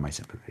 you have my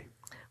sympathy.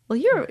 Well,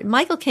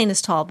 Michael Caine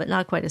is tall, but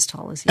not quite as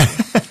tall as you.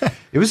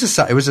 It was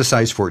a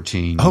size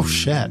 14. Oh,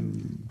 shit.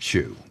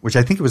 Shoe, which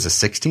I think it was a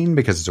 16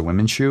 because it's a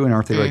women's shoe, and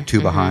aren't they like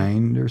two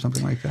behind or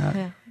something like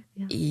that?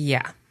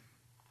 Yeah.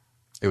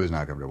 It was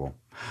not comfortable.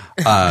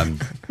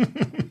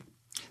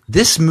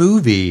 This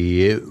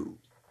movie,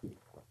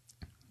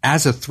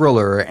 as a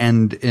thriller,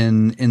 and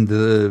in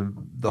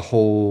the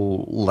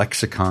whole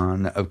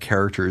lexicon of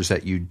characters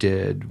that you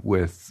did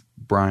with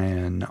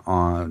Brian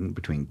on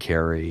between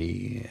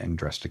Carrie and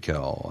Dressed to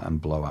Kill and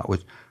Blowout.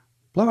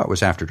 Blowout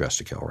was after Dressed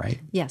to Kill, right?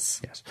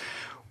 Yes. Yes.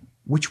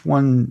 Which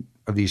one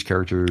of these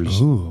characters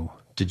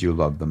did you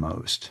love the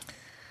most?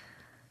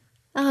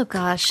 Oh,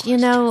 gosh. You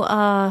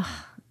love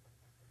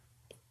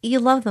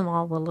them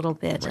all a little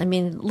bit. Right. I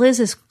mean, Liz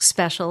is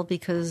special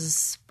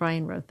because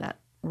Brian wrote that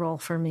role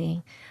for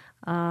me.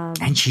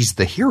 And she's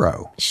the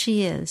hero.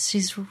 She is.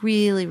 She's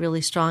really,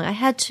 really strong. I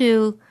had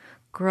to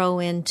grow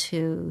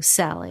into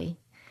Sally.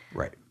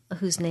 Right.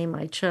 Whose name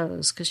I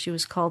chose because she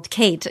was called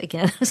Kate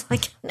again. I was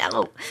like,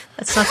 no,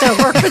 that's not going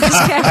to work for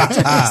this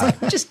character. I was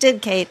like, just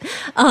did Kate.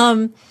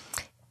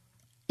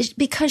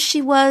 Because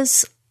she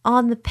was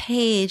on the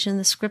page in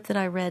the script that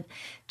I read,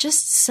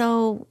 just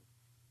so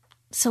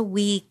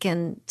weak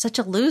and such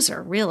a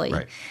loser, really.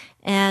 Right.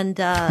 And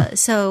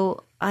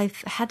so I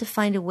had to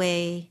find a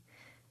way,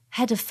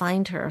 had to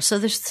find her. So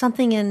there's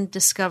something in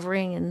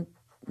discovering and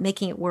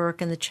making it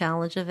work and the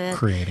challenge of it.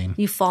 Creating.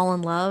 You fall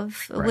in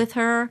love with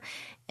her.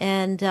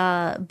 And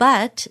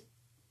but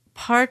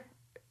part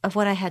of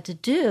what I had to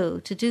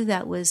do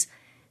that was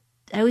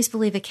always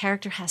believe a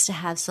character has to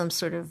have some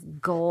sort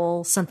of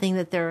goal, something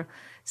that they're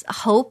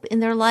hope in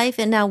their life.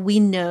 And now we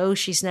know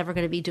she's never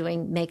going to be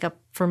doing makeup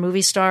for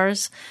movie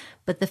stars,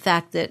 but the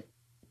fact that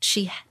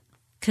she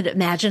could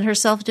imagine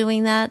herself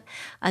doing that,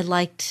 I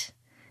liked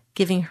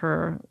giving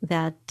her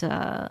that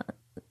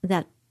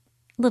that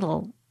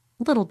little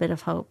bit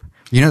of hope.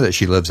 You know that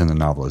she lives in the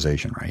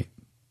novelization, right?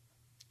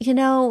 You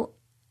know,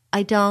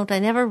 I don't. I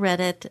never read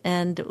it,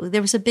 and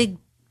there was a big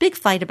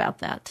fight about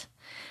that.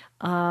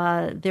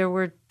 There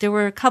were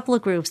a couple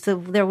of groups.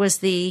 There was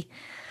the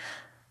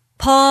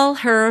Paul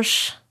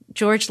Hirsch,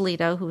 George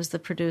Leto, who was the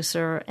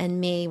producer, and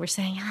me were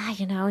saying,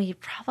 you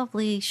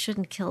probably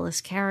shouldn't kill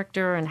this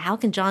character, and how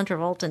can John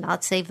Travolta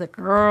not save the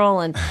girl,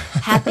 and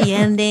happy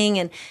ending,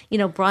 and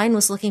Brian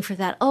was looking for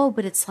that. Oh,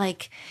 but it's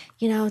like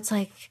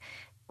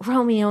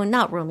Romeo,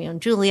 not Romeo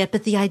and Juliet,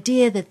 but the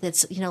idea that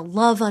that's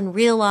love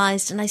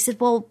unrealized. And I said,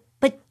 well,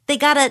 but they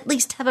got to at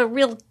least have a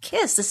real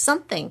kiss, as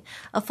something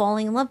of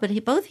falling in love. But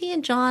both he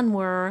and John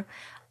were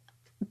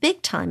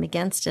big time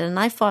against it, and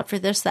I fought for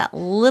that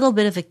little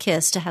bit of a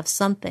kiss to have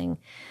something.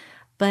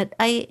 But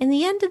in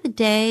the end of the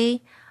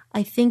day,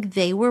 I think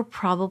they were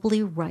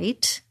probably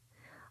right,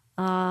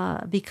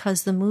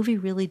 because the movie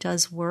really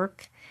does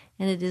work,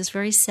 and it is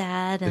very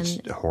sad and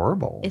It's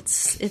horrible.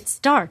 It's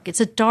dark. It's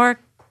a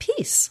dark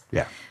piece.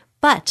 Yeah.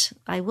 But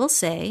I will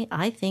say,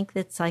 I think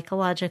that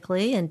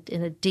psychologically and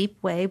in a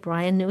deep way,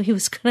 Brian knew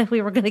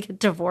we were going to get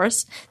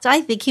divorced. So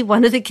I think he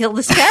wanted to kill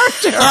this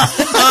character.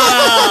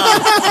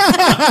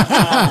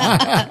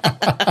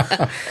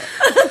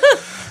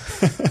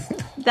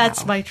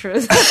 That's my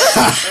truth.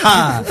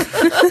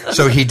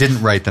 So he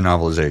didn't write the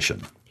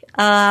novelization.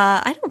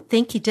 I don't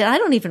think he did. I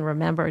don't even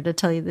remember, to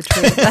tell you the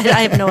truth.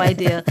 I have no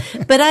idea.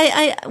 But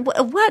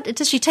what?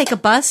 Does she take a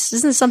bus?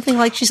 Isn't it something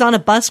like she's on a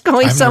bus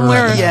going I've never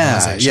somewhere? read the Yeah,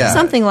 novelization. yeah.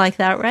 Something like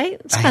that, right?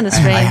 It's kind of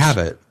strange. I have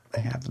it. I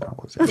have the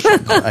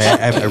novelization.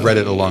 I read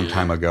it a long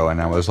time ago,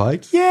 and I was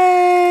like,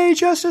 "Yay,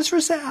 justice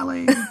for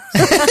Sally!"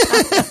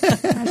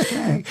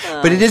 Hashtag.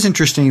 But it is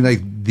interesting.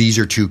 Like, these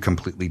are two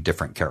completely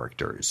different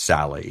characters.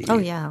 Sally, Oh,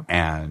 yeah.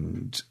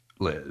 and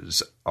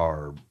Liz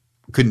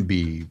couldn't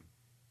be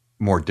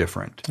more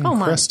different, Oh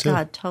my Chris, too.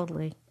 God,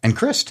 totally. and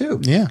Chris too.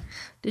 Yeah.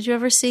 Did you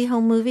ever see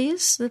Home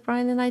Movies that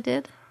Brian and I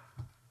did?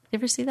 You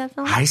ever see that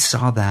film? I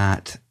saw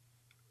that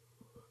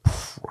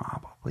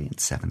probably in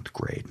 7th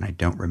grade, and I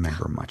don't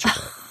remember much of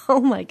it.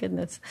 Oh my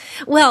goodness.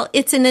 Well,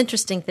 it's an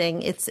interesting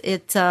thing.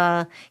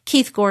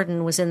 Keith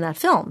Gordon was in that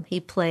film. He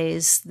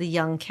plays the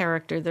young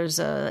character.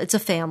 It's a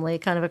family,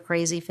 kind of a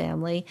crazy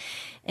family.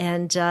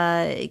 And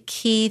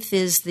Keith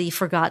is the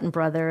forgotten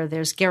brother.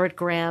 There's Garrett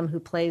Graham, who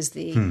plays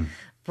the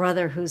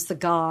brother who's the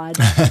god.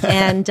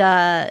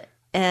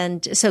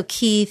 And so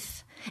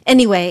Keith,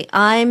 anyway,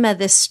 I'm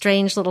this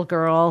strange little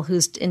girl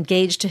who's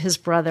engaged to his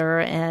brother,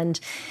 and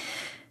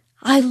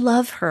I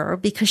love her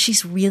because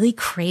she's really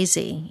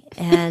crazy,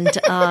 and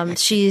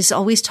she's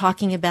always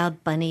talking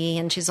about Bunny,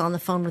 and she's on the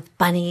phone with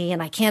Bunny,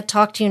 and I can't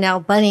talk to you now,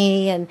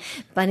 Bunny, and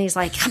Bunny's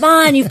like, come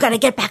on, you've got to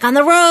get back on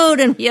the road,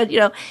 and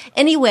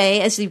anyway,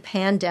 as you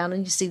pan down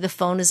and you see the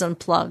phone is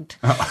unplugged.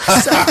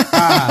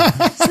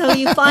 So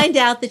you find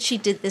out that she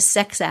did this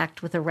sex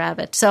act with a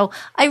rabbit. So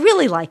I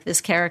really like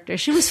this character.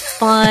 She was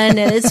fun,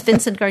 and it's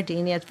Vincent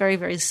Gardenia. It's very,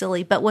 very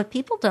silly. But what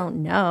people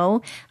don't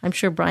know, I'm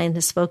sure Brian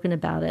has spoken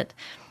about it,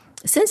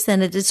 since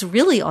then, it is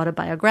really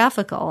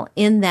autobiographical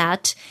in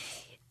that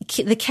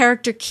the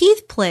character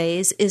Keith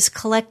plays is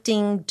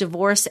collecting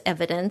divorce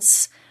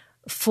evidence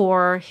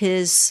for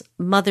his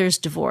mother's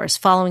divorce,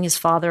 following his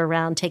father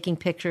around, taking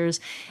pictures.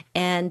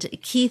 And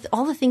Keith,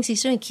 all the things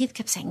he's doing, Keith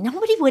kept saying,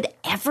 nobody would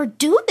ever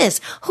do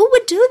this. Who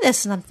would do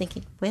this? And I'm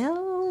thinking,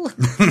 well,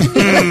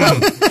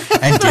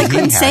 And I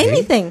couldn't say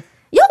anything.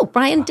 Yo,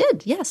 Brian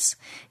did. Yes,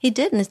 he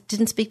did. And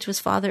didn't speak to his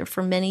father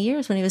for many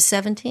years when he was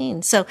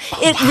 17. So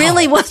it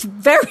really was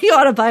very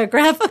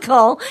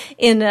autobiographical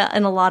in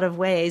a lot of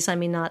ways. I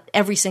mean, not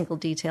every single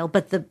detail,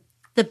 but the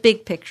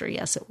big picture,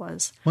 yes, it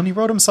was. When he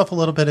wrote himself a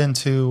little bit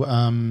into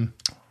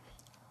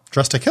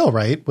Dress to Kill,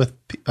 right? With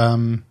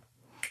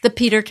The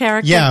Peter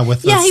character? some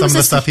of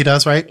the stuff he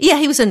does, right? Yeah,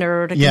 he was a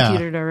nerd, a Yeah.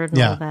 computer nerd and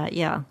Yeah. all that.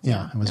 Yeah.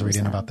 Yeah, I was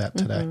reading about that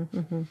today.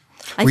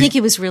 I think he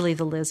was really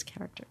the Liz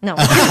character. No.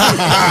 He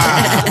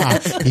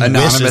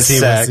Anonymous wishes he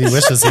sex. was. He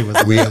wishes he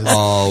was. We Liz.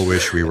 all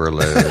wish we were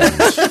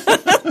Liz.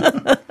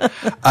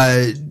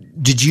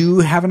 Did you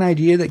have an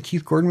idea that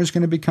Keith Gordon was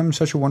going to become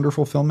such a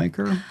wonderful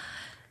filmmaker?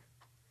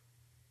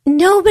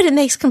 No, but it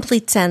makes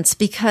complete sense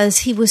because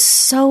he was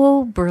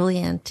so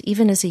brilliant,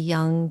 even as a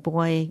young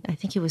boy. I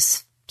think he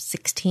was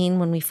 16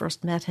 when we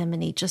first met him,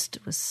 and he just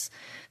was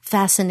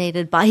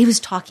fascinated by, he was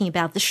talking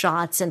about the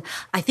shots, and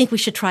I think we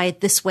should try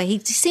it this way. He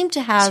seemed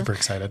to have Super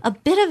excited. a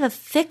bit of a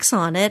fix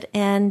on it,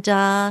 and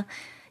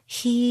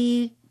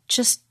he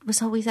just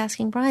was always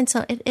asking Brian.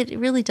 So it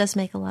really does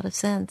make a lot of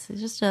sense.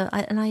 It's just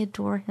and I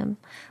adore him.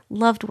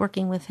 Loved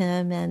working with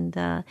him,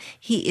 and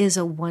he is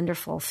a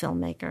wonderful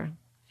filmmaker.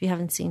 If you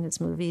haven't seen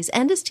his movies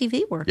and his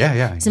TV work.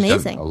 Yeah. It's He's done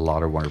amazing. a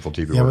lot of wonderful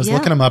TV Yeah, I work. was Yeah.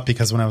 looking him up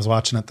because when I was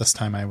watching it this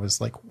time, I was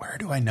like, where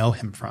do I know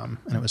him from?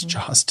 And it was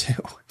Jaws 2.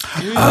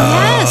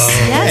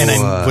 Yes.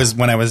 And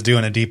when I was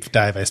doing a deep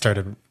dive, I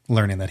started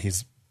learning that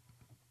he's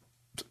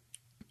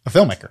a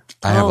filmmaker.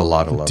 I have a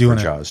lot of love Doing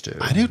for it. Jaws too.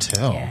 I do too.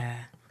 Yeah.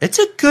 It's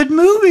a good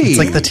movie. It's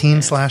like the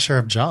teen slasher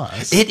of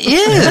Jaws. It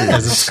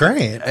is. It's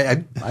great.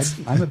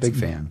 I'm a big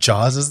fan.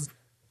 Jaws is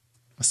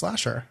a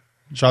slasher.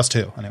 Jaws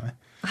 2, anyway.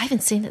 I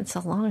haven't seen it in so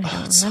long. I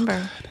don't so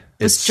remember.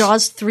 It was It's-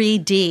 Jaws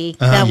 3D.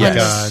 Oh, That my was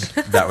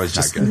God. That was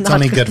not good. It's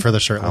only good for the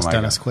shirtless Oh, my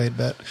Dennis God. Quaid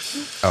bit.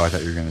 Oh, I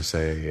thought you were going to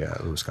say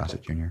Louis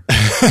Gossett Jr.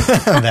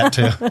 That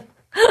too.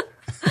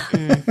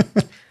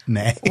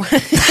 Nay.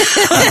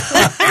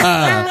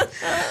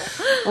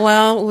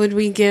 Well, would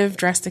we give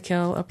Dress to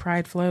Kill a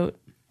pride float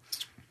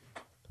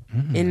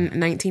in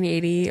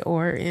 1980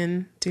 or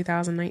in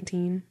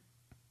 2019?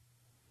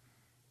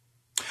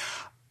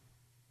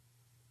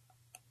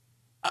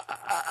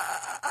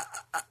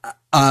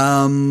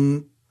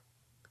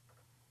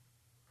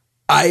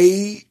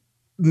 I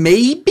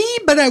maybe,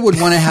 but I would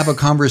want to have a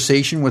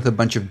conversation with a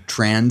bunch of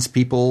trans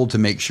people to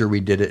make sure we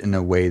did it in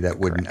a way that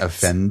wouldn't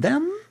offend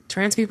them.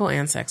 Trans people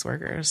and sex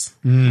workers.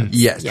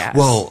 Yes. Yes.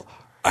 Well,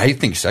 I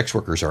think sex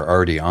workers are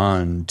already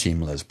on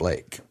Team Les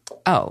Blake.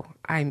 Oh,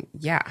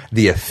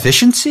 The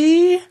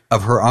efficiency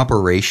of her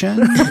operation,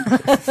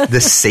 the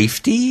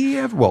safety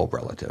of, well,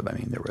 relative. I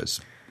mean,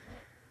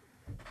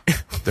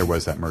 there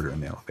was that murder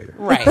in the elevator.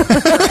 right.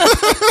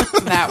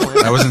 That one.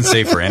 That wasn't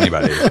safe for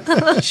anybody.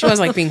 She was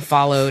like being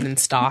followed and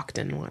stalked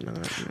and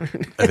whatnot.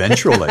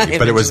 Eventually,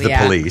 but it was the Eventually,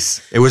 yeah.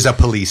 police. It was a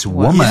police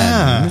woman.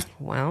 Yeah,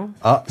 Well,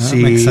 that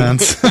See, makes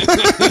sense.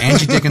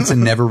 Angie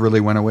Dickinson never really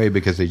went away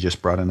because they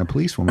just brought in a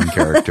policewoman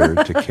character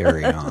to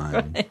carry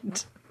on.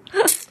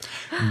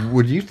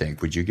 What do you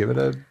think? Would you give it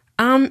a?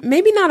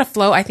 maybe not a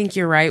float. I think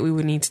you're right. We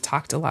would need to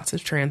talk to lots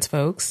of trans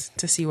folks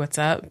to see what's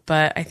up.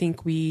 But I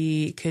think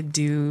we could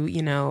do,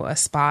 a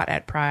spot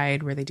at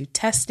Pride where they do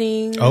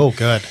testing. Oh,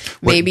 good.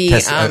 Maybe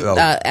test-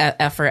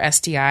 for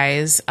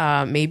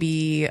STIs.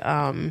 Maybe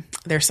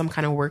there's some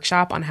kind of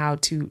workshop on how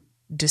to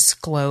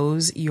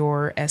disclose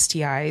your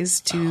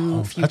STIs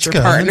to future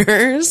good.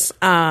 partners.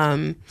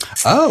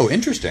 Oh,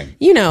 interesting.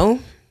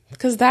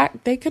 Because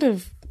that they could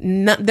have.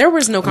 There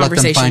was no Let them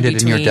conversation find it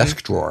between, in your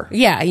desk drawer.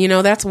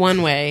 Yeah, that's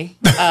one way.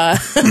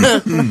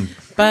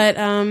 But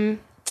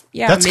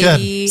yeah, That's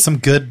maybe good. Some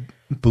good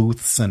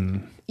booths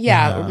and maybe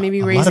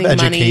a lot raising of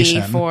money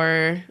education.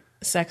 for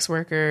sex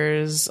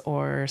workers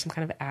or some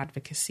kind of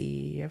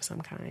advocacy of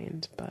some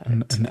kind. But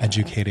and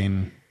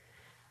educating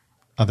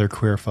other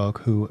queer folk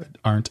who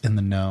aren't in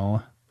the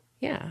know.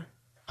 yeah,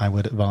 I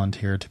would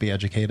volunteer to be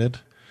educated.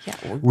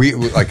 yeah, We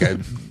like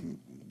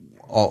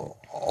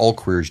all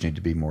queers need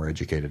to be more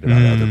educated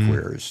about other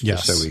queers,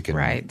 yes. just so we can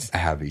Right.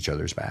 have each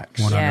other's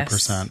backs.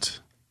 100%.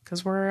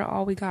 because we're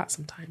all we got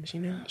sometimes,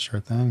 Sure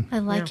thing. I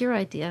like your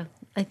idea.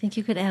 I think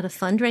you could add a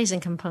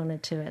fundraising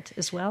component to it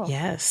as well.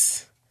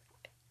 Yes,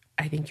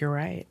 I think you're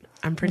right.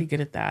 I'm pretty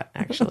good at that,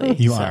 actually.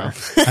 You so. are.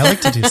 I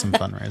like to do some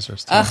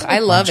fundraisers too. I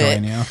love I'll it.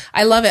 join you.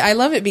 I love it. I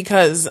love it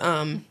because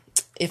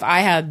if I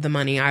had the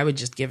money, I would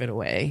just give it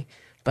away.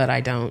 But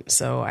I don't,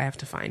 so I have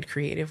to find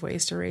creative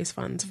ways to raise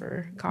funds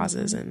for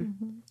causes,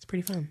 and it's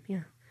pretty fun.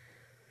 Yeah.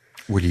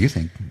 What do you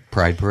think?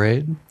 Pride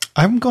Parade?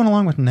 I'm going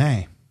along with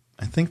Nay.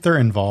 I think they're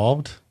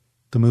involved.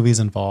 The movie's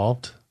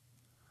involved.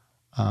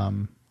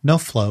 No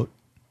float.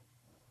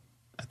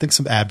 I think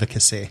some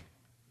advocacy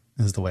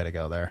is the way to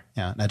go there.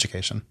 Yeah, and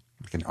education.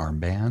 Like an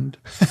armband?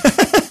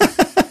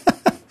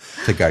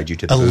 To guide you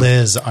to the A booth?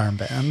 Liz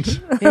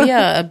armband. Maybe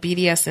a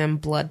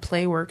BDSM blood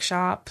play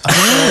workshop,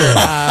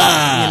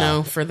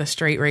 for the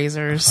straight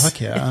raisers.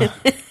 Fuck yeah.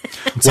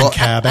 Some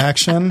cab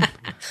action.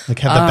 Like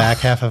have the back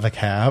half of a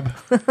cab.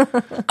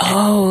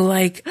 Oh,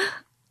 like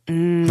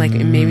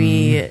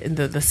maybe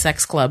the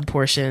sex club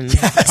portion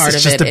part it's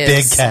of just it a big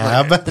is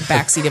cab. the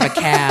backseat of a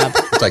cab.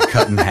 It's like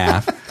cut in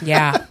half.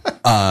 Yeah.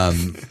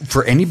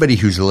 For anybody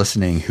who's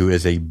listening who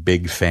is a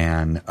big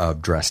fan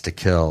of Dress to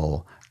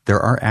Kill, there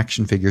are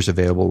action figures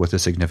available with a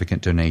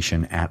significant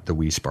donation at the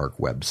WeSpark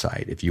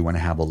website. If you want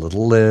to have a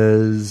little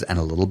Liz and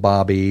a little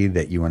Bobby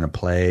that you want to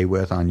play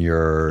with on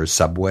your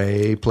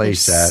Subway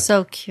playset,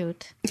 So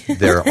cute.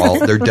 they're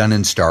done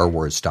in Star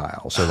Wars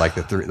style. So like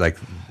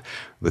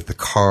with the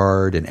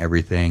card and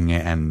everything,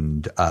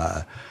 and check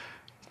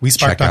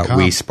out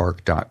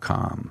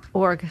WeSpark.com.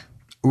 Org.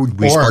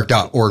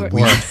 WeSpark.org.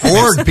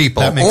 Org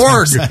people. That makes Org.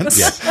 more sense.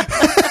 Yes.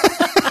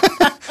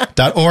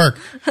 .org.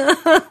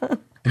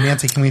 And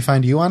Nancy, can we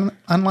find you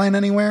online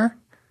anywhere?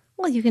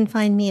 Well, you can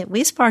find me at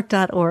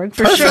WeSpark.org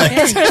for sure.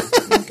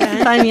 You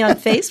can find me on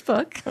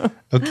Facebook.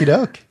 Okie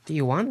doke. Do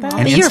you want that?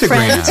 And Be your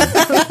Instagram.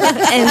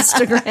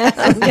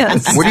 Instagram.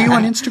 Yes. What are you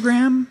on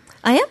Instagram?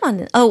 I am on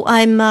it. Oh,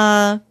 I'm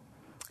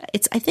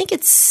I think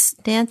it's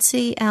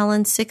Nancy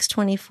Allen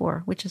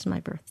 624, which is my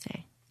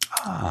birthday.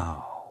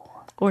 Oh.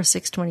 Or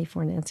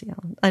 624 Nancy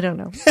Allen. I don't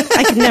know.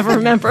 I can never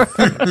remember.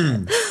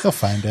 They'll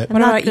find it. I'm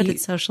not about good you? at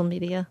social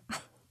media.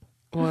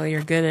 Well,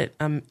 you're good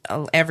at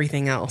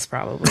everything else,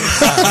 probably.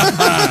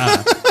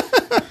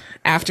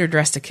 After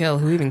Dress to Kill,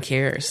 who even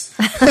cares?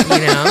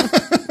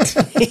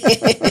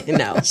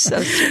 No.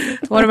 So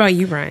what about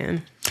you,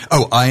 Brian?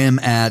 Oh, I am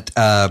at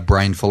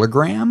Brian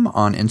Fullergram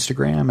on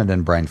Instagram and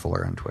then Brian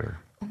Fuller on Twitter.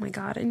 Oh my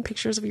God, and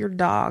pictures of your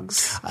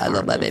dogs. I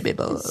love my baby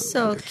boy.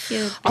 So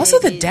cute. Also,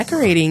 the babies.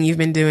 decorating you've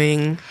been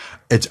doing.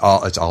 It's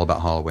all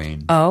about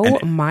Halloween. Oh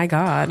my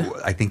God.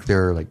 I think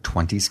there are like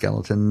 20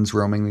 skeletons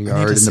roaming the need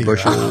yard to in the see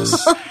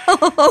bushes.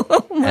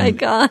 Oh my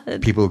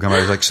God. People who come out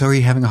are like, so are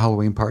you having a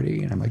Halloween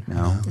party? And I'm like,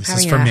 no. This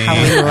Having is for a me.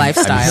 Halloween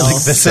lifestyle.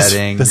 like this.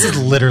 Setting. This is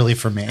literally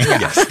for me.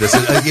 Yes, this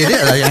is, it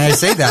is. And I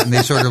say that and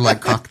they sort of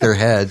like cock their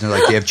heads and they're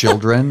like, do you have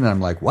children? And I'm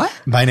like, what?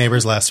 My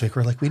neighbors last week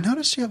were like, we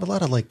noticed you have a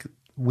lot of like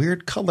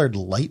weird colored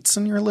lights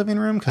in your living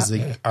room because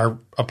our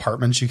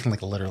apartments, you can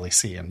like literally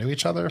see into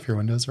each other if your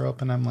windows are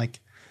open. I'm like,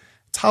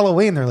 it's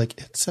Halloween. They're like,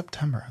 it's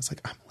September. I was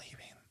like, I'm leaving.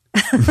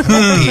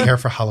 I won't be here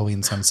for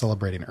Halloween, so I'm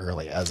celebrating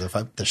early as if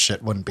the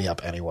shit wouldn't be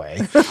up anyway.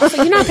 So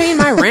you're not paying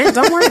my rent.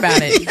 Don't worry about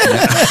it.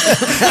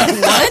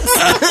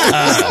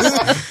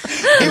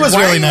 He was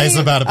really nice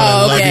about it, but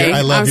I love okay. you.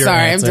 I love I'm your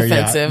sorry, answer. I'm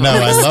defensive. Yeah.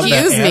 No, I love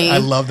that. Excuse me. I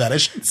love that. I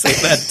should say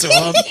that to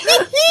him.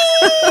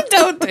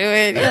 Don't do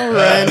it. You'll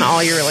ruin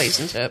all your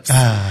relationships.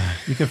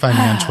 You can find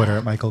me on Twitter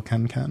at Michael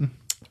Ken.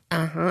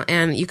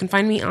 And you can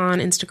find me on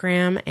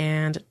Instagram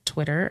and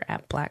Twitter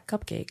at Black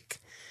Cupcake.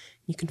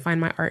 You can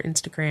find my art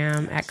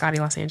Instagram at Gotti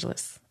Los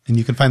Angeles. And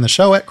you can find the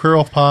show at Queer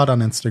Wolf Pod on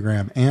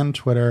Instagram and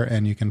Twitter.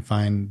 And you can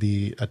find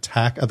the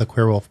Attack of the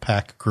Queer Wolf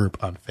Pack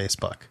group on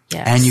Facebook.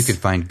 Yes. And you can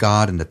find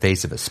God in the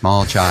face of a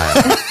small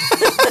child.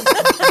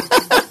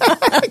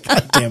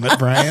 God damn it,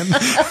 Brian.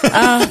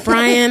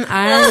 Brian,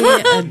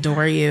 I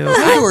adore you.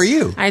 How are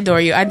you? I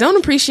adore you. I don't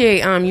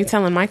appreciate you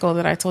telling Michael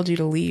that I told you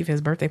to leave his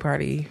birthday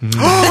party.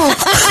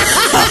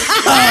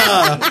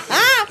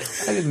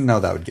 I didn't know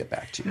that would get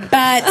back to you.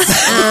 But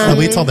Well,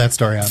 we told that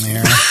story on the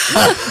air.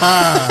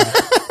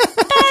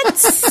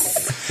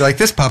 They're like,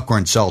 this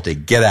popcorn's salty.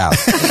 Get out.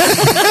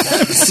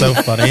 So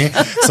funny.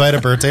 So I had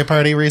a birthday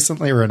party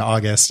recently. We were in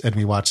August, and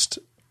we watched.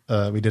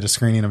 We did a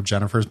screening of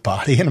Jennifer's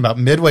Body, and about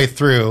midway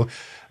through,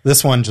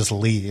 this one just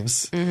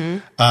leaves.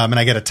 And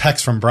I get a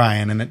text from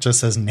Brian, and it just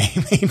says,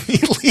 "Name made me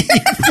leave."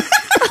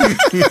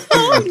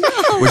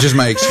 Which is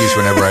my excuse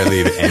whenever I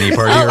leave any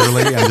party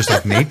early. I'm just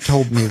like, Nate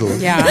told me to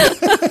leave. yeah,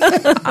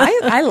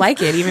 I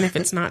like it, even if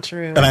it's not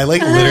true. And I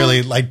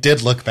literally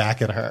did look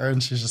back at her,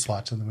 and she's just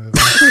watching the movie.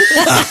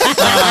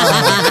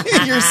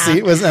 Your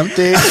seat was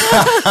empty.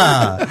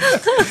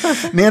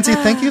 Nancy,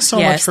 thank you so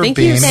much for thank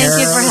being you. here.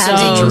 Thank you for So,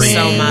 having me.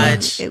 so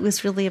much. It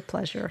was really a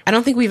pleasure. I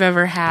don't think we've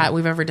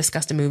ever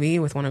discussed a movie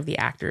with one of the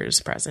actors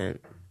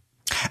present.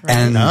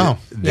 And No.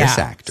 this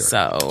actor.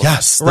 So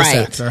Yes, this right.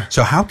 actor.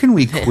 So how can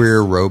we queer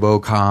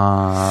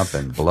RoboCop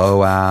and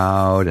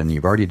Blowout? And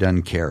you've already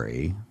done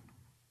Carrie.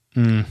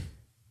 Well,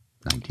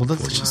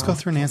 let's just go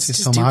through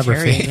Nancy's Just do Carrie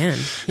filmography. again.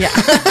 Yeah.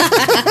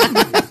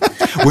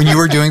 When you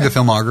were doing the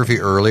filmography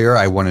earlier,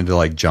 I wanted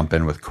to jump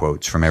in with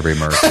quotes from every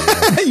Murphy.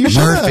 You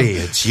should have. Murphy,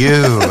 it's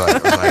you.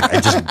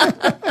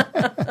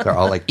 They're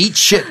all like, eat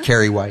shit,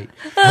 Carrie White.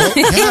 Well,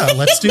 yeah,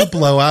 let's do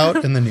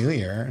Blowout in the new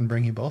year and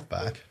bring you both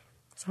back.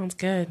 Sounds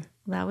good.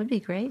 That would be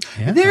great.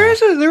 Yeah. There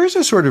is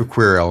a sort of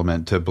queer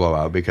element to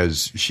Blowout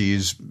because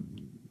she's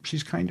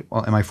kind of.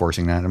 Well, am I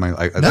forcing that? Am I?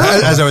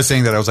 As I was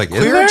saying that, I was like, is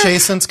Queer there?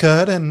 adjacent's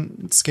good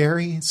and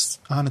Scary's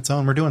on its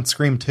own. We're doing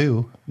Scream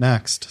 2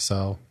 next,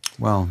 so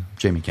Well,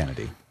 Jamie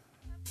Kennedy.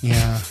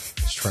 yeah,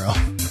 it's true.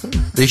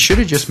 Mm-hmm. They should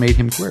have just made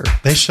him queer.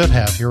 They should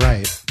have. You're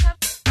right.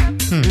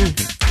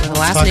 With a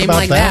last talk name about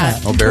like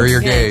that. that. Oh, bury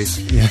your gays.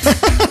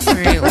 All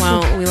right.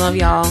 Well, we love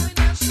y'all.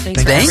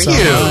 Thanks for Thank everything. you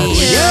so much.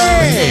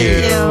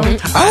 Yay!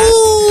 Thank you.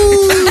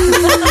 Oh.